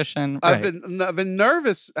dangerous position. Right. I've been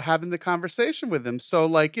nervous having the conversation with him. So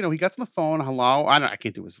he gets on the phone. Hello. I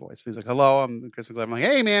can't do his voice. He's like, hello, I'm Crispin Glover. I'm like,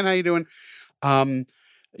 hey man, how you doing?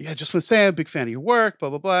 Yeah, just want to say I'm a big fan of your work, blah,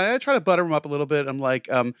 blah, blah. I try to butter him up a little bit. I'm like,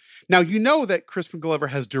 now that Crispin Glover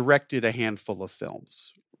has directed a handful of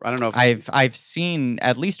films. I don't know if I've seen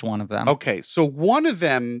at least one of them. Okay, so one of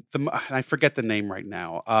them, and I forget the name right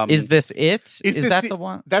now. Is This It? Is that the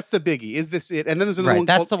one? That's the biggie. Is This It? And then there's another one.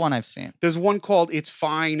 That's the one I've seen. There's one called It's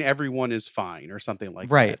Fine, Everyone is Fine, or something like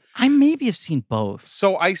that. Right. I maybe have seen both.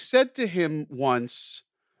 So I said to him once,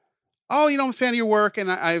 "Oh, I'm a fan of your work,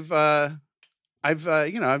 and I've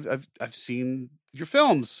seen your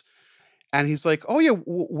films." And he's like, "Oh yeah,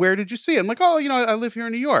 where did you see it?" I'm like, "Oh, I live here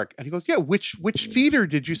in New York." And he goes, "Yeah, which theater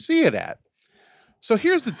did you see it at?" So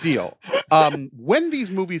here's the deal: when these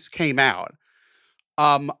movies came out,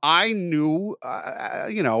 I knew,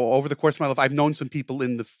 over the course of my life, I've known some people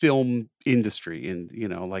in the film industry, and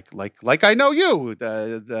like I know you,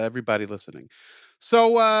 everybody listening.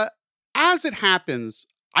 So as it happens,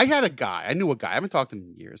 I knew a guy. I haven't talked to him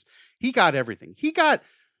in years. He got everything. He got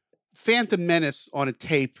Phantom Menace on a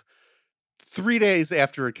tape 3 days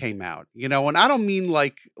after it came out, and I don't mean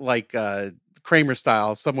like Kramer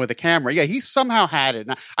style, somewhere with the camera. Yeah, he somehow had it.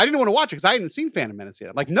 And I didn't want to watch it because I hadn't seen Phantom Menace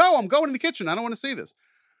yet. I'm like, no, I'm going in the kitchen. I don't want to see this.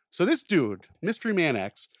 So this dude, Mystery Man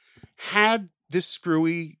X, had this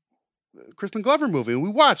screwy Crispin Glover movie, and we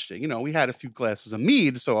watched it. We had a few glasses of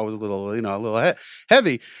mead, so I was a little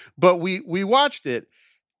heavy, but we watched it.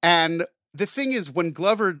 And the thing is, when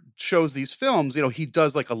Glover shows these films, he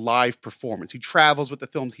does like a live performance. He travels with the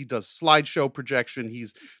films. He does slideshow projection.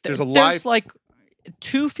 There's like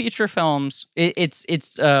 2 feature films.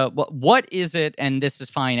 It's what is it? And this is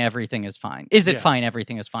fine. Everything is fine. Is it fine?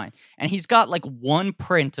 Everything is fine. And he's got like one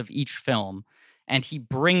print of each film, and he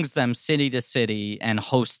brings them city to city and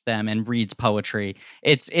hosts them and reads poetry.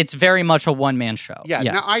 It's very much a one-man show. Yeah.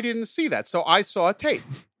 Yes. Now I didn't see that, so I saw a tape.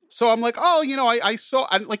 So I'm like,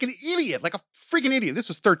 I'm like an idiot, like a freaking idiot. This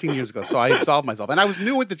was 13 years ago, so I absolved myself. And I was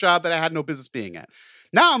new at the job that I had no business being at.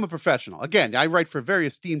 Now I'm a professional. Again, I write for very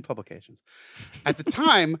esteemed publications. At the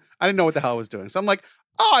time, I didn't know what the hell I was doing. So I'm like,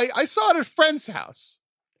 I saw it at a friend's house.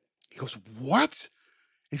 He goes, what?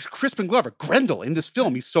 It's Crispin Glover, Grendel, in this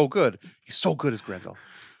film. He's so good. He's so good as Grendel.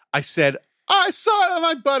 I said, I saw it.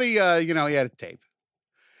 My buddy, he had a tape.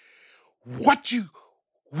 What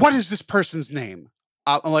is this person's name?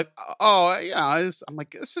 I'm like, I'm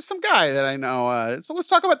like, it's just some guy that I know. So let's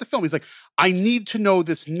talk about the film. He's like, I need to know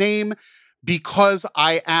this name because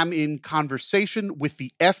I am in conversation with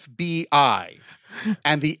the FBI.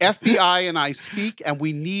 And the FBI and I speak, and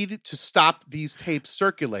we need to stop these tapes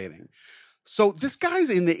circulating. So this guy's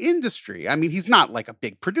in the industry. I mean, he's not like a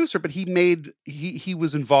big producer, but he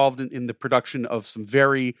was involved in the production of some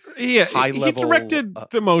very high level. He directed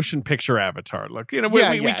the motion picture Avatar. Look, we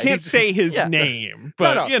can't say his name,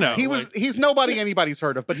 but he's nobody anybody's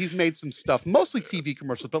heard of, but he's made some stuff, mostly TV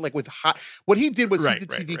commercials. But like what he did was he did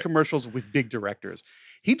TV commercials with big directors.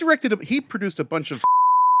 He produced a bunch of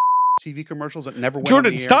TV commercials that never went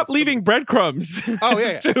Jordan, on the air. stop leaving breadcrumbs. Oh,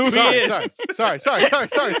 yeah. Sorry.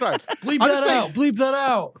 Bleep that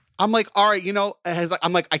out. I'm like, all right,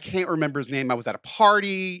 I'm like, I can't remember his name. I was at a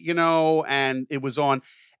party, and it was on,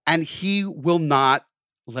 and he will not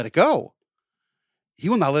let it go. He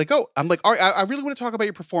will not let it go. I'm like, all right, I really want to talk about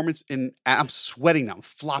your performance I'm sweating now. I'm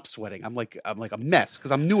flop sweating. I'm like a mess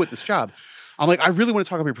because I'm new at this job. I'm like, I really want to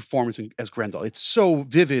talk about your performance as Grendel. It's so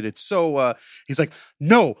vivid. It's so, he's like,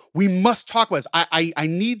 no, we must talk about this. I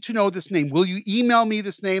need to know this name. Will you email me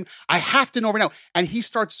this name? I have to know right now. And he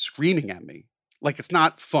starts screaming at me like it's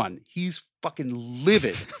not fun. He's fucking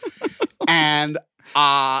livid. And,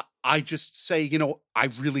 I just say, I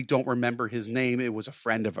really don't remember his name. It was a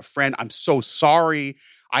friend of a friend. I'm so sorry.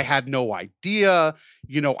 I had no idea.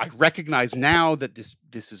 I recognize now that this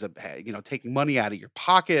is taking money out of your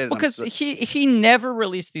pocket. Because he never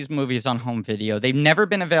released these movies on home video. They've never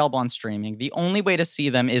been available on streaming. The only way to see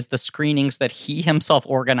them is the screenings that he himself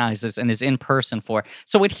organizes and is in person for.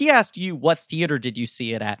 So when he asked you, what theater did you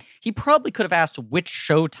see it at? He probably could have asked which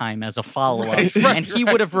showtime as a follow-up, and he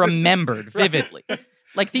would have remembered vividly.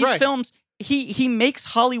 Like these films, he makes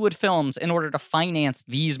Hollywood films in order to finance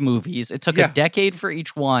these movies. It took a decade for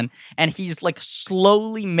each one, and he's like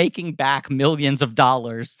slowly making back millions of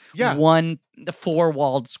dollars, one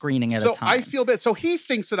 4-walled screening at a time. So I feel bad. So he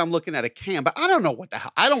thinks that I'm looking at a cam, but I don't know what the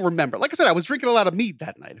hell. I don't remember. Like I said, I was drinking a lot of mead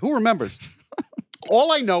that night. Who remembers?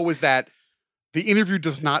 All I know is that the interview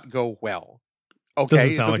does not go well.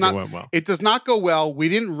 Okay, it went well. It does not go well. We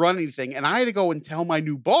didn't run anything, and I had to go and tell my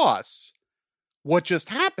new boss what just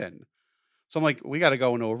happened. So I'm like, we got to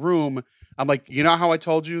go into a room. I'm like, how I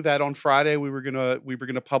told you that on Friday we were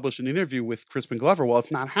gonna publish an interview with Crispin Glover? Well,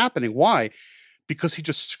 it's not happening. Why? Because he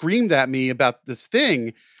just screamed at me about this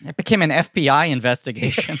thing. It became an FBI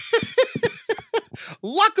investigation.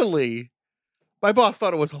 Luckily, my boss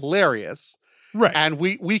thought it was hilarious. Right. And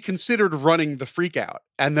we considered running the freak out.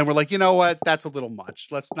 And then we're like, you know what? That's a little much.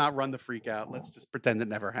 Let's not run the freak out. Let's just pretend it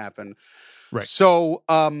never happened. Right. So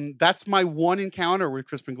that's my one encounter with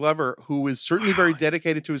Crispin Glover, who is certainly very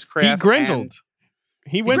dedicated to his craft. He Grendeled.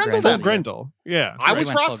 He went full Grendel. Grendel. Yeah. I was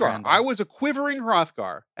Hrothgar. I was a quivering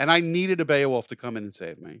Hrothgar, and I needed a Beowulf to come in and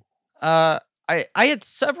save me. I had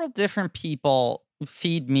several different people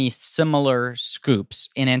feed me similar scoops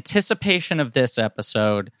in anticipation of this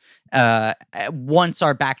episode. Once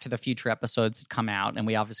our Back to the Future episodes had come out, and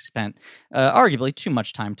we obviously spent arguably too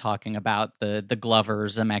much time talking about the Glover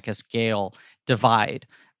Zemeckis Gale divide,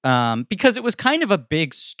 because it was kind of a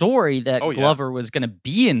big story that Glover was going to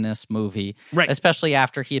be in this movie, right? Especially Especially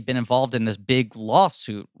after he had been involved in this big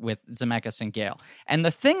lawsuit with Zemeckis and Gale. And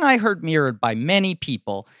the thing I heard mirrored by many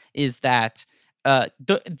people is that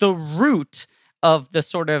the root of the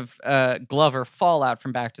sort of Glover fallout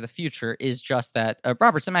from Back to the Future is just that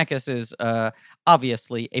Robert Zemeckis is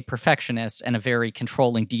obviously a perfectionist and a very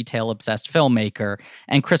controlling, detail-obsessed filmmaker,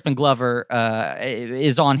 and Crispin Glover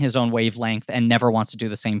is on his own wavelength and never wants to do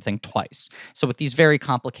the same thing twice. So with these very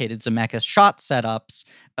complicated Zemeckis shot setups,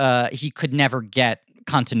 he could never get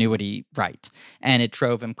continuity right, and it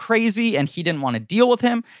drove him crazy, and he didn't want to deal with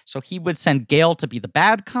him, so he would send Gale to be the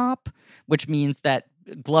bad cop, which means that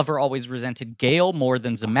Glover always resented Gale more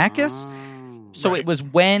than Zemeckis. So it was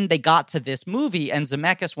when they got to this movie and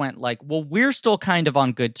Zemeckis went like, well, we're still kind of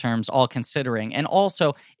on good terms, all considering. And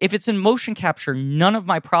also, if it's in motion capture, none of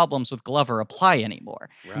my problems with Glover apply anymore.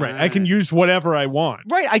 Right. I can use whatever I want.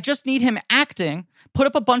 Right. I just need him acting. Put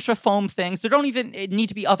up a bunch of foam things. There don't even need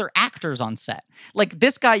to be other actors on set. Like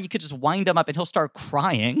this guy, you could just wind him up and he'll start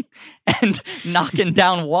crying and knocking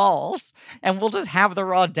down walls. And we'll just have the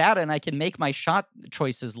raw data and I can make my shot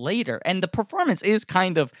choices later. And the performance is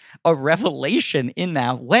kind of a revelation in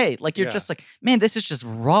that way. Like you're just like, man, this is just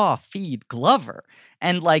raw feed Glover.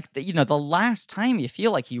 And like, the last time you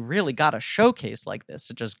feel like you really got a showcase like this,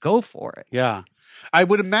 so just go for it. Yeah. I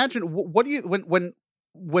would imagine, what do you,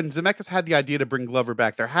 when Zemeckis had the idea to bring Glover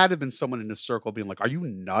back, there had to have been someone in his circle being like, are you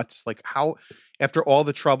nuts? Like how, after all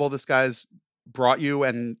the trouble this guy's brought you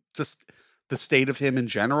and just the state of him in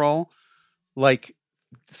general, like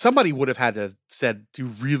somebody would have had to said, do you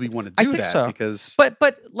really want to do that? So. Because but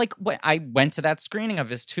like I went to that screening of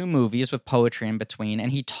his 2 movies with poetry in between,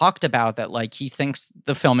 and he talked about that like he thinks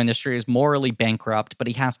the film industry is morally bankrupt, but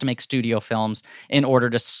he has to make studio films in order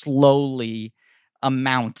to slowly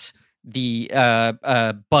amount the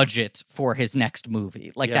budget for his next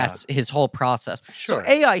movie. Like that's his whole process. Sure. So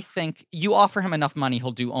I think you offer him enough money,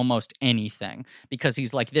 he'll do almost anything because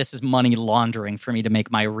he's like, this is money laundering for me to make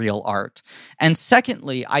my real art. And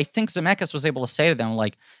secondly, I think Zemeckis was able to say to them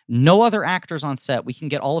like, no other actors on set, we can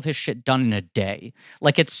get all of his shit done in a day.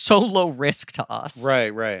 Like it's so low risk to us.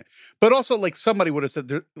 Right. But also like somebody would have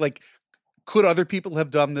said like, could other people have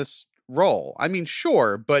done this role? I mean,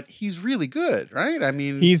 sure, but he's really good, right? I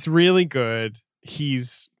mean, he's really good.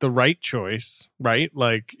 He's the right choice, right?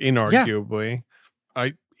 Like inarguably.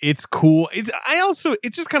 It's cool. It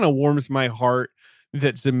just kind of warms my heart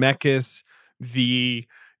that Zemeckis, the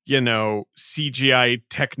CGI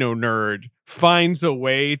techno nerd, finds a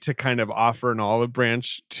way to kind of offer an olive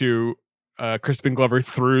branch to Crispin Glover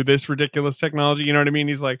through this ridiculous technology. You know what I mean?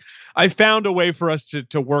 He's like, I found a way for us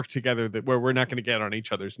to work together where we're not going to get on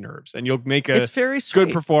each other's nerves, and you'll make a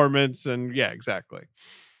good performance. And yeah, exactly.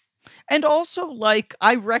 And also, like,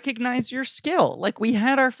 I recognize your skill. Like, we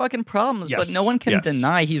had our fucking problems, but no one can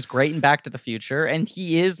deny he's great in Back to the Future, and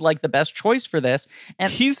he is like the best choice for this.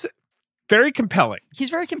 And he's very compelling. He's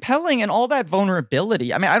very compelling, and all that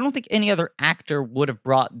vulnerability. I mean, I don't think any other actor would have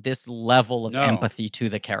brought this level of empathy to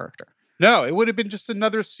the character. No, it would have been just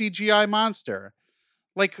another CGI monster.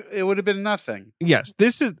 Like, it would have been nothing. Yes,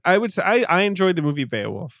 I would say, I enjoyed the movie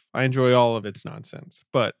Beowulf. I enjoy all of its nonsense.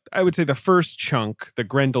 But I would say the first chunk, the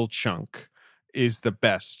Grendel chunk, is the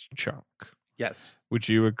best chunk. Yes. Would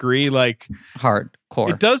you agree? Like,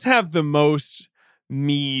 hardcore. It does have the most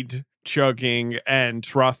mead chugging and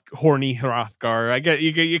horny Hrothgar. I get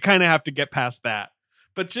you kind of have to get past that.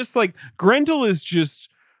 But just like, Grendel is just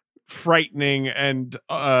frightening and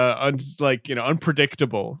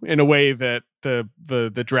unpredictable in a way that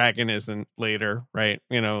the dragon isn't later, right?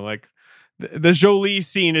 Like the Jolie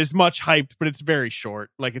scene is much hyped, but it's very short.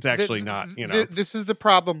 Like it's actually not. This is the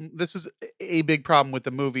problem. This is a big problem with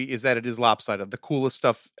the movie, is that it is lopsided. The coolest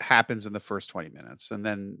stuff happens in the first 20 minutes, and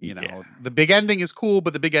then the big ending is cool,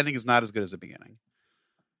 but the big ending is not as good as the beginning.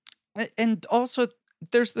 And also,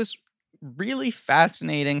 there's this really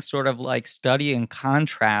fascinating sort of like study and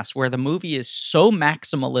contrast where the movie is so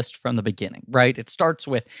maximalist from the beginning, right? It starts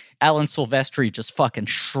with Alan Silvestri just fucking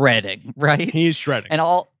shredding, right? He's shredding. And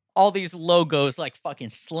all these logos like fucking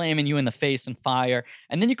slamming you in the face and fire.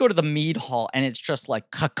 And then you go to the mead hall and it's just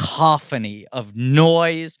like cacophony of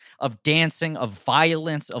noise, of dancing, of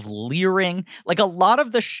violence, of leering. Like a lot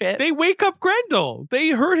of the shit. They wake up Grendel. They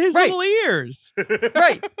hurt his little ears.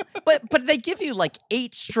 Right. But they give you like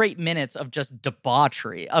 8 straight minutes of just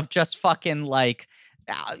debauchery, of just fucking like,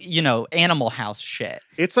 Animal House shit.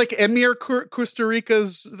 It's like Emir Costa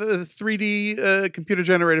Rica's 3D computer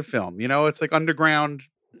generated film. It's like underground,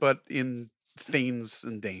 but in Thanes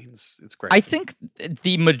and Danes. It's great. I think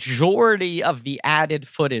the majority of the added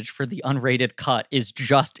footage for the unrated cut is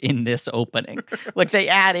just in this opening. Like they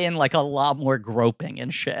add in like a lot more groping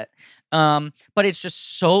and shit. But it's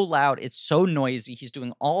just so loud. It's so noisy. He's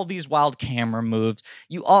doing all these wild camera moves.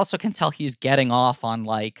 You also can tell he's getting off on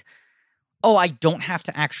like oh, I don't have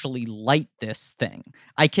to actually light this thing.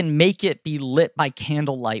 I can make it be lit by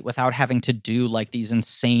candlelight without having to do like these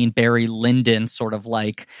insane Barry Lyndon sort of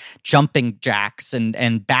like jumping jacks and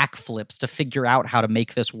backflips to figure out how to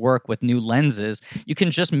make this work with new lenses. You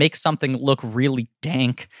can just make something look really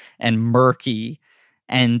dank and murky.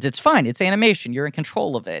 And it's fine. It's animation. You're in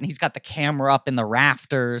control of it. And he's got the camera up in the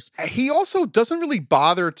rafters. He also doesn't really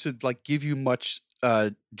bother to like give you much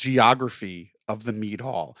geography of the mead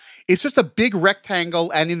hall. It's just a big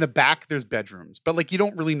rectangle, and in the back there's bedrooms, but like you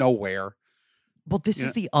don't really know where. Well, this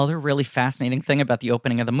is the other really fascinating thing about the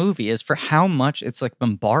opening of the movie is for how much it's like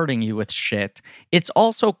bombarding you with shit. It's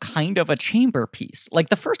also kind of a chamber piece. Like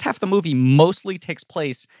the first half of the movie mostly takes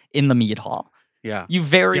place in the mead hall. Yeah. You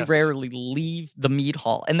very rarely leave the mead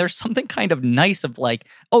hall. And there's something kind of nice of like,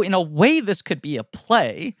 oh, in a way this could be a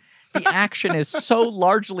play. The action is so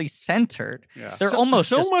largely centered. Yeah. They're almost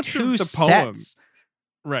so just much two of the poem. Sets.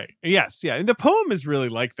 Right. Yes. Yeah. And the poem is really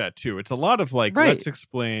like that too. It's a lot of like, let's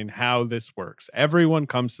explain how this works. Everyone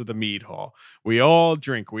comes to the mead hall. We all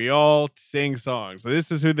drink. We all sing songs. This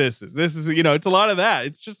is who this is. This is, it's a lot of that.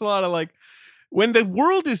 It's just a lot of like, when the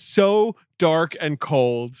world is so dark and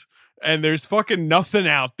cold and there's fucking nothing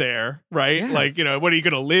out there, right? Yeah. Like, what are you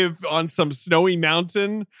going to live on some snowy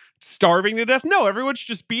mountain? Starving to death? No, everyone should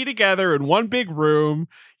just be together in one big room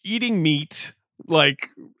eating meat. Like,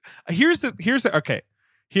 here's the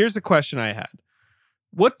question I had.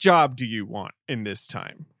 What job do you want in this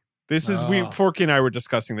time? This is Forky and I were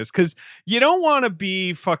discussing this because you don't want to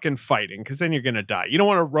be fucking fighting because then you're gonna die. You don't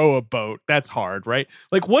want to row a boat. That's hard, right?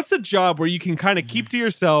 Like, what's a job where you can kind of keep to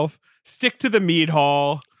yourself, stick to the mead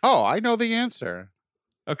hall? Oh, I know the answer.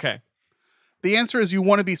 Okay. The answer is you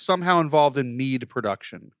want to be somehow involved in mead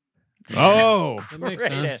production. Oh, that makes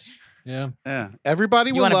sense. Yeah.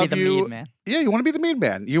 Everybody will love you. You want to be the mead man. Yeah, you want to be the mead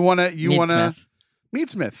man. You want to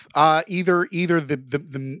meadsmith. Either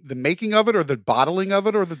the making of it or the bottling of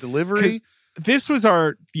it or the delivery. This was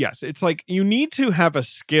it's like you need to have a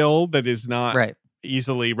skill that is not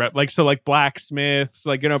easily like blacksmiths,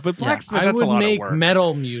 but blacksmith that's a lot of work. I would make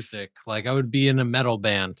metal music. Like I would be in a metal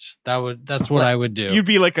band. That's what I would do. You'd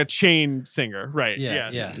be like a chain singer, right?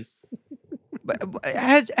 Yeah.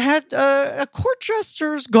 Had court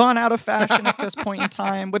jesters gone out of fashion at this point in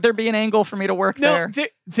time? Would there be an angle for me to work there?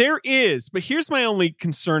 There is, but here's my only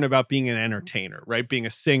concern about being an entertainer, right? Being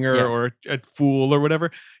a singer or a fool or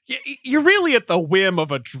whatever. You're really at the whim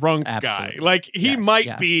of a drunk guy. Like he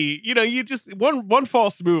might be, you just one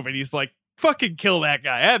false move and he's like, fucking kill that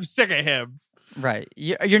guy. I'm sick of him. Right.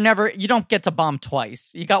 You don't get to bomb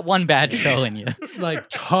twice. You got one bad show in you. Like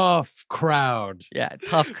tough crowd. Yeah,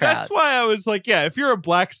 tough crowd. That's why I was like, if you're a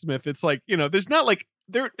blacksmith, it's like, there's not like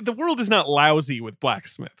the world is not lousy with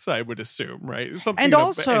blacksmiths, I would assume, right?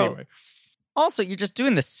 Also, you're just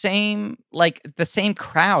doing the same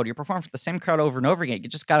crowd. You're performing for the same crowd over and over again. You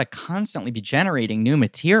just got to constantly be generating new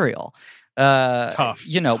material. Tough.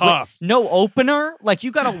 No opener. Like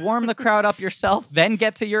you got to warm the crowd up yourself, then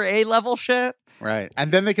get to your A-level shit. Right.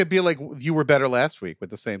 And then they could be like, you were better last week with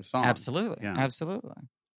the same song. Absolutely. Yeah. Absolutely.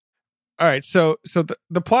 All right. So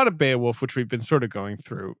the plot of Beowulf, which we've been sort of going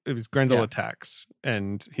through, it was Grendel attacks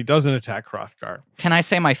and he doesn't attack Hrothgar. Can I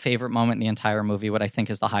say my favorite moment in the entire movie, what I think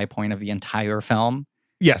is the high point of the entire film?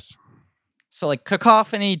 Yes. So like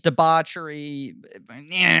cacophony, debauchery,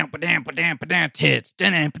 tits,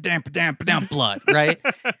 blood, right?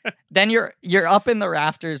 Then you're up in the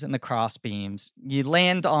rafters and the cross beams. You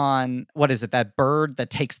land on, what is it, that bird that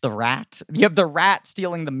takes the rat? You have the rat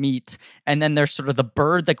stealing the meat, and then there's sort of the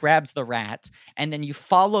bird that grabs the rat, and then you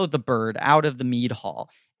follow the bird out of the mead hall.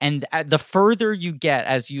 And the further you get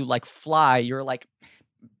as you like fly, you're like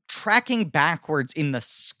tracking backwards in the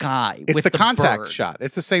sky. It's with the contact bird. Shot.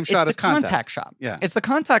 It's the same shot as contact shot. Yeah. It's the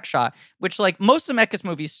contact shot, which like most Zemeckis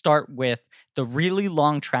movies start with the really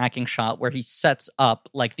long tracking shot where he sets up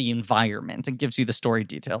like the environment and gives you the story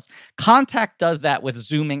details. Contact does that with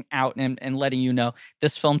zooming out and letting you know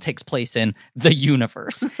this film takes place in the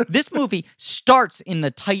universe. This movie starts in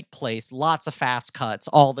the tight place, lots of fast cuts,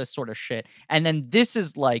 all this sort of shit. And then this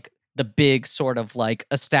is like the big sort of like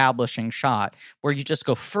establishing shot where you just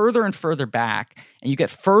go further and further back and you get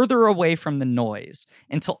further away from the noise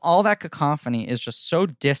until all that cacophony is just so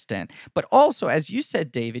distant. But also, as you said,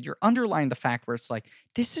 David, you're underlying the fact where it's like,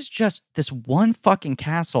 this is just this one fucking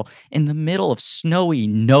castle in the middle of snowy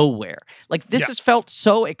nowhere. Like this has felt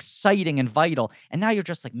so exciting and vital. And now you're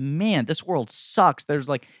just like, man, this world sucks. There's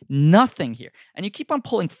like nothing here. And you keep on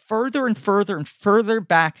pulling further and further and further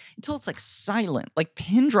back until it's like silent, like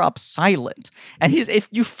pin drop silent. And if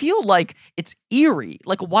you feel like it's eerie,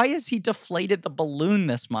 like why has he deflated the balloon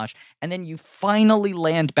this much? And then you finally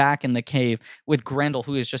land back in the cave with Grendel,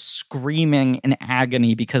 who is just screaming in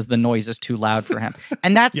agony because the noise is too loud for him.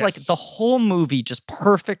 And that's like the whole movie just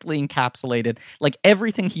perfectly encapsulated, like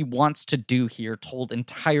everything he wants to do here told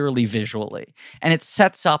entirely visually. And it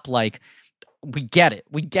sets up like, we get it.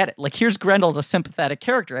 Like, here's Grendel as a sympathetic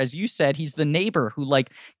character. As you said, he's the neighbor who,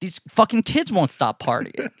 like, these fucking kids won't stop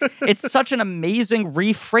partying. It's such an amazing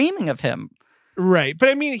reframing of him. Right. But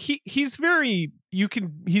I mean, he's very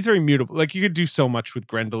mutable. Like, you could do so much with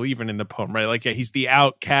Grendel, even in the poem, right? Like, yeah, he's the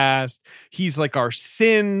outcast. He's like our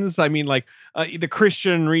sins. I mean, like, the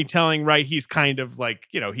Christian retelling, right? He's kind of like,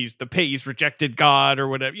 he's rejected God or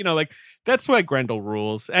whatever, like, that's why Grendel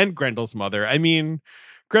rules. And Grendel's mother. I mean,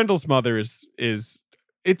 Grendel's mother is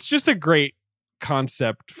it's just a great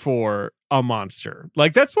concept for a monster.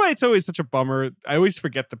 Like, that's why it's always such a bummer. I always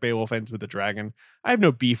forget that Beowulf ends with a dragon. I have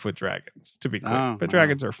no beef with dragons, to be clear, but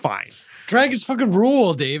dragons are fine. Dragons fucking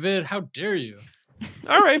rule, David. How dare you?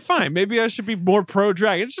 All right, fine. Maybe I should be more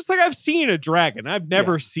pro-dragon. It's just like, I've seen a dragon. I've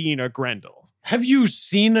never seen a Grendel. Have you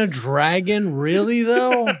seen a dragon, really,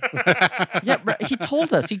 though? Yeah, he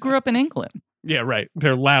told us. He grew up in England. Yeah, right.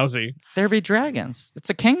 They're lousy. There be dragons.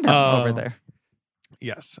 It's a kingdom over there.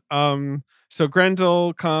 Yes. So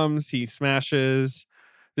Grendel comes, he smashes.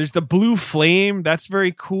 There's the blue flame. That's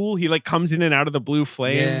very cool. He like comes in and out of the blue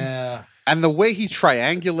flame. Yeah. And the way he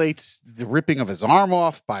triangulates the ripping of his arm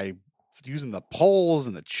off by using the poles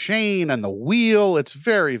and the chain and the wheel. It's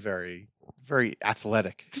very, very, very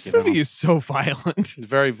athletic. This movie is so violent.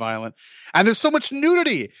 Very violent. And there's so much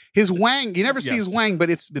nudity. His wang, you never see his wang, but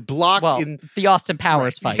it's blocked in the Austin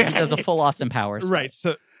Powers fight. Yeah, he does a full Austin Powers fight.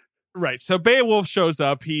 So Beowulf shows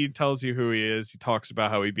up. He tells you who he is. He talks about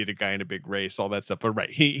how he beat a guy in a big race, all that stuff. But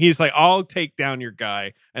he's like, I'll take down your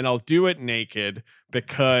guy and I'll do it naked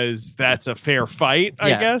because that's a fair fight,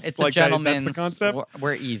 I guess. It's like a gentleman's, that's the concept.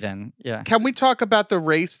 We're even. Yeah. Can we talk about the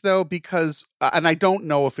race though? Because, and I don't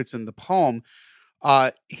know if it's in the poem,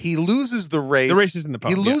 he loses the race. The race is in the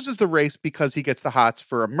poem. He loses the race because he gets the hots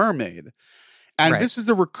for a mermaid. And this is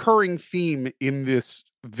a recurring theme in this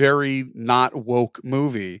very not woke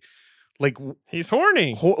movie. Like, he's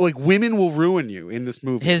horny. Like, women will ruin you in this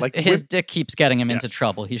movie. His dick keeps getting him into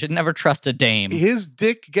trouble. He should never trust a dame. His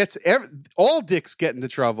dick gets all dicks get into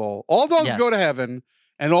trouble. All dogs go to heaven,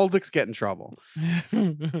 and all dicks get in trouble.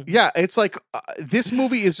 Yeah, it's like this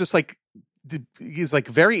movie is just like he's like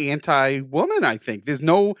very anti-woman. I think there's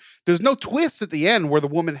no twist at the end where the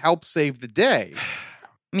woman helps save the day.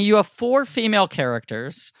 I mean, you have 4 female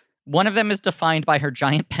characters. One of them is defined by her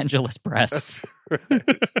giant pendulous breasts.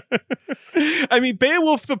 I mean,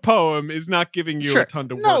 Beowulf the poem is not giving you a ton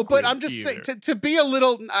to work with. No, but I'm just saying, to be a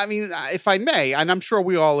little, I mean, if I may, and I'm sure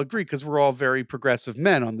we all agree because we're all very progressive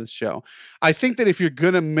men on this show, I think that if you're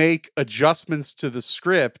going to make adjustments to the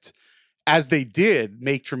script, as they did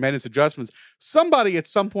make tremendous adjustments, somebody at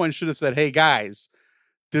some point should have said, hey, guys,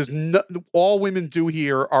 all women do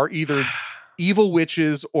here are either evil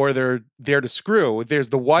witches or they're there to screw. There's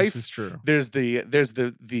the wife. This is true. There's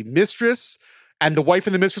the mistress. And the wife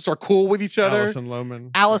and the mistress are cool with each other.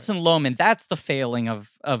 Alison Lohman. That's the failing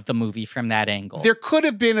of the movie from that angle. There could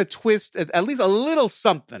have been a twist, at least a little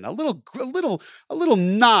something, a little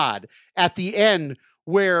nod at the end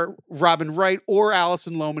where Robin Wright or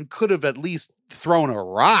Alison Lohman could have at least thrown a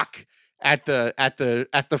rock at the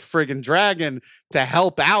friggin' dragon to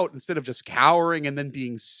help out instead of just cowering and then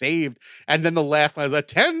being saved. And then the last line is,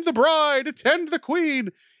 attend the bride, attend the queen.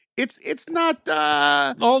 It's not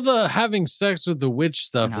all the having sex with the witch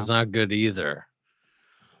stuff is not good either.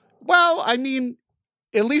 Well, I mean,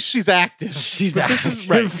 at least she's active. She's active.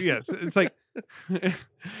 Right. Yes. It's like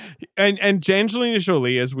and Angelina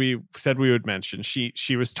Jolie, as we said we would mention,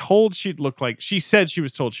 she was told she said she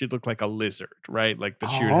was told she'd look like a lizard, right? Like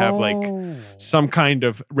that she would have like some kind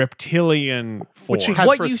of reptilian form. Which she has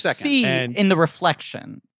what for a you second. see in the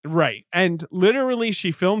reflection. Right. And literally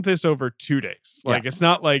she filmed this over 2 days. Like, it's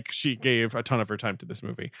not like she gave a ton of her time to this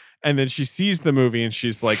movie. And then she sees the movie and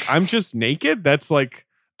she's like, I'm just naked? That's like,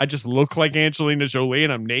 I just look like Angelina Jolie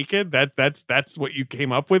and I'm naked? That's what you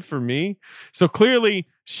came up with for me? So clearly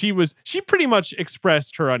she pretty much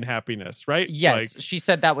expressed her unhappiness, right? Yes. Like, she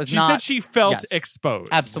said that was she said she felt exposed.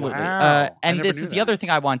 Absolutely. Wow. And this is the other thing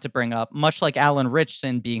I wanted to bring up. Much like Alan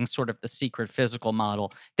Ritchson being sort of the secret physical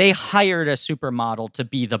model, they hired a supermodel to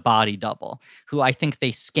be the body double, who I think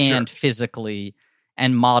they scanned physically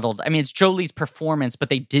and modeled. I mean, it's Jolie's performance, but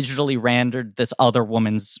they digitally rendered this other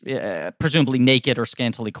woman's presumably naked or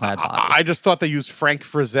scantily clad body. I just thought they used Frank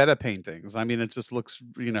Frazetta paintings. I mean, it just looks,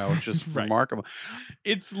 just Right. remarkable.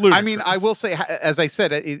 It's ludicrous. I mean, I will say, as I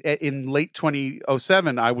said, in late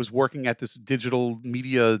 2007, I was working at this digital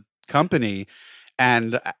media company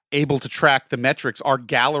and able to track the metrics. Our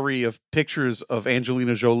gallery of pictures of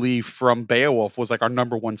Angelina Jolie from Beowulf was like our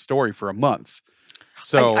number one story for a month.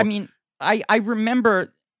 So I mean, I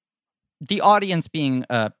remember the audience being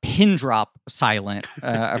pin drop silent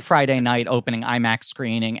a Friday night opening IMAX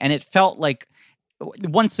screening, and it felt like,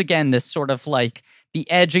 once again, this sort of like the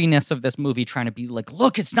edginess of this movie trying to be like,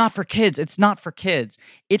 look, it's not for kids. It's not for kids.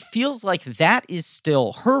 It feels like that is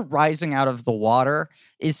still, her rising out of the water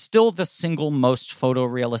is still the single most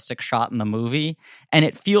photorealistic shot in the movie. And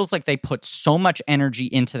it feels like they put so much energy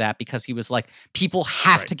into that because he was like, people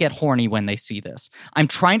have to get horny when they see this. I'm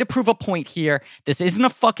trying to prove a point here. This isn't a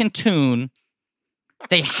fucking tune.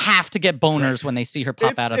 They have to get boners when they see her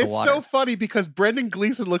pop out of the water. It's so funny because Brendan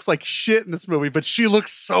Gleeson looks like shit in this movie, but she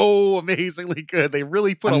looks so amazingly good. They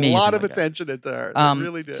really put a lot of attention into her. They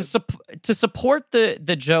really did. To support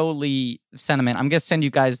the Jolie sentiment, I'm going to send you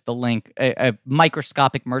guys the link, a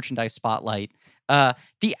microscopic merchandise spotlight.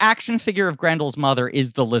 The action figure of Grendel's mother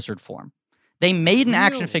is the lizard form. They made an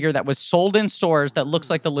action figure that was sold in stores that looks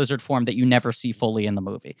like the lizard form that you never see fully in the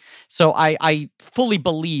movie. So I fully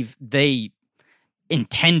believe they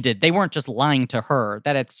intended, they weren't just lying to her,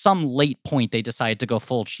 that at some late point they decided to go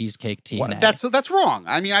full cheesecake TNA. That's wrong.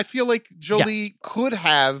 I mean, I feel like Jolie could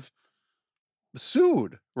have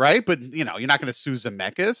sued, right? But you're not going to sue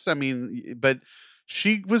Zemeckis. I mean, but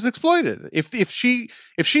she was exploited. If she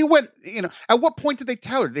went, at what point did they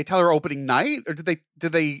tell her? Did they tell her opening night, or did they?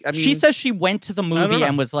 I mean, she says she went to the movie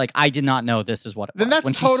and was like, I did not know this is what it was. Then that's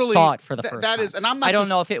when totally, she saw it for the first that time. is, and I'm not. I don't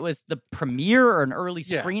know if it was the premiere or an early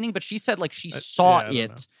screening, but she said like she saw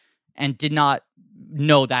it and did not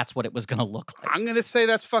know that's what it was going to look like. I'm going to say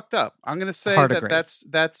that's fucked up. I'm going to say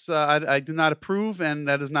that's I do not approve, and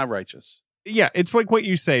that is not righteous. Yeah, it's like what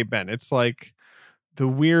you say, Ben. It's like the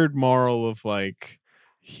weird moral of like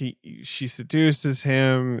she seduces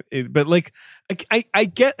him, but like I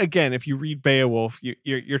get, again, if you read Beowulf,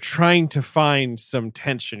 you're trying to find some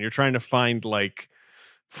tension. You're trying to find like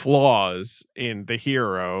flaws in the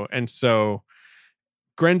hero, and so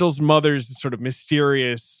Grendel's mother's sort of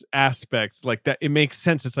mysterious aspect, like that, it makes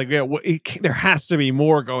sense. It's like, there has to be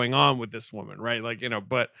more going on with this woman, right? Like,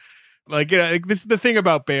 but like, this is the thing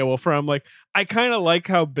about Beowulf, where I'm like, I kind of like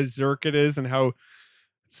how berserk it is and how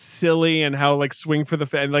silly and how like swing for the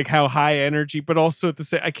and like how high energy, but also at the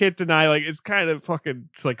same, I can't deny like it's kind of fucking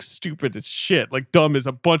like stupid as shit, like dumb as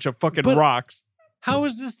a bunch of fucking rocks. How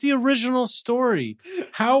is this the original story?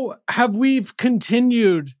 How have we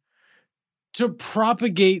continued to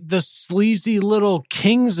propagate the sleazy little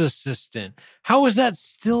king's assistant? How is that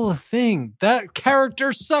still a thing? That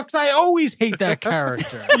character sucks. I always hate that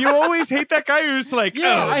character. You always hate that guy who's like,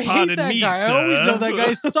 I hate that guy. I always know that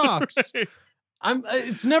guy sucks.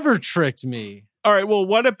 It's never tricked me. All right, well,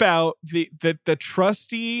 what about the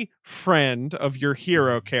trusty friend of your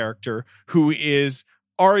hero character who is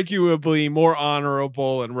arguably more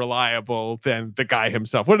honorable and reliable than the guy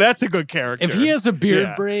himself? Well, that's a good character. If he has a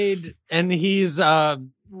beard braid and he's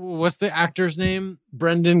what's the actor's name?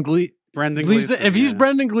 Brendan Gleeson. If he's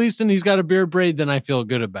Brendan Gleeson, he's got a beard braid, then I feel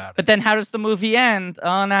good about it. But then how does the movie end?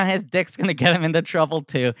 Oh, now his dick's going to get him into trouble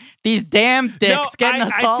too. These damn dicks getting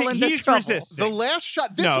us all into trouble. Resisting. The last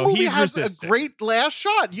shot. This movie has a great last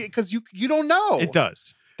shot because you don't know. It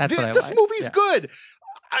does. That's what I This like. movie's good.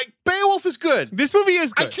 Beowulf is good. This movie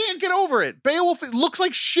is good. I can't get over it. Beowulf, it looks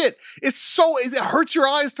like shit. It hurts your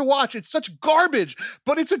eyes to watch. It's such garbage,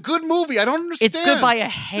 but it's a good movie. I don't understand. It's good by a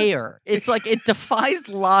hair. It's like it defies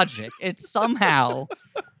logic. It's somehow,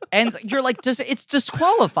 and you're like, it's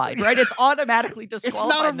disqualified, right? It's automatically disqualified.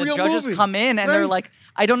 It's not a real the judges movie. come in and they're like,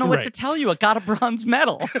 I don't know what to tell you. It got a bronze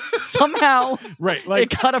medal. Somehow,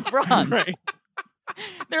 like, it got a bronze. Right.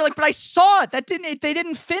 They're like, but I saw it. They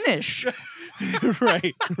didn't finish.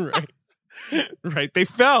 Right. They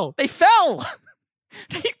fell. I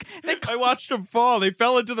watched them fall. They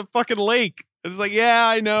fell into the fucking lake. It was like, yeah,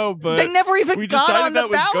 I know, but they never even got on the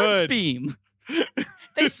balance good. beam.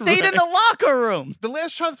 They stayed in the locker room. The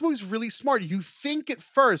last shot of this movie is really smart. You think at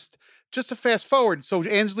first, just to fast forward, so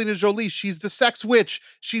Angelina Jolie, she's the sex witch.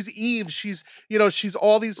 She's Eve. She's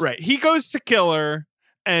all these. Right. He goes to kill her,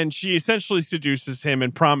 and she essentially seduces him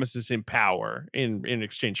and promises him power in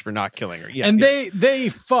exchange for not killing her. Yes, and they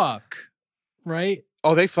fuck, right?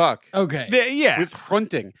 Oh, they fuck. Okay. Yeah. With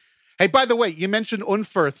Hrunting. Hey, by the way, you mentioned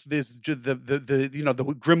Unferth, this the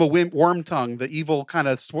Grima Worm Tongue, the evil kind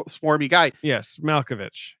of swarmy guy. Yes,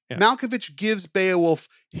 Malkovich. Yeah. Malkovich gives Beowulf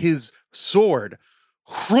his sword,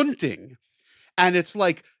 Hrunting, and it's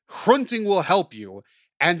like Hrunting will help you,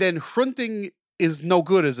 and then Hrunting is no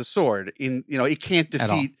good as a sword. It can't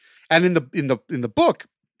defeat. And in the book.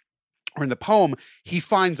 Or in the poem, he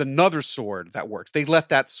finds another sword that works. They left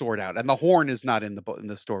that sword out, and the horn is not in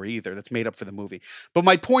the story either. That's made up for the movie. But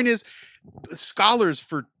my point is, scholars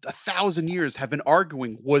for 1,000 years have been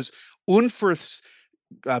arguing: was Unferth's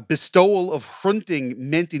bestowal of Hrunting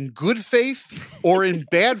meant in good faith or in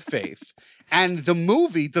bad faith? And the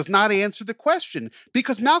movie does not answer the question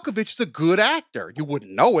because Malkovich is a good actor. You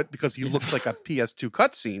wouldn't know it because he looks like a PS2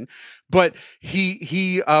 cutscene, but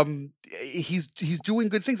he's doing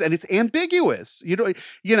good things, and it's ambiguous. But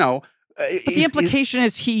the implication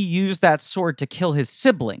is he used that sword to kill his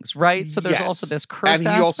siblings, right? So there's also this cursed and he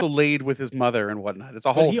aspect. also laid with his mother and whatnot. It's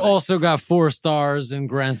a whole. He thing. also got 4 stars in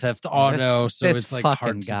Grand Theft Auto, so this it's like fucking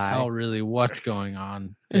hard to guy. tell really what's going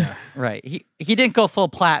on. Yeah, Right. He didn't go full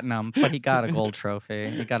platinum, but he got a gold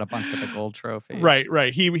trophy. He got a bunch of the gold trophies.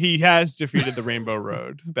 Right. He has defeated the Rainbow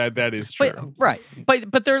Road. That is true.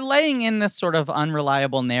 But they're laying in this sort of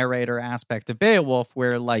unreliable narrator aspect of Beowulf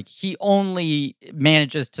where like he only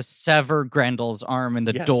manages to sever Grendel's arm in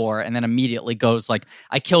the door and then immediately goes like,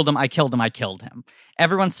 I killed him.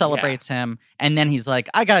 Everyone celebrates him, and then he's like,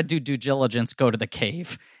 I gotta do due diligence, go to the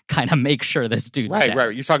cave, kind of make sure this dude's dead.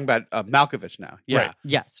 Right. You're talking about Malkovich now. Yeah. Right.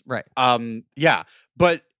 Yes, right. Yeah.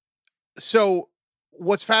 But so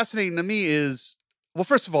what's fascinating to me is, well,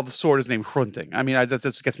 first of all, the sword is named Hrunting. I mean, that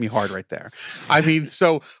just gets me hard right there. I mean,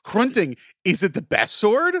 so Hrunting, is it the best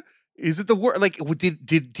sword? Is it the worst? Like, did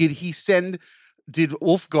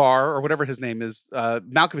Ulfgar, or whatever his name is,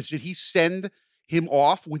 Malkovich, did he send him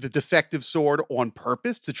off with a defective sword on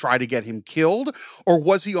purpose to try to get him killed? Or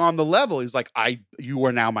was he on the level? He's like, you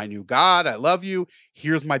are now my new god. I love you.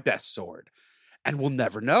 Here's my best sword. And we'll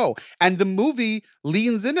never know. And the movie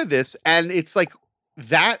leans into this, and it's like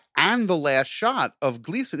that, and the last shot of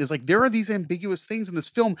Gleason is like, there are these ambiguous things in this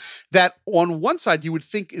film that on one side you would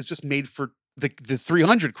think is just made for the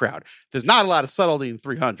 300 crowd. There's not a lot of subtlety in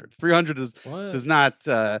 300. 300 does not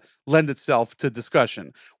lend itself to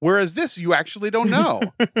discussion. Whereas this, you actually don't know.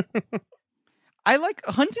 I like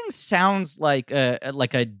Hunting sounds like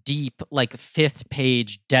a deep, like 5th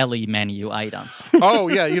page deli menu item. Oh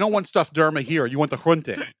yeah, you don't want stuffed Derma here. You want the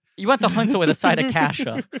Hrunting. You want the Hunter with a side of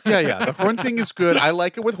kasha. Yeah. The Hrunting is good. I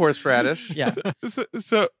like it with horseradish. Yeah.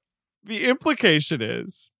 So the implication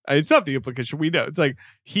is, it's not the implication, we know. It's like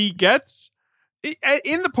he gets,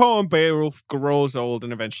 in the poem, Beowulf grows old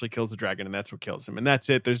and eventually kills the dragon, and that's what kills him. And that's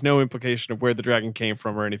it. There's no implication of where the dragon came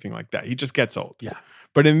from or anything like that. He just gets old. Yeah.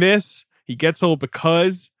 But in this, he gets old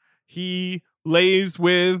because he lays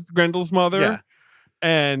with Grendel's mother. Yeah.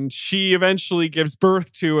 And she eventually gives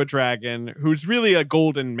birth to a dragon who's really a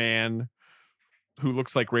golden man who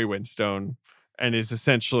looks like Ray Winstone and is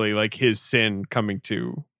essentially like his sin coming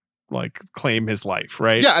to like claim his life,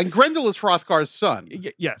 right? Yeah, and Grendel is Hrothgar's son.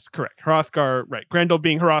 Yes, correct. Hrothgar, right. Grendel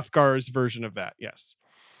being Hrothgar's version of that, yes.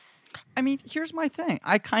 I mean, here's my thing.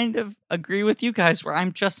 I kind of agree with you guys where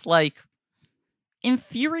I'm just like, in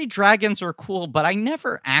theory, dragons are cool, but I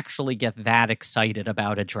never actually get that excited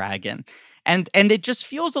about a dragon. And it just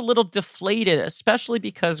feels a little deflated, especially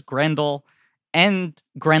because Grendel and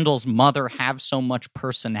Grendel's mother have so much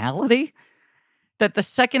personality that the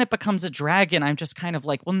second it becomes a dragon, I'm just kind of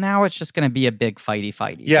like, well, now it's just going to be a big fighty.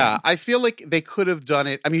 Yeah, thing. I feel like they could have done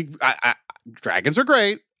it. I mean, dragons are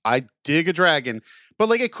great. I dig a dragon, but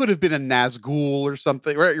like it could have been a Nazgul or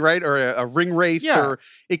something, right? Or a ring wraith, or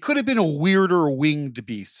it could have been a weirder winged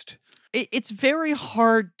beast. It's very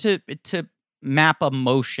hard to map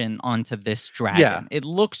emotion onto this dragon. Yeah. It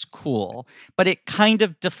looks cool, but it kind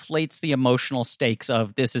of deflates the emotional stakes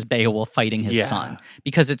of this is Beowulf fighting his son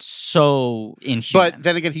because it's so inhuman. But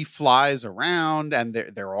then again, he flies around and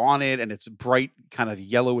they're on it, and it's bright kind of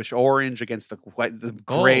yellowish orange against the white, the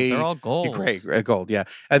gold. gray. They're all gold. Gray, gold, yeah.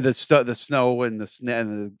 And the snow and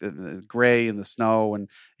the gray and the snow, and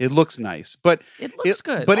it looks nice. But it looks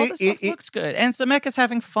good. But all this stuff looks good. And Zemeckis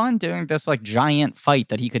having fun doing this like giant fight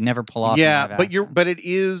that he could never pull off. Yeah, but it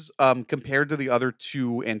is compared to the other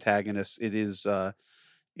two antagonists, it is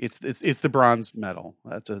it's the bronze medal.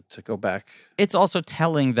 To go back. It's also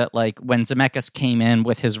telling that like when Zemeckis came in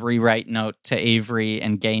with his rewrite note to Avery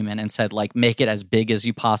and Gaiman and said like make it as big as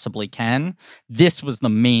you possibly can, this was the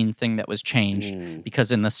main thing that was changed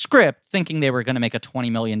because in the script, thinking they were going to make a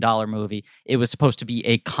 $20 million movie, it was supposed to be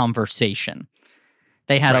a conversation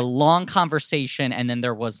They had a long conversation, and then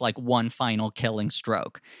there was like one final killing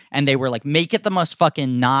stroke. And they were like, make it the most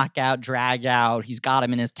fucking knockout, drag out. He's got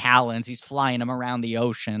him in his talons. He's flying him around the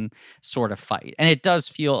ocean sort of fight. And it does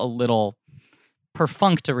feel a little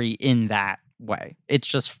perfunctory in that way. It's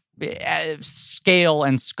just scale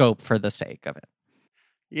and scope for the sake of it.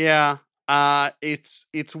 Yeah.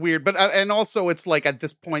 It's weird. But and also it's like at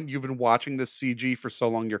this point you've been watching this CG for so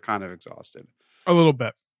long, you're kind of exhausted. A little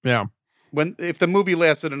bit. Yeah. If the movie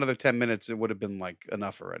lasted another 10 minutes, it would have been like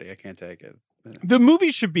enough already. I can't take it. The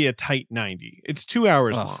movie should be a tight 90. It's 2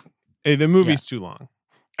 hours long. The movie's too long.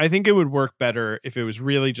 I think it would work better if it was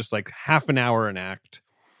really just like half an hour an act.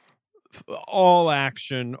 All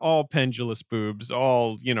action, all pendulous boobs,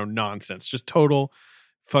 all, nonsense. Just total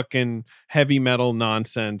fucking heavy metal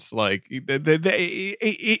nonsense. Like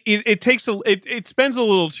it spends a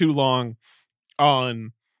little too long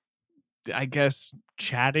on, I guess,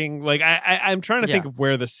 chatting. Like I'm trying to think of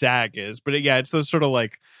where the sag is, but it's those sort of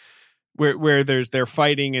like where they're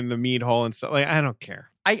fighting in the meat hall and stuff. Like I don't care.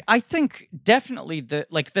 I think definitely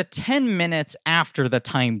the 10 minutes after the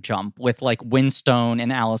time jump with like Winstone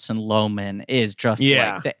and Alison Lohman is just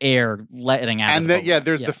like the air letting out. And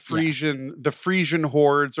there's the Frisian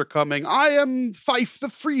hordes are coming. I am Fife the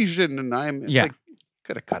Frisian, and like,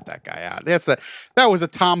 could have cut that guy out. That was a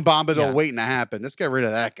Tom Bombadil waiting to happen. Let's get rid of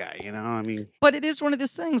that guy, I mean. But it is one of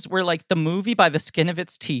those things where like the movie by the skin of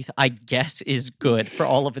its teeth, I guess, is good for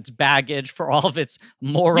all of its baggage, for all of its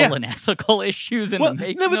moral and ethical issues in the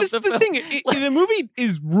making of the film. Thing. The movie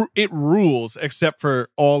it rules except for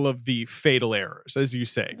all of the fatal errors, as you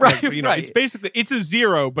say. Right, like, it's basically it's a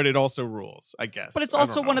 0, but it also rules, I guess. But it's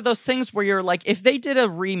also one of those things where you're like, if they did a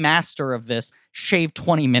remaster of this, shaved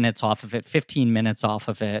 20 minutes off of it, 15 minutes off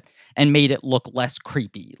of it, and made it look less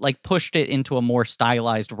creepy, like pushed it into a more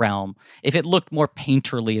stylized realm, if it looked more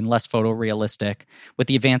painterly and less photorealistic with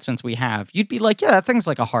the advancements we have, you'd be like, that thing's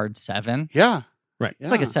like a hard 7. Yeah. Right. It's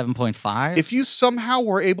like a 7.5. If you somehow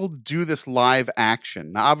were able to do this live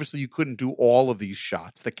action, now obviously you couldn't do all of these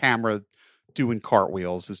shots. The camera doing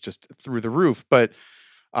cartwheels is just through the roof, but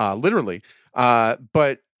literally.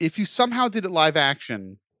 But if you somehow did it live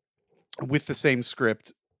action with the same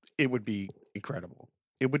script, it would be incredible.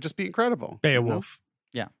 It would just be incredible. Beowulf.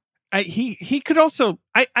 Yeah. He could also.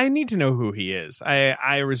 I need to know who he is.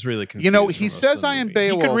 I was really confused. He says I am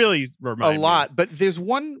Beowulf. He could really remind a lot, but there's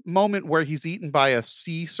one moment where he's eaten by a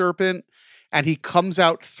sea serpent, and he comes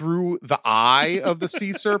out through the eye of the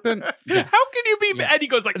sea serpent. How can you be? And he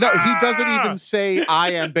goes like, no, he doesn't even say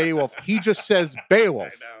I am Beowulf. He just says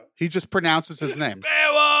Beowulf. He just pronounces his name.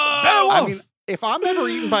 Beowulf. I mean, if I'm ever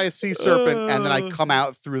eaten by a sea serpent and then I come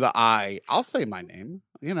out through the eye, I'll say my name.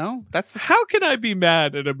 How can I be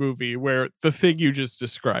mad at a movie where the thing you just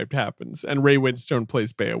described happens and Ray Winstone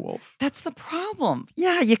plays Beowulf? That's the problem.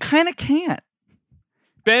 Yeah, you kind of can't.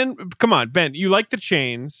 Ben, come on, Ben. You like the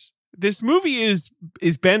chains. This movie is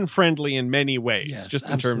Ben friendly in many ways, just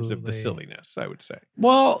in terms of the silliness, I would say.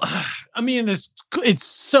 Well, I mean, it's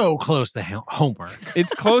so close to homework.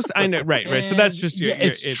 It's close. I know, right. So that's just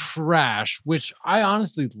it's trash, which I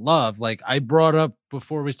honestly love. Like I brought up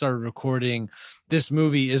before we started recording, this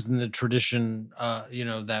movie is in the tradition,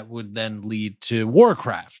 that would then lead to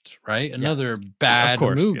Warcraft, right? Another bad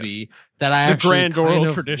movie that I actually grand oral kind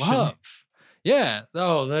of tradition. Love. Yeah.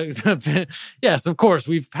 Oh, yes, of course.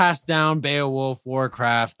 We've passed down Beowulf,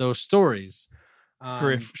 Warcraft, those stories.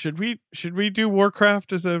 Griff, should we do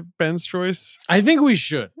Warcraft as a Ben's choice? I think we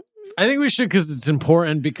should because it's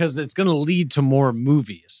important, because it's going to lead to more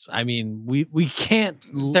movies. I mean, we can't.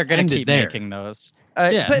 They're going to keep making those.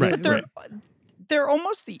 But they're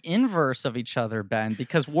almost the inverse of each other, Ben,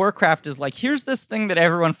 because Warcraft is like, here's this thing that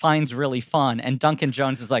everyone finds really fun. And Duncan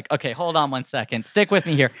Jones is like, okay, hold on 1 second. Stick with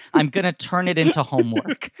me here. I'm going to turn it into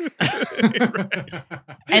homework.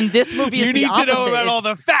 And this movie is the opposite. You need to know about all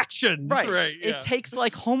the factions. Right. It takes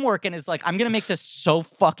like homework and is like, I'm going to make this so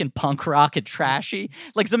fucking punk rock and trashy.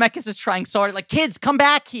 Like Zemeckis is trying so hard. Like, kids, come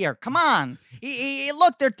back here. Come on.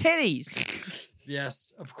 Look, they're titties.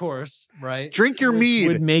 Yes, of course, right? Drink your mead.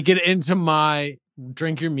 Would make it into my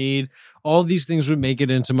drink your mead. All these things would make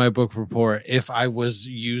it into my book report if I was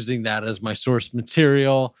using that as my source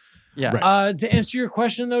material. Yeah. Right. To answer your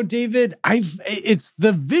question though, David, it's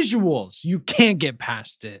the visuals. You can't get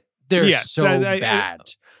past it. They're bad.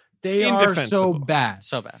 They are so bad.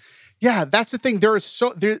 So bad. Yeah, that's the thing.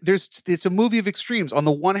 It's a movie of extremes. On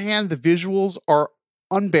the one hand, the visuals are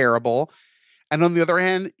unbearable. And on the other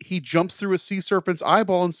hand, he jumps through a sea serpent's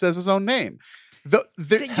eyeball and says his own name. You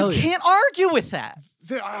can't argue with that.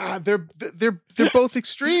 They're both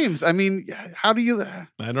extremes. I mean, how do you?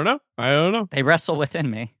 I don't know. They wrestle within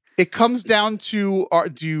me. it comes down to are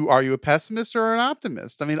you a pessimist or an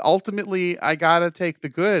optimist? I mean, ultimately, I gotta take the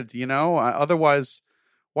good. Otherwise,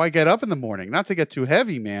 why get up in the morning? Not to get too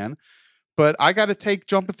heavy, man, but I got to take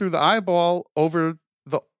jumping through the eyeball over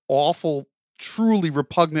the awful, truly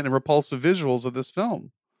repugnant and repulsive visuals of this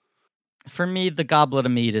film. For me, the goblet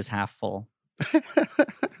of meat is half full.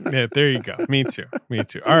 Yeah, there you go. Me too.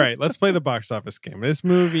 All right, let's play the box office game. This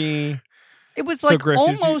movie, it was Griff,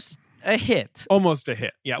 almost a hit. Almost a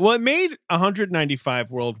hit. Yeah. Well, it made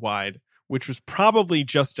 195 worldwide, which was probably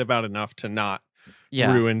just about enough to not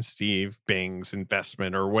ruin Steve Bing's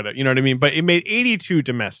investment or whatever. You know what I mean? But it made 82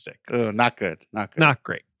 domestic. Oh, not good. Not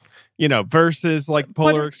great. Versus like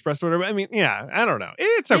Polar Express or whatever. I mean, yeah, I don't know.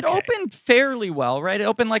 It's okay. It opened fairly well, right? It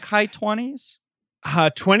opened like high 20s.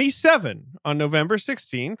 27 on November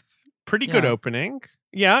 16th. Pretty good opening.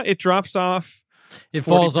 Yeah, it drops off. It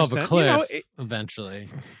falls off a cliff eventually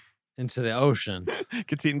into the ocean.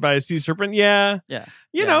 Gets eaten by a sea serpent. Yeah.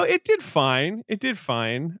 It did fine.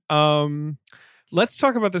 Let's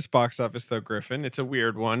talk about this box office though, Griffin. It's a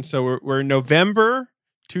weird one. So we're November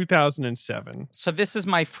 2007. So this is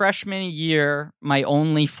my freshman year, my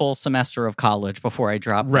only full semester of college before I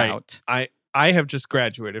dropped out. I have just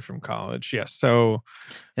graduated from college. Yes. So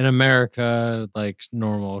in America, like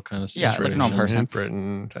normal kind of situation. Yeah, like normal person. In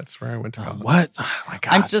Britain, that's where I went to college. What? Oh my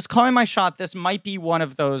God. I'm just calling my shot. This might be one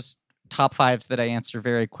of those top fives that I answer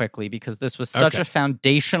very quickly because this was such a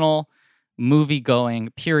foundational movie-going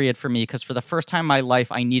period for me because for the first time in my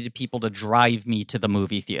life, I needed people to drive me to the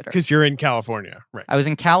movie theater. Because you're in California, right? I was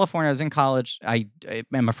in California. I was in college. I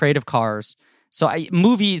am afraid of cars. So I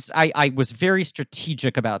was very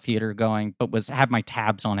strategic about theater going, but had my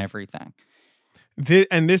tabs on everything.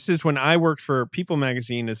 And this is when I worked for People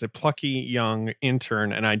magazine as a plucky young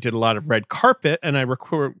intern, and I did a lot of red carpet, and I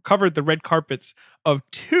covered the red carpets of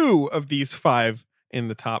 2 of these 5 in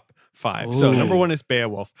the top 5. Ooh. So number 1 is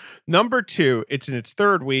Beowulf. Number 2, it's in its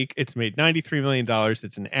 3rd week. It's made $93 million.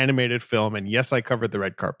 It's an animated film, and yes, I covered the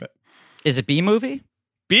red carpet. Is it B-movie?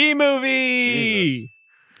 B-movie! Jesus.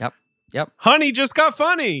 Yep. Honey just got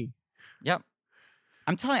funny. Yep.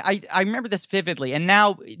 I'm telling you, I remember this vividly. And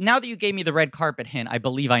now that you gave me the red carpet hint, I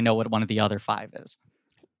believe I know what one of the other 5 is.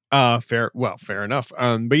 Fair enough.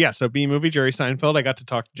 But yeah, so B-movie, Jerry Seinfeld. I got to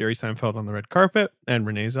talk to Jerry Seinfeld on the red carpet and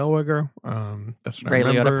Renee Zellweger. That's what Ray I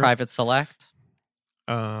remember. Liotta, Private Select.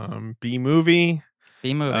 B-movie.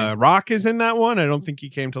 B-movie. Rock is in that one. I don't think he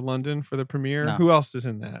came to London for the premiere. No. Who else is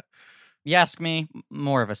in that? You ask me,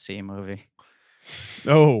 more of a C movie.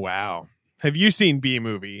 Oh, wow. Have you seen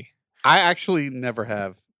B-movie? I actually never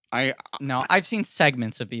have. No, I've seen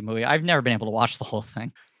segments of B-movie. I've never been able to watch the whole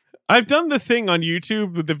thing. I've done the thing on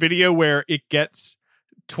YouTube with the video where it gets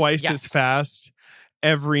twice as fast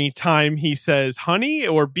every time he says honey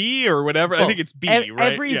or bee or whatever. Both. I think it's bee,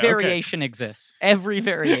 right? Every variation exists. Every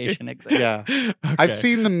variation exists. Yeah. Okay. I've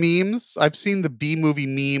seen the memes. I've seen the B-movie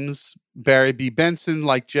memes. Barry B. Benson,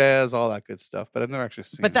 like jazz, all that good stuff. But I've never actually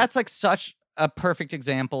seen it. But that's like such a perfect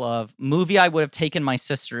example of movie I would have taken my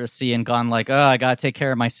sister to see and gone like, oh, I got to take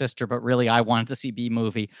care of my sister, but really I wanted to see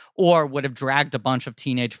B-movie, or would have dragged a bunch of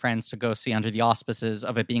teenage friends to go see under the auspices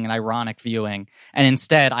of it being an ironic viewing. And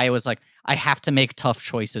instead I was like, I have to make tough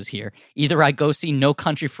choices here. Either I go see No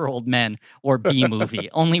Country for Old Men or B-movie.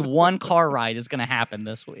 Only one car ride is going to happen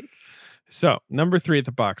this week. So, number 3 at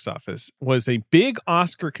the box office was a big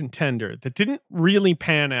Oscar contender that didn't really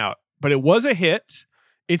pan out, but it was a hit.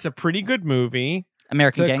 It's a pretty good movie.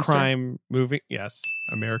 American Gangster? Crime movie. Yes.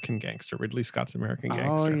 American Gangster. Ridley Scott's American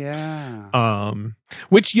Gangster. Oh, yeah.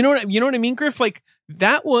 Which, you know what I mean, Griff? Like,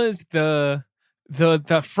 that was the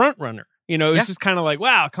front runner. You know, it was just kind of like,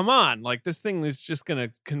 wow, come on. Like, this thing is just going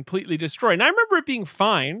to completely destroy. And I remember it being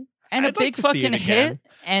fine. And a big fucking hit.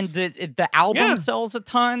 And the album sells a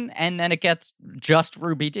ton. And then it gets just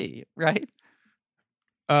Ruby D, right?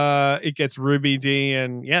 It gets Ruby D,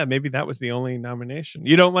 and maybe that was the only nomination.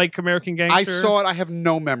 You don't like American Gangster? I saw it. I have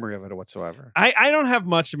no memory of it whatsoever. I don't have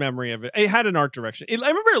much memory of it. It had an art direction. I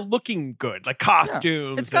remember it looking good, like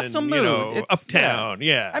costumes. It's got some mood. It's uptown.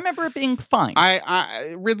 Yeah. I remember it being fine.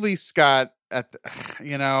 I Ridley Scott at the,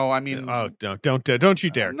 I mean, oh, don't you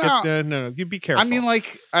dare! No, you be careful. I mean,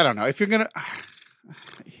 like, I don't know if you're gonna.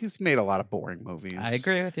 He's made a lot of boring movies. I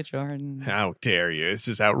agree with you, Jordan. How dare you? This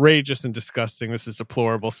is outrageous and disgusting. This is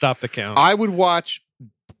deplorable. Stop the count. I would watch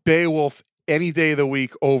Beowulf any day of the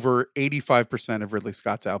week over 85% of Ridley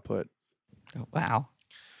Scott's output. Oh, wow.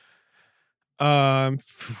 I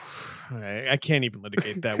can't even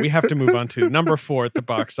litigate that. We have to move on to number 4 at the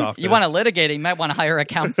box office. You want to litigate it, you might want to hire a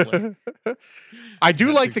counselor. I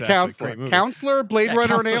do like The Counselor. Counselor, Blade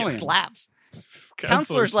Runner, and Alien. Slaps.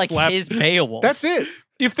 Counselor's like his Beowulf. That's it.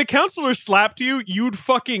 If the counselor slapped you, you'd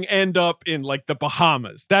fucking end up in like the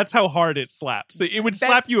Bahamas. That's how hard it slaps. It would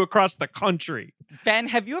slap you across the country. Ben,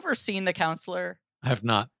 have you ever seen The Counselor? I have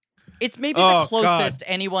not. It's maybe the closest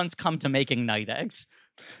anyone's come to making night eggs.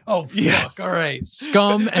 Oh, fuck. Yes. All right.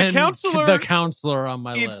 Scum and The Counselor on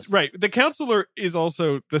my list. Right. The Counselor is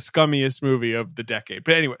also the scummiest movie of the decade.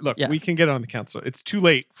 But anyway, look, we can get on The Counselor. It's too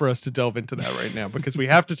late for us to delve into that right now because we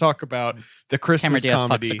have to talk about the Christmas Cameron Diaz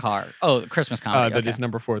comedy. Fucks a car. Oh, Christmas comedy. That is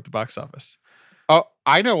number 4 at the box office. Oh,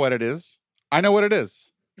 I know what it is.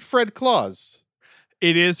 Fred Claus.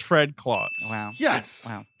 It is Fred Claus. Wow. Yes.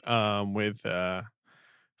 Wow. With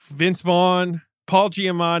Vince Vaughn, Paul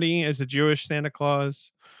Giamatti as a Jewish Santa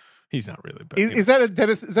Claus. He's not really, but Is that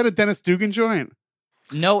a Dennis Dugan joint?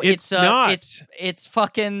 No, It's not. It's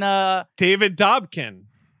fucking David Dobkin.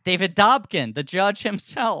 David Dobkin, the judge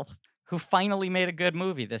himself, who finally made a good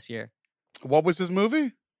movie this year. What was his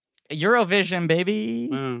movie? Eurovision, baby.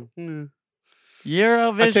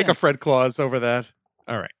 Eurovision. I take a Fred Claus over that.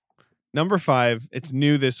 All right. Number 5, it's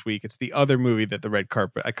new this week. It's the other movie that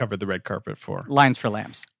I covered the red carpet for. Lions for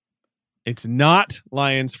Lambs. It's not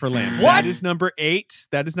Lions for Lambs. What? That is number 8.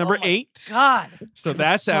 That is number 8. God. So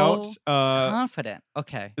that's out. Confident.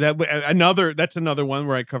 Okay. That's another one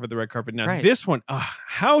where I covered the red carpet. Now Right. this one,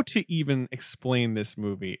 how to even explain this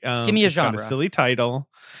movie? Give me a it's got genre. a silly title.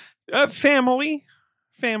 Family.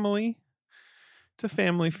 It's a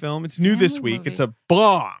family film. It's new this Family week. movie. It's a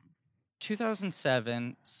bomb.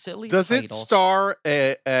 2007. Silly Does title. it star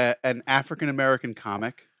an African American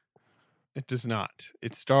comic? It does not.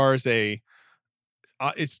 It stars it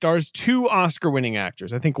stars 2 Oscar-winning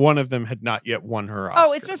actors. I think one of them had not yet won her Oscar.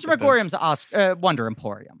 Oh, it's Mr. Megorium's Wonder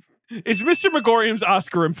Emporium. It's Mr. Megorium's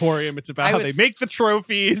Oscar Emporium. It's about how they make the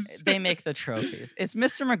trophies. They make the trophies. It's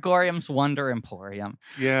Mr. Megorium's Wonder Emporium.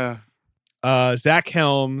 Yeah. Zach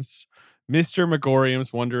Helms, Mr.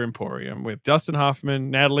 Megorium's Wonder Emporium with Dustin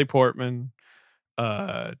Hoffman, Natalie Portman,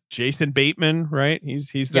 Jason Bateman, right?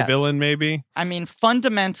 He's the villain, maybe. I mean,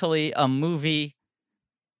 fundamentally, a movie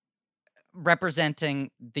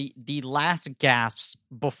representing the last gasps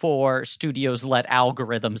before studios let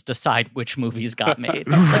algorithms decide which movies got made.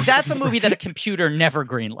 Like, that's a movie that a computer never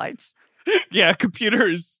greenlights. Yeah,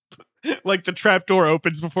 computers. Like the trap door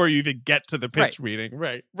opens before you even get to the pitch meeting.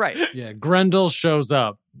 Right. Yeah, Grendel shows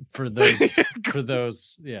up for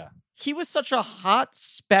those. Yeah. He was such a hot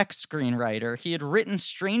spec screenwriter. He had written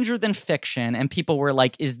Stranger Than Fiction, and people were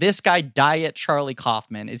like, is this guy Diet Charlie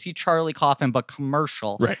Kaufman? Is he Charlie Kaufman but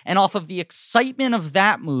commercial? Right. And off of the excitement of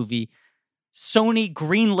that movie, Sony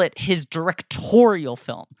greenlit his directorial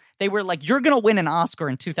film. They were like, you're going to win an Oscar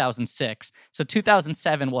in 2006. So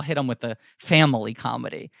 2007, we'll hit him with a family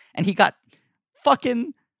comedy. And he got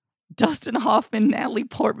fucking Dustin Hoffman, Natalie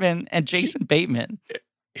Portman, and Jason Bateman.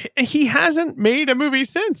 He hasn't made a movie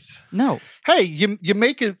since. No. Hey, you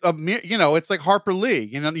make it it's like Harper Lee.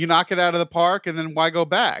 You knock it out of the park, and then why go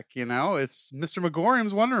back? It's Mr.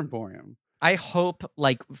 Megorium's Wonder Emporium. I hope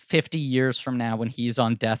like 50 years from now when he's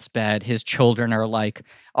on death's bed, his children are like,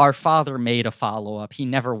 our father made a follow-up. He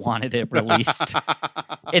never wanted it released.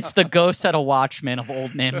 It's the ghost at a Watchmen of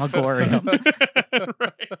Old Man Megorium.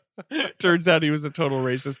 Right. Turns out he was a total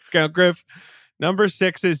racist. Count Griff, number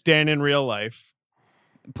 6 is Dan in Real Life.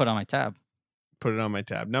 Put on my tab. Put it on my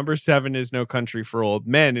tab. Number 7 is No Country for Old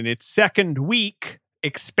Men. In its second week,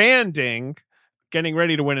 expanding, getting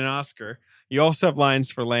ready to win an Oscar. You also have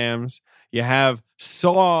Lions for Lambs. You have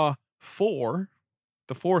Saw 4,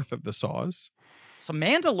 the 4th of the Saws. So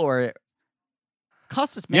Mandalore,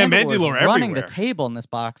 Custis Yeah, Mandalore Mandalore is running everywhere. the table in this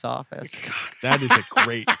box office. God, that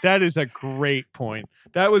is a great point.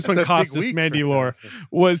 That was That's when a big Costas week for Mandalore Costas.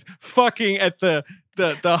 was fucking at the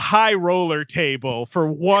high roller table for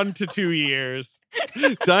 1 to 2 years,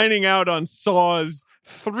 dining out on Saws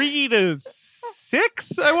 3 to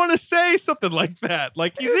 6, I want to say, something like that.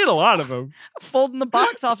 Like, he's in a lot of them. Folding the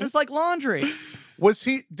box office like laundry. Was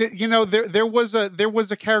he? There was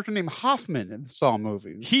a character named Hoffman in the Saw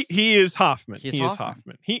movies. He is Hoffman. He's He is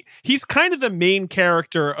Hoffman. Hoffman. He's kind of the main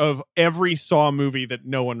character of every Saw movie that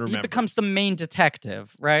no one remembers. He becomes the main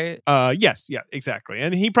detective, right? Yes, yeah, exactly.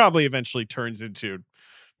 And he probably eventually turns into,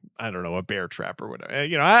 I don't know, a bear trap or whatever.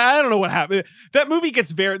 I don't know what happened. That movie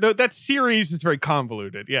gets that series is very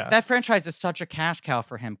convoluted. Yeah. That franchise is such a cash cow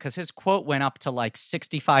for him because his quote went up to like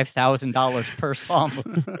 $65,000 per Saw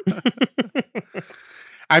movie.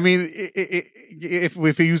 I mean,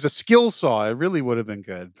 if he used a skill saw, it really would have been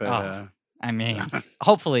good. But I mean,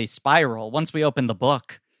 hopefully Spiral, once we open the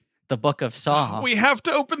book, the Book of Saw. We have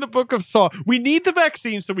to open the Book of Saw. We need the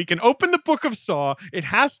vaccine so we can open the Book of Saw. It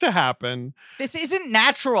has to happen. This isn't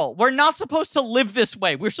natural. We're not supposed to live this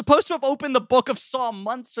way. We're supposed to have opened the Book of Saw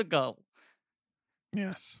months ago.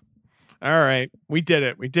 Yes. All right. We did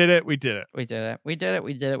it. We did it. We did it. We did it. We did it.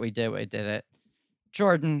 We did it. We did it. We did it.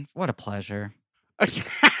 Jordan, what a pleasure. I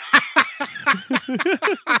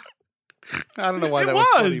don't know why that was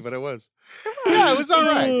funny, but it was. Yeah, it was all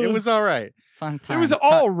right. It was all right. Fun time. It was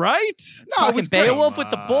all right. No, it was great. Beowulf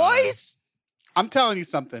with the boys? I'm telling you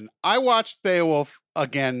something. I watched Beowulf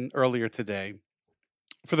again earlier today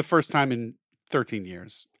for the first time in 13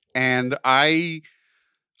 years. And I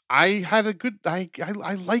had a good I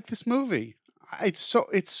like this movie. It's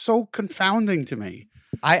so confounding to me.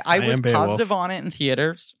 I was positive on it in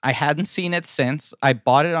theaters. I hadn't seen it since. I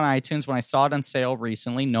bought it on iTunes when I saw it on sale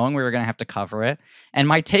recently, knowing we were going to have to cover it. And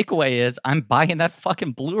my takeaway is I'm buying that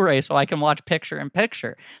fucking Blu-ray so I can watch picture in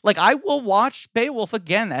picture. Like, I will watch Beowulf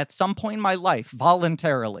again at some point in my life,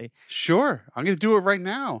 voluntarily. Sure. I'm going to do it right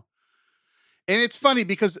now. And it's funny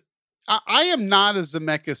because I am not a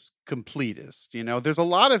Zemeckis completist. You know, there's a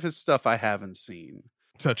lot of his stuff I haven't seen.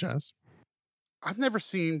 Such as? I've never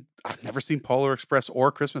seen Polar Express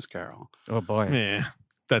or Christmas Carol. Oh boy. Yeah,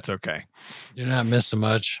 that's okay. You're not missing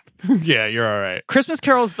much. Yeah, you're all right. Christmas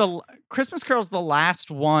Carol's the last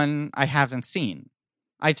one I haven't seen.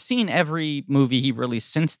 I've seen every movie he released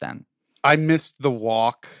since then. I missed The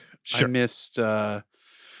Walk. Sure. I missed a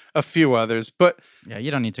few others, but yeah, you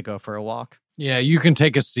don't need to go for a walk. Yeah, you can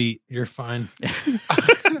take a seat. You're fine.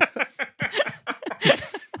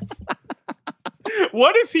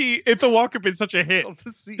 What if The Walk had been such a hit,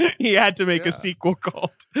 he had to make a sequel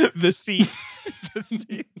called The Seat. The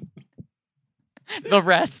Seat. The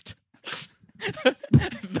Rest.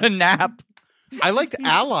 The Nap. I liked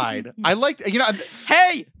Allied. I liked,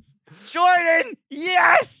 Hey, Jordan,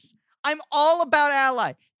 yes! I'm all about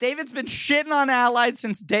Allied. David's been shitting on Allied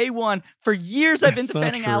since day one. For years, I've been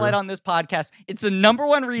defending Allied on this podcast. It's the number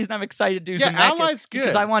one reason I'm excited to do Zemeckis. Allied's good.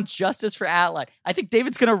 Because I want justice for Allied. I think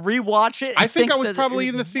David's going to rewatch it. I think I was probably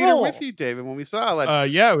in the theater with you, David, when we saw Allied.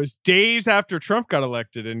 Yeah, it was days after Trump got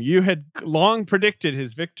elected, and you had long predicted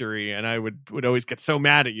his victory, and I would always get so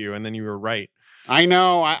mad at you, and then you were right. I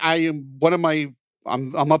know. I am one of my...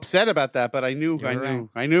 I'm upset about that, but I knew.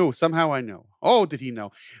 Somehow I knew. Oh, did he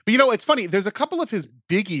know? But it's funny. There's a couple of his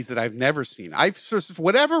biggies that I've never seen. I've, for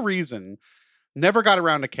whatever reason, never got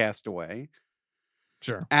around to Castaway.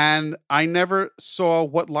 Sure. And I never saw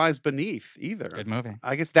What Lies Beneath either. Good movie.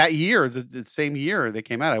 I guess that year, the same year they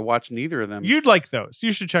came out, I watched neither of them. You'd like those.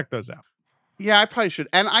 You should check those out. Yeah, I probably should.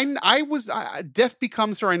 And Death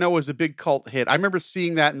Becomes Her, I know, was a big cult hit. I remember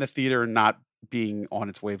seeing that in the theater and not being on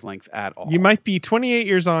its wavelength at all. You might be 28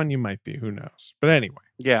 years on, you might be, who knows? But anyway.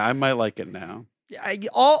 Yeah, I might like it now.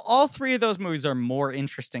 All three of those movies are more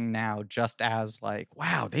interesting now, just as like,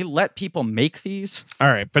 wow, they let people make these. All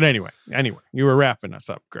right, but anyway, you were wrapping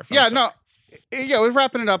us up, Griff. We're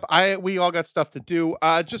wrapping it up. We all got stuff to do.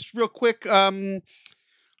 Just real quick,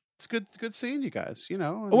 it's good seeing you guys,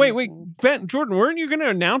 Oh, wait, Ben, Jordan, weren't you going to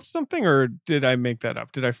announce something, or did I make that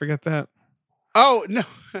up? Did I forget that? Oh, no.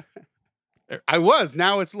 I was.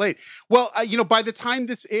 Now it's late. Well, by the time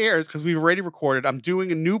this airs, because we've already recorded, I'm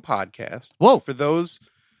doing a new podcast. Whoa. For those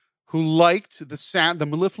who liked the sound, the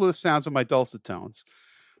mellifluous sounds of my dulcet tones.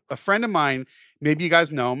 A friend of mine, maybe you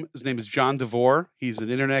guys know him. His name is John DeVore. He's an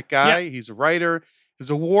internet guy. Yeah. He's a writer. He's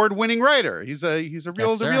an award-winning writer. He's a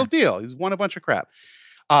real deal. He's won a bunch of crap.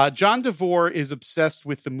 John DeVore is obsessed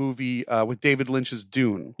with the movie with David Lynch's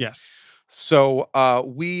Dune. Yes. So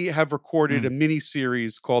we have recorded a mini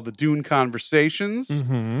series called The Dune Conversations.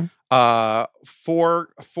 Mm-hmm. 4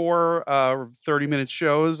 30-minute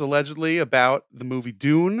shows allegedly about the movie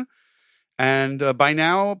Dune. And by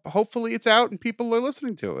now, hopefully it's out and people are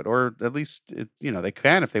listening to it, or at least they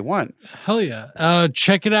can if they want. Hell yeah.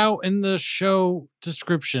 Check it out in the show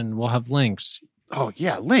description. We'll have links. Oh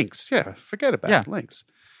yeah. Links. Yeah. Forget about links.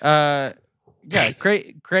 Yeah,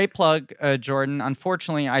 great plug, Jordan.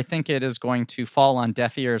 Unfortunately, I think it is going to fall on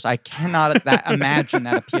deaf ears. I cannot imagine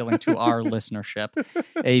that appealing to our listenership.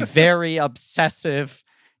 A very obsessive,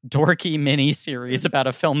 dorky mini-series about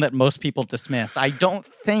a film that most people dismiss. I don't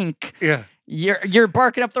think you're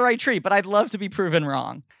barking up the right tree, but I'd love to be proven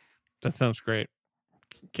wrong. That sounds great.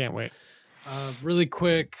 Can't wait. Really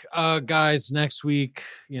quick, guys, next week,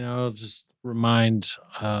 just remind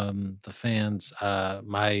the fans,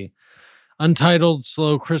 my Untitled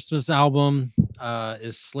Slow Christmas album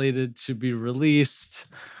is slated to be released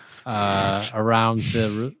around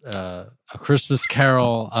the A Christmas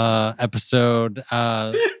Carol episode.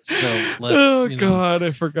 So let's. God,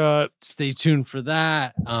 I forgot. Stay tuned for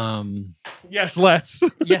that. Yes, let's.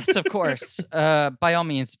 Yes, of course. By all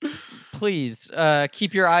means, please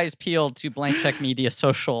keep your eyes peeled to Blank Check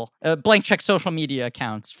social media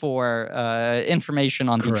accounts for information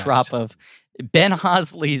on the drop of Ben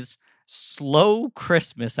Hosley's Slow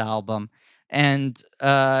Christmas album. And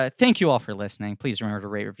thank you all for listening. Please remember to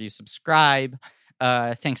rate, review, subscribe.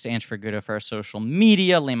 Thanks to Ange Fergudo for our social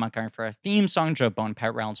media, Lane Montgomery for our theme song, Joe Bone,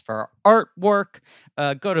 Pat Reynolds for our artwork.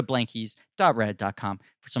 Go to blankies.reddit.com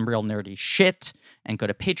for some real nerdy shit. And go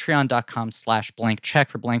to patreon.com/blankcheck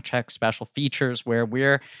for Blank Check special features where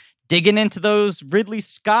we're digging into those Ridley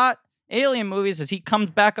Scott alien movies as he comes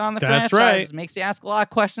back on the franchise. Right. Makes you ask a lot of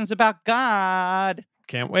questions about God.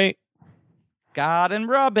 Can't wait. God and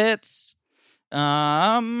Rubbits.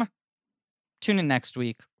 Tune in next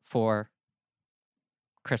week for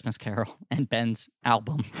Christmas Carol and Ben's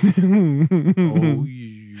album. Oh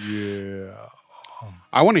yeah,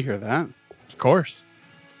 I want to hear that. Of course.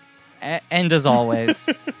 And as always,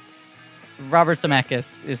 Robert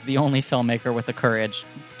Zemeckis is the only filmmaker with the courage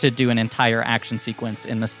to do an entire action sequence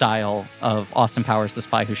in the style of Austin Powers: The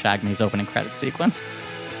Spy Who Shagged Me's opening credit sequence.